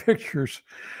all my pictures,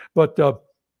 but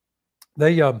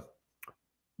they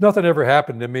nothing ever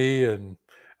happened to me, and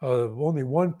only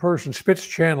one person, Spitz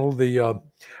Channel, the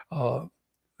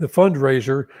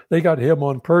fundraiser, they got him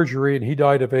on perjury, and he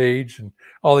died of AIDS. And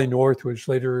Ollie North was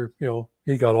later,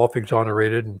 he got off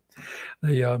exonerated,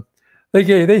 and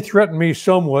they threatened me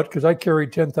somewhat because I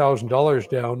carried $10,000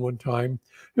 down one time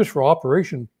just for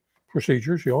operation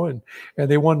procedures, and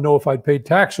they wanted to know if I'd paid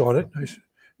tax on it. I said,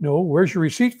 no, where's your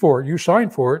receipt for it? You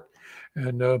signed for it.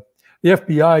 And the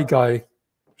FBI guy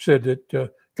said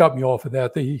that got me off of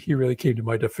that. He really came to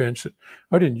my defense. That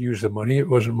I didn't use the money; it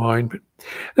wasn't mine.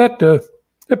 But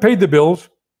that paid the bills.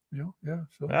 Yeah.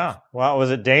 So. Yeah. Well,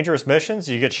 was it dangerous missions?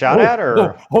 You get shot at, or?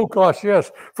 No. Oh gosh,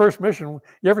 yes. First mission.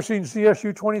 You ever seen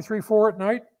CSU 23-4 at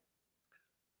night?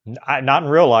 Not in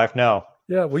real life, no.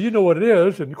 Yeah, well, you know what it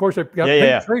is, and of course they've got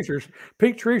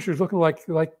pink tracers looking like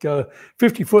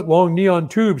 50-foot long neon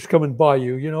tubes coming by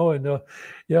you, and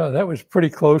yeah, that was pretty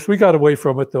close. We got away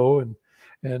from it though,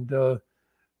 and of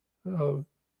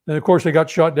course they got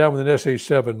shot down with an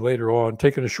SA-7 later on,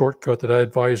 taking a shortcut that I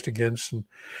advised against, and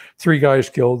 3 guys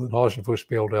killed, and Hasenfuss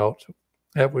bailed out. So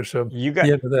that was the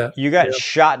end of that. You got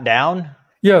shot down?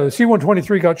 Yeah, the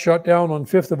C-123 got shot down on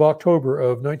 5th of October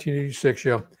of 1986.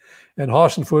 Yeah. And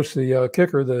Hasenfuss, the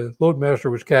kicker, the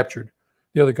loadmaster, was captured.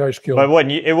 The other guys killed. But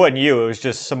it wasn't you. It was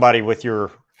just somebody with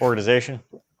your organization.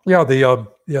 Yeah,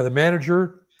 the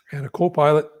manager and a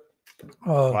co-pilot.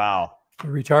 Wow. A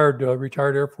retired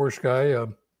Air Force guy,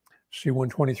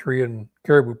 C-123 and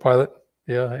Caribou pilot.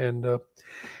 Yeah, and a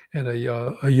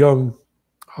young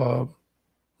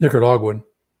Nicaraguan.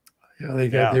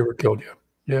 Yeah, they were killed.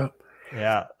 Yeah.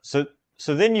 Yeah. So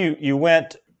then you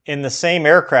went in the same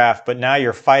aircraft, but now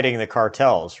you're fighting the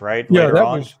cartels, right? Yeah,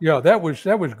 that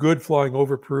was good flying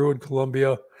over Peru and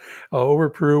Colombia. Over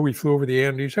Peru, we flew over the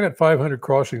Andes. I got 500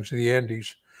 crossings to the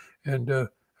Andes, and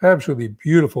absolutely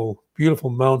beautiful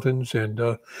mountains, and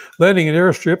landing in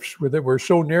airstrips that were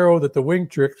so narrow that the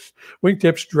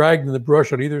wingtips dragged in the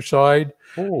brush on either side.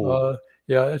 Yeah,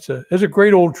 it's a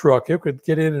great old truck. It could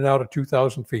get in and out of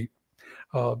 2,000 feet.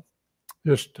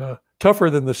 Just tougher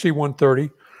than the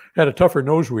C-130. Had a tougher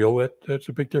nose wheel. That's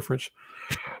a big difference.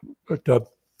 But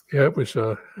yeah, it was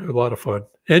a lot of fun.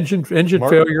 Engine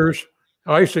failures,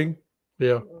 icing.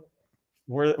 Yeah.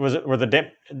 Were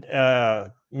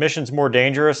the missions more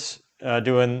dangerous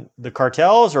doing the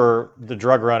cartels, or the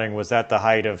drug running? Was that the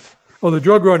height of? Oh, the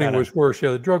drug running was worse.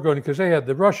 Yeah, the drug running, because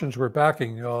the Russians were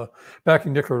backing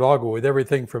Nicaragua with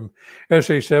everything from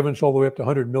SA-7s all the way up to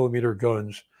 100mm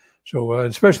guns. So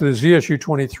especially the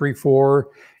ZSU-23-4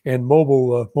 and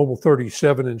Mobile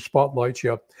 37 and Spotlights,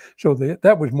 yeah. So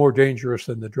that was more dangerous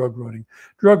than the drug running.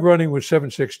 Drug running was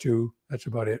 7.62. That's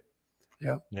about it.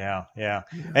 Yeah.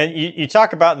 And you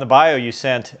talk about in the bio you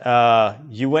sent,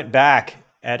 you went back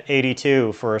at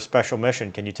 82 for a special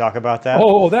mission. Can you talk about that?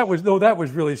 Oh, that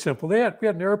was really simple. We had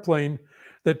an airplane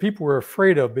that people were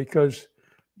afraid of because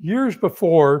years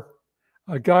before,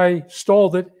 a guy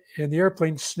stalled it and the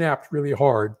airplane snapped really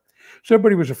hard. So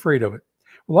everybody was afraid of it.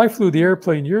 Well, I flew the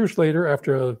airplane years later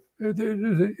after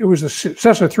it was a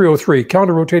Cessna 303,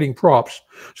 counter-rotating props.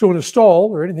 So in a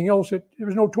stall or anything else, there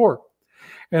was no torque.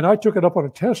 And I took it up on a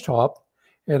test hop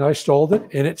and I stalled it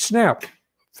and it snapped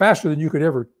faster than you could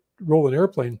ever roll an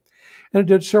airplane. And it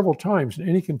did several times in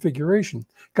any configuration.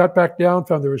 Got back down,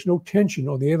 found there was no tension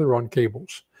on the aileron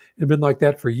cables. It had been like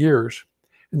that for years.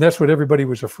 And that's what everybody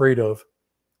was afraid of.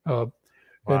 Wow.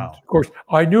 And of course,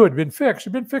 I knew it had been fixed.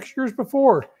 It had been fixed years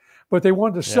before, but they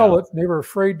wanted to sell it. And they were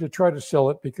afraid to try to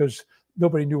sell it because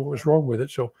nobody knew what was wrong with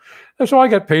it. So that's why I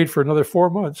got paid for another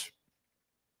 4 months.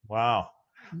 Wow.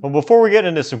 Well, before we get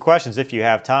into some questions, if you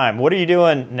have time, what are you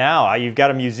doing now? You've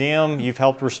got a museum. You've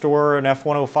helped restore an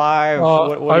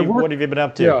F-105. What have you been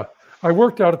up to? Yeah, I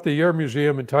worked out at the Air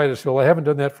Museum in Titusville. I haven't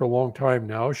done that for a long time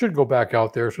now. I should go back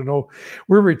out there. So no,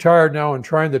 we're retired now and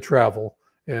trying to travel.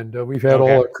 And we've had all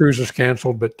our cruises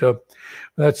canceled, but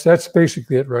that's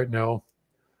basically it right now.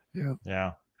 Yeah.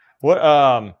 Yeah. What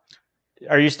are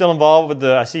you still involved with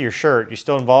I see your shirt. You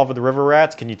still involved with the River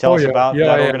Rats? Can you tell us about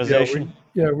that organization?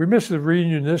 We missed the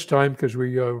reunion this time because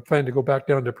we planned to go back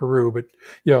down to Peru, but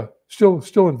yeah,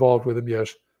 still involved with them.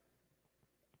 Yes.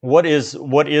 What is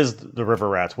the River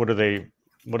Rats? What is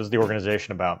the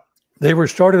organization about? They were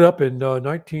started up in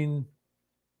 19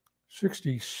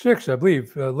 '66, I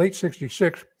believe, late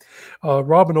 '66,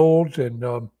 Robin Olds and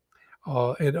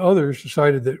others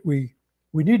decided that we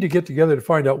need to get together to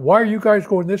find out, why are you guys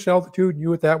going this altitude and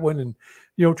you at that one, and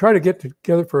try to get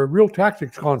together for a real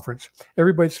tactics conference.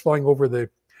 Everybody's flying over the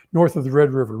north of the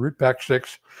Red River, Route Pak VI.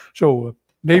 So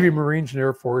Navy, Marines, and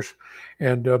Air Force,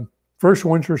 and first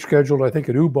ones were scheduled, I think,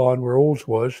 at Ubon, where Olds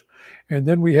was, and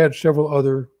then we had several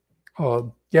other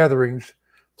gatherings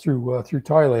through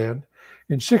Thailand.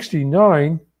 In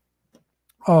 '69,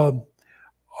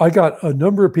 I got a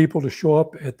number of people to show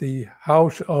up at the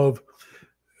house of,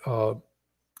 oh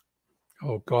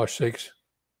gosh sakes,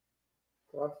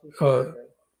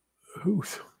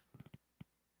 who's,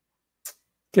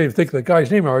 can't even think of the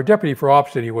guy's name, our deputy for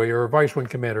ops anyway, or vice wing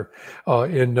commander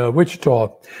in Wichita.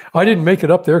 I didn't make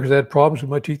it up there because I had problems with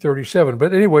my T-37.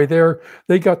 But anyway,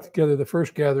 they got together the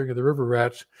first gathering of the River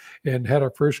Rats and had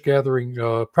our first gathering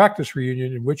practice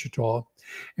reunion in Wichita.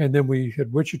 And then we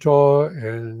had Wichita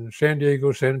and San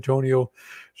Diego, San Antonio,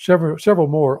 several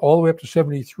more, all the way up to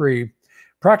 '73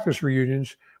 practice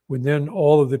reunions, when then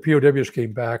all of the POWs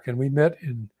came back. And we met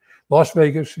in Las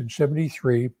Vegas in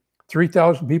 '73,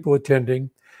 3,000 people attending.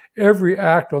 Every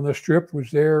act on the Strip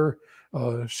was there,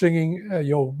 singing,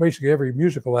 basically every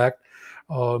musical act,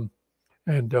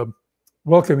 and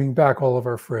welcoming back all of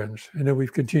our friends. And then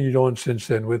we've continued on since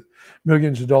then with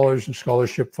millions of dollars in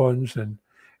scholarship funds and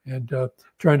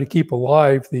trying to keep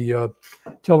alive the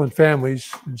telling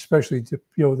families, especially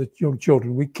the young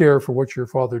children, we care for what your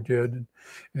father did,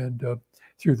 and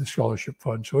through the scholarship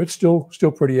fund. So it's still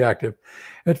pretty active.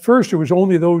 At first, it was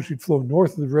only those who'd flown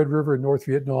north of the Red River in North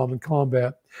Vietnam in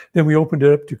combat. Then we opened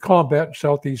it up to combat in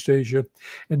Southeast Asia.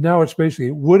 And now it's basically,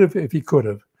 would have if he could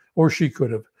have, or she could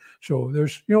have. So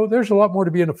there's a lot more to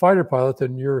being a fighter pilot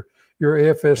than your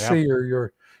AFSC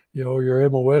or your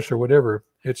MOS or whatever.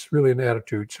 It's really an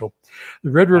attitude. So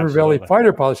the Red River Valley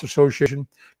Fighter Pilots Association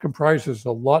comprises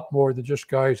a lot more than just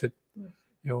guys that,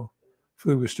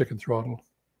 flew with stick and throttle.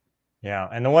 Yeah,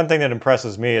 and the one thing that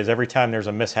impresses me is every time there's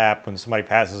a mishap, when somebody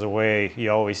passes away,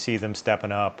 you always see them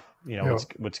stepping up,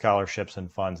 with scholarships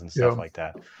and funds and stuff like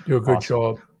that. Do a good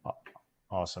job.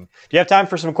 Awesome. Do you have time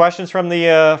for some questions from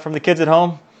the kids at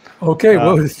home? Okay,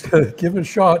 well, give it a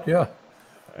shot. Yeah.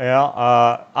 Yeah.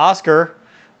 Oscar,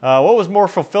 what was more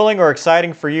fulfilling or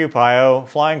exciting for you, Pio?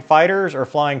 Flying fighters or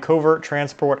flying covert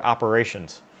transport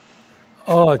operations?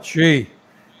 Oh, gee.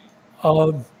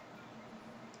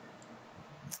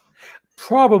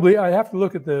 Probably I have to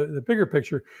look at the bigger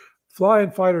picture.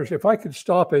 Flying fighters, if I could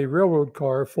stop a railroad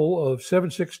car full of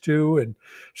 7.62 and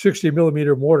 60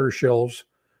 millimeter mortar shells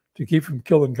to keep from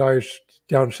killing guys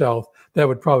down south, that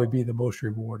would probably be the most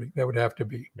rewarding. That would have to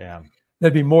be. Yeah.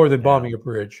 That'd be more than bombing a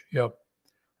bridge. Yep.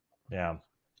 Yeah,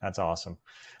 that's awesome.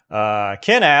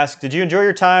 Ken asked, did you enjoy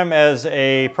your time as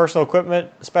a personal equipment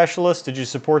specialist? Did you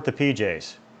support the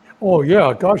PJs? Oh,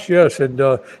 yeah, gosh, yes. And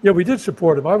we did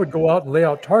support them. I would go out and lay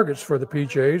out targets for the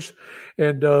PJs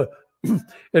and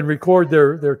and record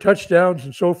their touchdowns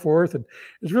and so forth. And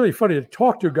it's really funny to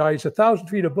talk to guys 1,000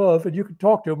 feet above, and you can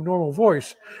talk to them normal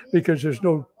voice because there's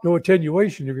no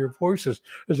attenuation of your voices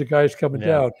as the guy's coming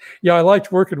down. Yeah, I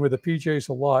liked working with the PJs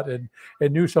a lot and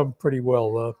knew some pretty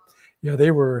well.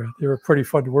 They were pretty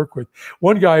fun to work with.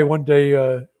 One guy one day,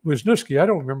 Wisniewski, I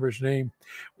don't remember his name,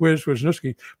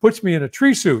 Wisniewski, puts me in a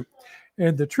tree suit.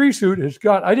 And the tree suit has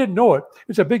got, I didn't know it.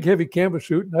 It's a big, heavy canvas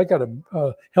suit. And I got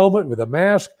a helmet with a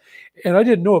mask. And I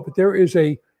didn't know it, but there is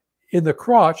in the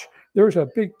crotch, there's a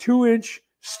big 2-inch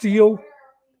steel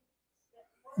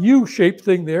U-shaped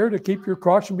thing there to keep your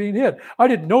crotch from being hit. I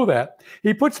didn't know that.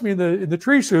 He puts me in the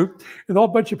tree suit and a whole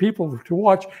bunch of people to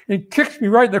watch and kicks me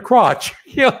right in the crotch.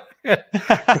 Wisniewski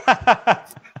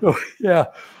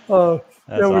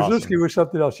was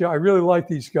something else. Yeah, I really like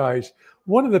these guys.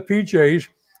 One of the PJs,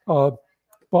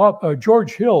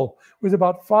 George Hill, was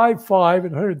about 5'5"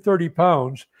 and 130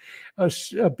 pounds. A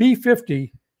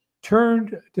B-50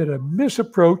 did a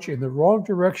misapproach in the wrong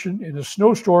direction in a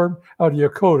snowstorm out of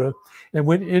Yokota and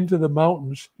went into the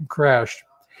mountains and crashed.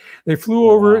 They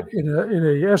flew over it in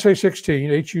a SA-16,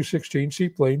 HU-16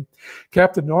 seaplane.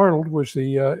 Captain Arnold was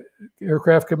the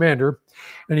aircraft commander,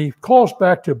 and he calls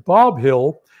back to Bob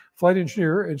Hill, flight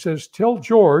engineer, and says, tell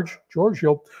George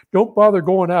Hill, don't bother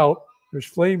going out. There's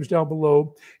flames down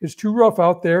below. It's too rough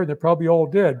out there, and they're probably all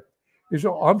dead. He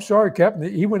said, I'm sorry,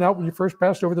 Captain. He went out when you first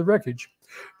passed over the wreckage.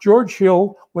 George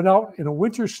Hill went out in a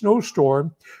winter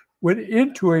snowstorm, went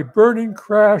into a burning,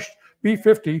 crashed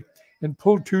B-50, and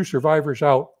pulled 2 survivors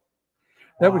out.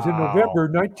 That was in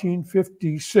November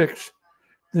 1956.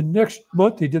 The next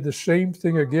month, he did the same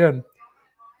thing again.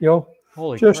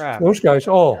 Holy crap. Those guys,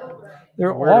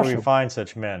 They're where do we awesome. find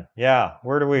such men? Yeah,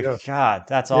 where do we? Yeah. God,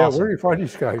 that's Yeah, awesome. where do you find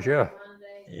these guys? Yeah.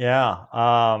 Yeah.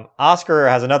 Oscar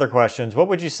has another question. What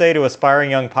would you say to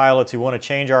aspiring young pilots who want to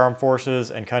change our armed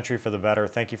forces and country for the better?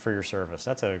 Thank you for your service.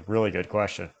 That's a really good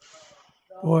question.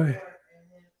 Boy,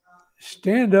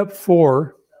 stand up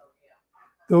for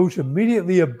those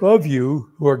immediately above you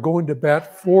who are going to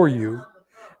bat for you,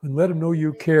 and let them know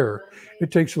you care.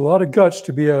 It takes a lot of guts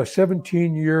to be a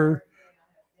 17-year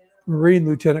Marine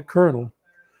lieutenant colonel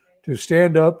to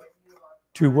stand up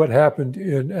to what happened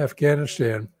in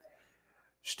Afghanistan.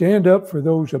 Stand up for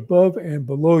those above and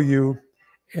below you,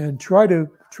 and try to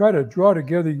draw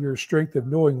together your strength of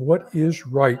knowing what is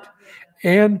right.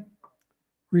 And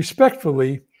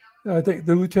respectfully, I think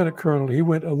the lieutenant colonel, he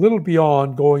went a little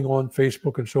beyond going on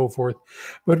Facebook and so forth,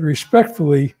 but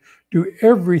respectfully do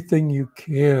everything you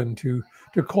can to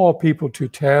call people to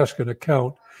task and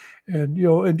account, and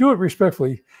and do it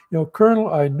respectfully.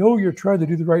 Colonel, I know you're trying to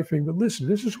do the right thing, but listen,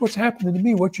 this is what's happening to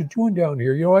me. What you're doing down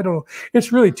here, I don't know.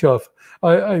 It's really tough.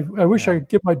 I wish I could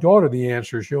give my daughter the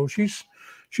answers.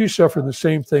 She's suffering the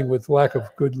same thing with lack of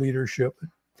good leadership.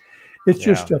 It's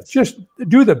just tough. Just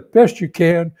do the best you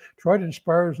can. Try to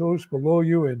inspire those below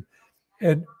you,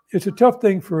 and it's a tough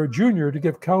thing for a junior to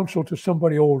give counsel to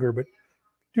somebody older, but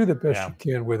do the best you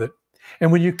can with it. And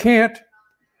when you can't,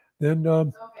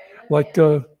 then like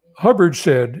Hubbard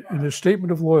said in his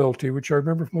statement of loyalty, which I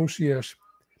remember from OCS,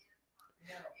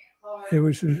 it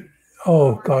was,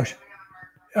 oh gosh,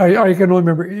 I can only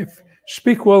remember,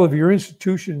 speak well of your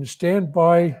institution and stand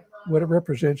by what it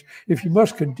represents. If you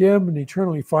must condemn and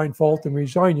eternally find fault, then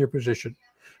resign your position.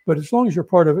 But as long as you're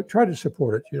part of it, try to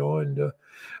support it,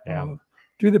 and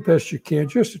do the best you can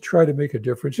just to try to make a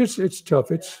difference. It's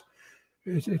tough.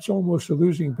 It's almost a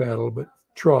losing battle, but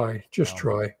try, just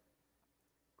try.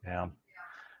 Yeah.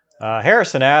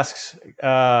 Harrison asks,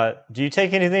 do you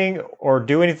take anything or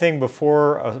do anything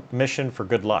before a mission for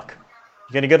good luck?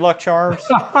 You get any good luck charms?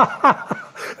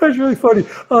 That's really funny.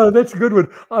 That's a good one.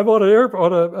 I'm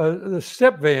on the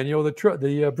step van,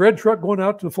 the bread truck going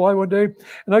out to the fly one day,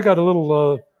 and I got a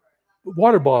little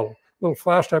water bottle, little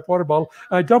flash type water bottle,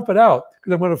 and I dump it out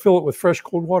because I'm going to fill it with fresh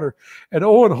cold water. And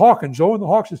Owen the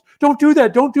Hawk says, "Don't do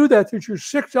that! Don't do that! It's your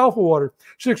 6 Alpha water."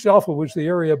 6 Alpha was the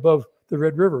area above the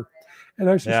Red River. And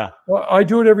I said, well, I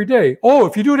do it every day. Oh,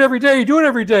 if you do it every day, you do it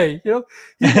every day. You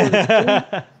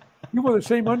wore the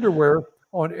same underwear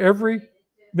on every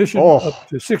mission up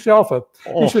to 6 Alpha.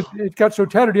 He said it got so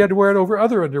tattered he had to wear it over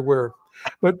other underwear.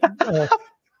 But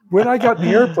when I got in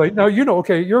the airplane, now,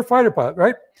 you're a fighter pilot,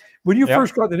 right? When you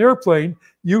first got in an airplane,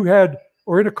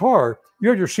 or in a car, you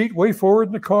had your seat way forward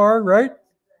in the car, right?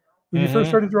 When you first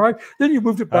started to drive. Then you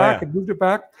moved it back and moved it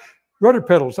back. Rudder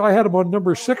pedals, I had them on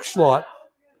number 6 slot,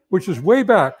 which is way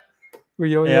back, where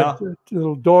you had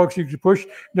little dogs you could push,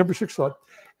 number 6 slot.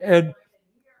 And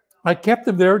I kept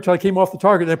them there until I came off the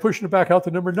target, and I pushed it back out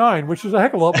to number 9, which is a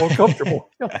heck of a lot more comfortable.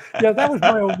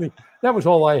 That was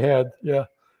all I had. Yeah.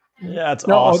 Yeah, that's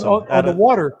awesome. On the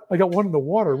water, I got one in the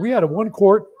water. We had a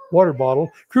 1-quart water bottle.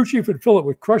 Crew chief would fill it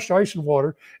with crushed ice and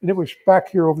water, and it was back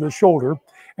here over the shoulder.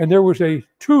 And there was a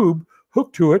tube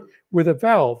hooked to it with a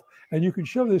valve. And you can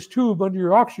shove this tube under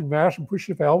your oxygen mask and push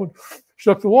the valve and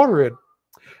suck the water in.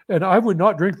 And I would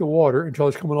not drink the water until I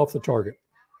was coming off the target.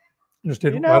 It just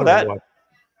didn't matter what.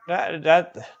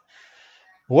 That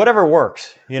whatever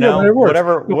works,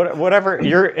 whatever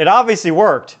it obviously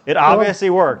worked. It obviously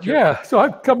worked. Yeah. So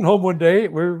I'm coming home one day,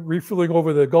 we're refilling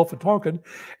over the Gulf of Tonkin,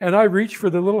 and I reach for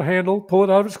the little handle, pull it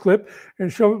out of its clip,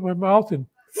 and shove it in my mouth, and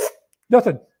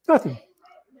nothing.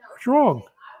 What's wrong?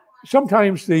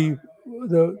 Sometimes the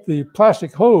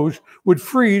plastic hose would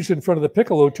freeze in front of the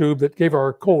piccolo tube that gave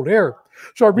our cold air.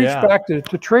 So I reached back to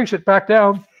trace it back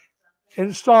down, and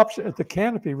it stops at the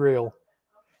canopy rail.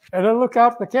 And I look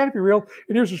out the canopy rail,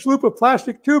 and there's a sloop of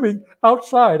plastic tubing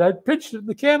outside. I pinched it in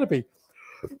the canopy.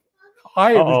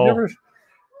 I've never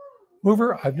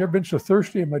been so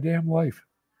thirsty in my damn life.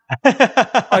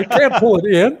 I can't pull it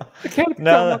in. The canopy.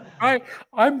 No.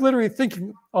 I'm literally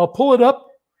thinking, I'll pull it up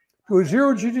to a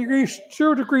 0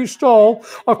 degree stall.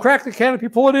 I'll crack the canopy,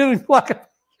 pull it in, and block it.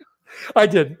 I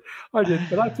didn't.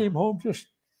 But I came home just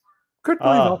couldn't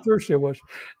believe how thirsty I was.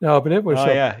 No, but it was.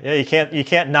 You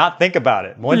can't not think about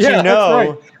it. Once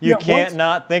you can't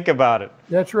not think about it.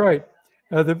 That's right.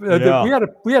 We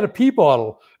had a pee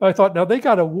bottle. I thought, now they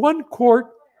got a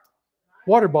 1-quart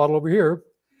water bottle over here.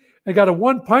 They got a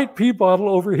 1-pint pee bottle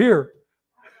over here.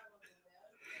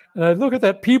 And I look at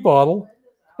that pee bottle.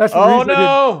 That's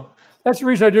the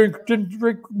reason I didn't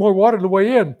drink more water on the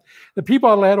way in. The pee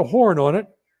bottle had a horn on it,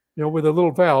 with a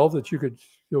little valve that you could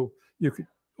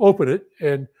open it,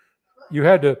 and you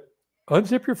had to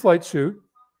unzip your flight suit,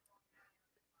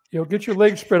 get your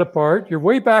legs spread apart. You're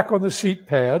way back on the seat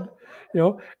pad,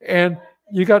 and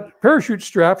you got parachute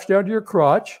straps down to your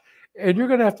crotch, and you're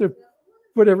going to have to,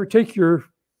 take your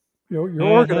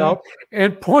organ out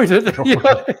and point it.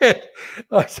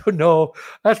 So no,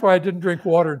 that's why I didn't drink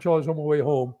water until I was on my way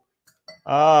home.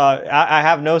 I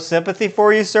have no sympathy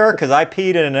for you, sir, because I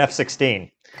peed in an F-16.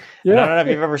 Yeah. I don't know if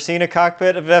you've ever seen a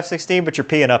cockpit of an F-16, but you're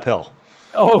peeing uphill.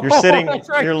 Oh, you're sitting,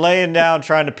 right. You're laying down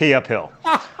trying to pee uphill.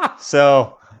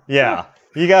 So yeah,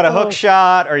 you got a hook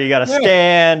shot or you got to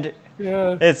stand.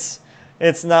 Yeah.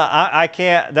 It's not. I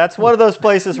can't. That's one of those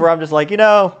places where I'm just like,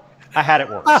 I had it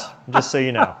worse. Just so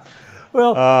you know.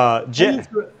 Well,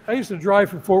 I used to drive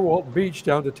from Fort Walton Beach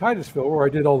down to Titusville, where I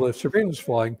did all the surveillance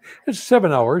flying. It's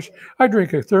 7 hours. I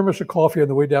drink a thermos of coffee on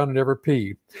the way down and never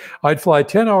pee. I'd fly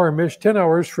 10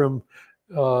 hours from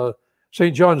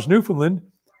St. John's, Newfoundland,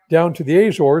 down to the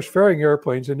Azores, ferrying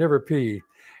airplanes, and never pee.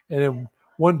 And then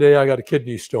one day I got a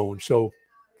kidney stone. So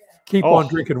keep on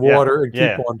drinking water and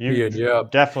keep on peeing. Yeah,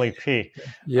 definitely pee.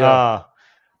 Yeah.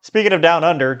 Speaking of down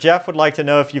under, Jeff would like to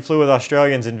know if you flew with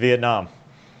Australians in Vietnam.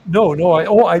 No,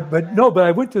 but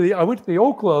I went to the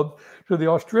O Club, to the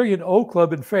Australian O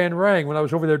Club in Phan Rang when I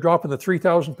was over there dropping the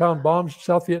 3,000-pound bombs in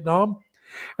South Vietnam,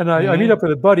 and I meet up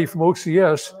with a buddy from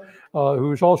OCS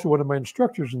who's also one of my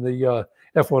instructors in the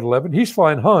F-111. He's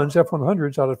flying Huns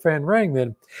F-100s out of Phan Rang.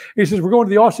 Then he says, "We're going to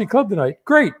the Aussie Club tonight."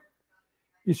 Great.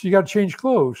 He said, "You got to change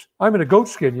clothes." I'm in a goat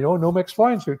skin, Nomex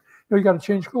flying suit. You got to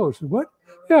change clothes. I said, "What?"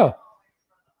 "Yeah."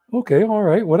 "Okay, all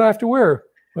right. What do I have to wear?"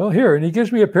 "Well, here." And he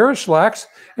gives me a pair of slacks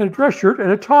and a dress shirt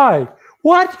and a tie.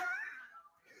 What?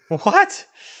 What?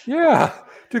 Yeah,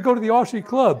 to go to the Aussie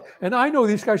Club. And I know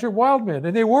these guys are wild men,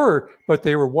 and they were, but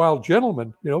they were wild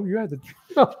gentlemen. You had to.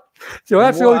 So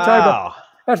that's the only time.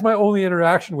 That's my only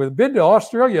interaction with them. Been to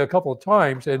Australia a couple of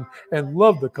times and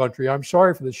love the country. I'm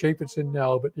sorry for the shape it's in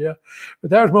now, but yeah. But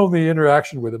that was my only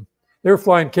interaction with them. They were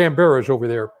flying Canberras over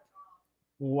there.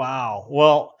 Wow.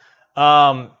 Well,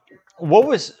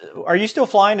 are you still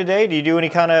flying today? Do you do any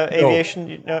kind of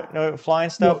aviation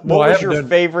flying stuff? No, what was your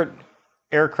favorite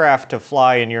aircraft to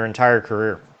fly in your entire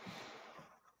career?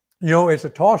 It's a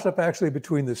toss-up actually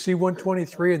between the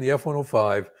C-123 and the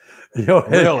F-105.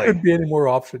 Really? It couldn't be any more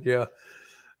opposite. Yeah.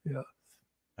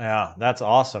 Yeah, that's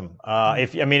awesome.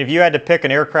 If you had to pick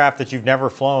an aircraft that you've never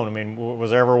flown, was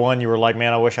there ever one you were like,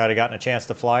 man, I wish I'd have gotten a chance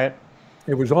to fly it?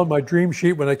 It was on my dream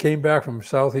sheet when I came back from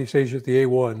Southeast Asia at the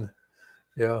A1.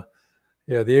 Yeah,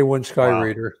 the A1 Sky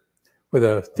Raider with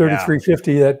a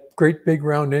 3350, that great big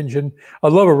round engine. I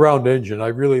love a round engine. I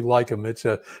really like them. It's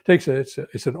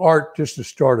an art just to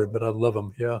start it, but I love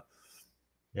them. Yeah.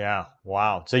 Yeah.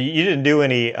 Wow. So you didn't do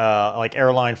any like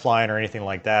airline flying or anything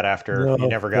like that after you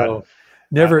never got? No.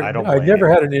 Never. I never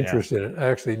had an interest in it.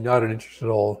 Actually, not an interest at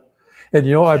all. And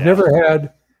I've never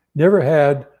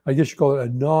had. I guess you call it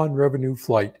a non-revenue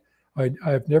flight.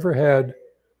 I've never had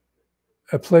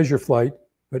a pleasure flight,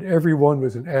 but every one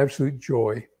was an absolute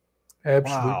joy.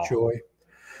 Absolute joy.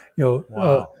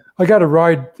 I got a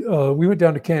ride. We went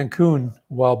down to Cancun a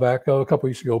while back, a couple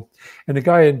weeks ago, and the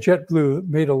guy in JetBlue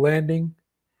made a landing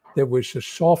that was the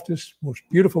softest, most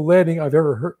beautiful landing I've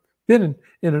ever been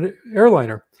in an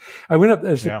airliner. I went up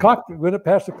went up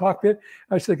past the cockpit.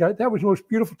 I said, "God, that was the most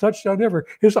beautiful touchdown ever."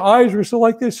 His eyes were still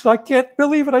like this. I can't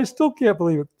believe it. I still can't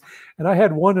believe it. And I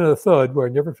had one and a thud where I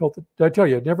never felt it. Did I tell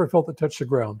you, I never felt it touch the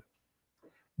ground.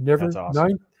 Never. That's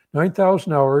awesome.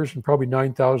 9,000 hours and probably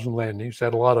 9,000 landings.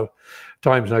 Had a lot of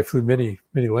times, and I flew many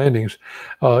landings.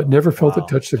 Never felt it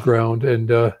touch the ground, and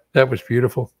that was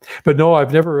beautiful. But no,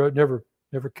 I've never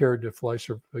cared to fly,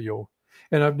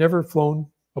 and I've never flown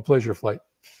a pleasure flight.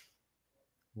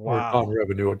 Wow. Or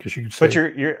non-revenue, I guess you could say.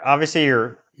 But you're obviously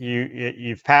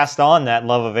you've passed on that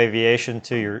love of aviation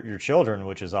to your children,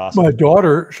 which is awesome. My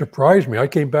daughter surprised me. I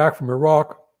came back from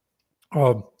Iraq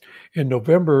in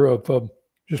November of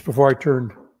just before I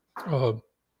turned. No,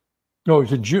 it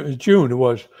was in June. It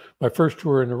was my first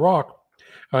tour in Iraq.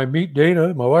 I meet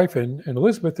Dana, my wife, and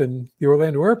Elizabeth in the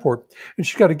Orlando airport, and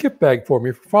she's got a gift bag for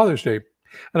me for Father's Day.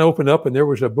 And I opened up, and there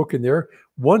was a book in there,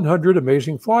 100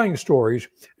 Amazing Flying Stories,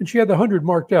 and she had the 100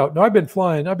 marked out. Now I've been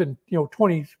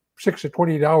 26 to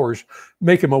 28 hours,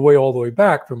 making my way all the way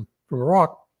back from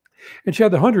Iraq, and she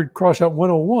had the 100 cross out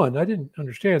 101. I didn't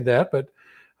understand that, but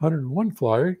 101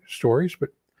 flying stories. But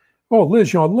oh,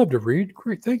 Liz, I'd love to read.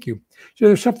 Great, thank you. So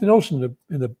there's something else in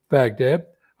the bag, Dad.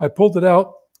 I pulled it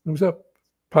out. It was a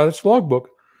pilot's logbook.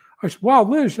 I said, "Wow,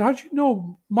 Liz, how'd you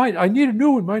know mine? I need a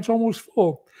new one. Mine's almost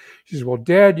full." She says, "Well,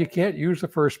 Dad, you can't use the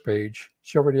first page."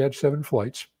 She already had 7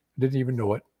 flights. Didn't even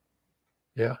know it.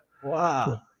 Yeah. Wow.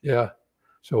 So, yeah.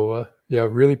 So,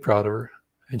 really proud of her.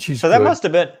 and she's So that good. must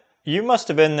have been, you must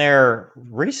have been there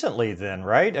recently then,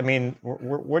 right? I mean,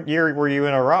 what year were you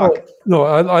in Iraq? Oh, no,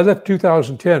 I left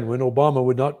 2010 when Obama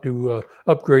would not do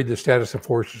upgrade the status of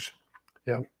forces.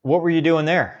 Yeah. What were you doing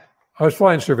there? I was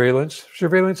flying surveillance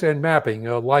and mapping,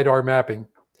 LiDAR mapping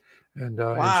and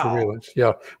Wow. surveillance.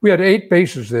 Yeah. We had 8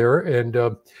 bases there, and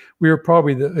we were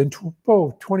probably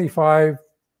 25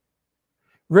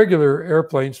 regular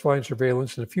airplanes flying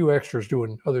surveillance and a few extras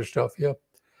doing other stuff. Yeah.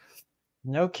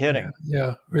 No kidding.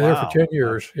 Yeah. We were there for 10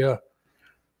 years. Yeah.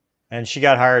 And she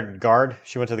got hired guard?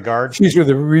 She went to the guard? She's with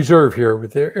the reserve here,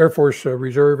 with the Air Force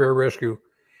Reserve Air Rescue,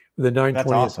 with the 920th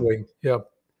That's awesome. Wing. Yeah.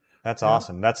 That's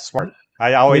awesome. That's smart.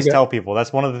 I always tell people,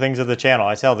 that's one of the things of the channel.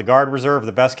 I tell the Guard Reserve,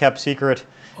 the best kept secret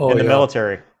in the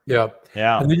military. Yeah.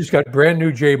 Yeah. And they just got brand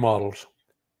new J models.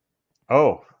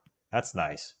 Oh, that's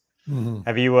nice. Mm-hmm.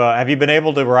 Have you been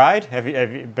able to ride? Have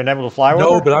you been able to fly with her?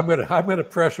 No, but I'm gonna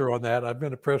press her on that. I'm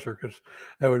gonna press her because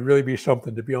that would really be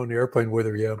something to be on the airplane with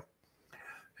her. Yeah.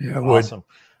 Yeah. Awesome.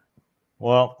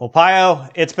 Well, Pio,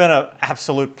 it's been an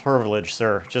absolute privilege,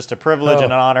 sir. Just a privilege and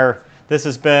an honor. This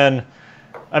has been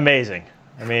amazing.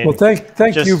 I mean, well,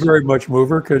 thank you very much,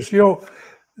 Mover, because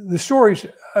the stories.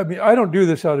 I mean, I don't do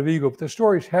this out of ego, but the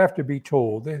stories have to be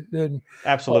told. Then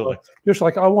absolutely. Just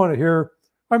like I want to hear.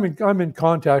 I'm in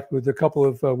contact with a couple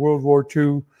of World War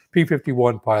II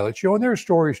P-51 pilots, and their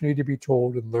stories need to be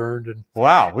told and learned. And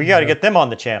wow, we got to get them on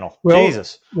the channel. Well,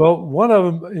 Jesus. Well, one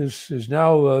of them is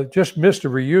now just missed a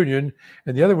reunion,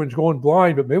 and the other one's going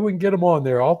blind. But maybe we can get them on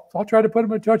there. I'll try to put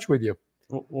them in touch with you.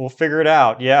 We'll figure it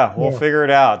out. Yeah, we'll figure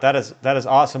it out. That is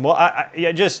awesome. Well,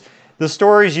 just the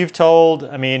stories you've told.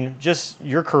 I mean, just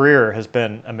your career has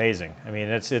been amazing. I mean,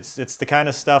 it's the kind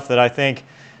of stuff that I think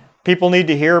people need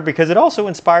to hear because it also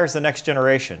inspires the next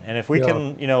generation. And if we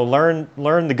can,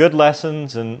 learn the good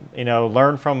lessons and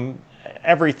learn from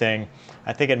everything,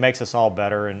 I think it makes us all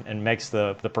better and makes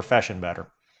the profession better.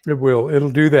 It will. It'll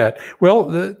do that. Well,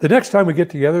 the next time we get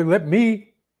together, let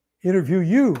me interview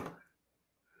you.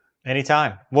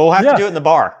 Anytime. We'll have to do it in the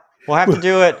bar. We'll have to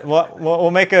do it.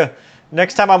 We'll make a.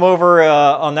 Next time I'm over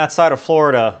on that side of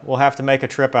Florida, we'll have to make a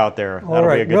trip out there. That'll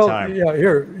be a good time. Yeah.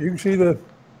 Here you can see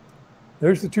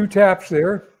there's the 2 taps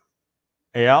there.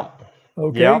 Yeah.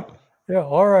 Okay. Yeah. Yeah.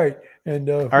 All right. And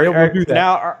we'll do that.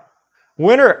 Now,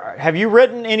 have you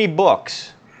written any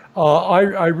books?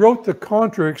 I wrote the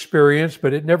Contra Experience,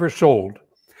 but it never sold.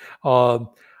 I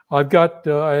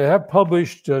have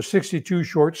published 62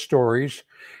 short stories,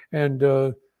 and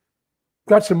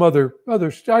got some others.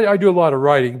 I do a lot of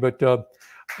writing, but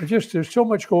there's so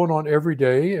much going on every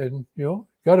day, and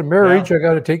got a marriage I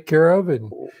got to take care of,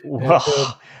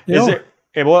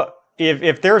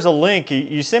 if there's a link,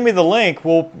 you send me the link.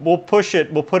 We'll push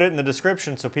it. We'll put it in the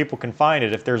description so people can find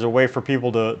it. If there's a way for people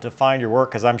to find your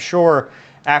work, because I'm sure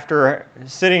after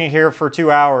sitting here for 2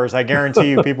 hours, I guarantee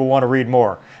you people want to read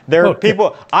more. There are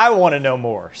people I want to know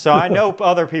more, so I know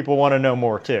other people want to know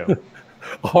more too.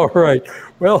 All right.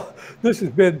 Well, this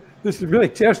has really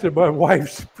tested my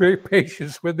wife's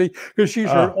patience with me because she's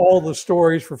heard all the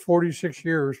stories for 46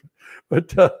 years.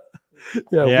 But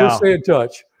we'll stay in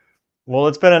touch. Well,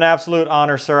 it's been an absolute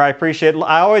honor, sir. I appreciate it.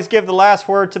 I always give the last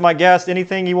word to my guest.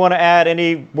 Anything you want to add?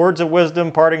 Any words of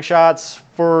wisdom, parting shots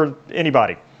for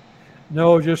anybody?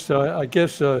 No, just I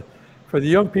guess for the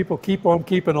young people, keep on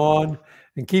keeping on,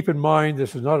 and keep in mind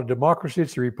this is not a democracy;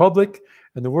 it's a republic,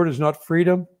 and the word is not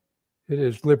freedom. It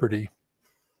is liberty.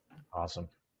 Awesome.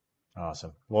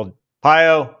 Awesome. Well,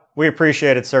 Pio, we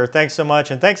appreciate it, sir. Thanks so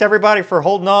much. And thanks, everybody, for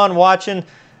holding on, watching.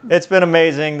 It's been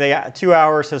amazing. The 2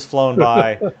 hours has flown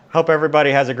by. Hope everybody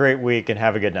has a great week and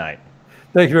have a good night.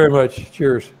 Thank you very much.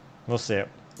 Cheers. We'll see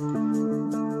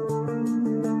you.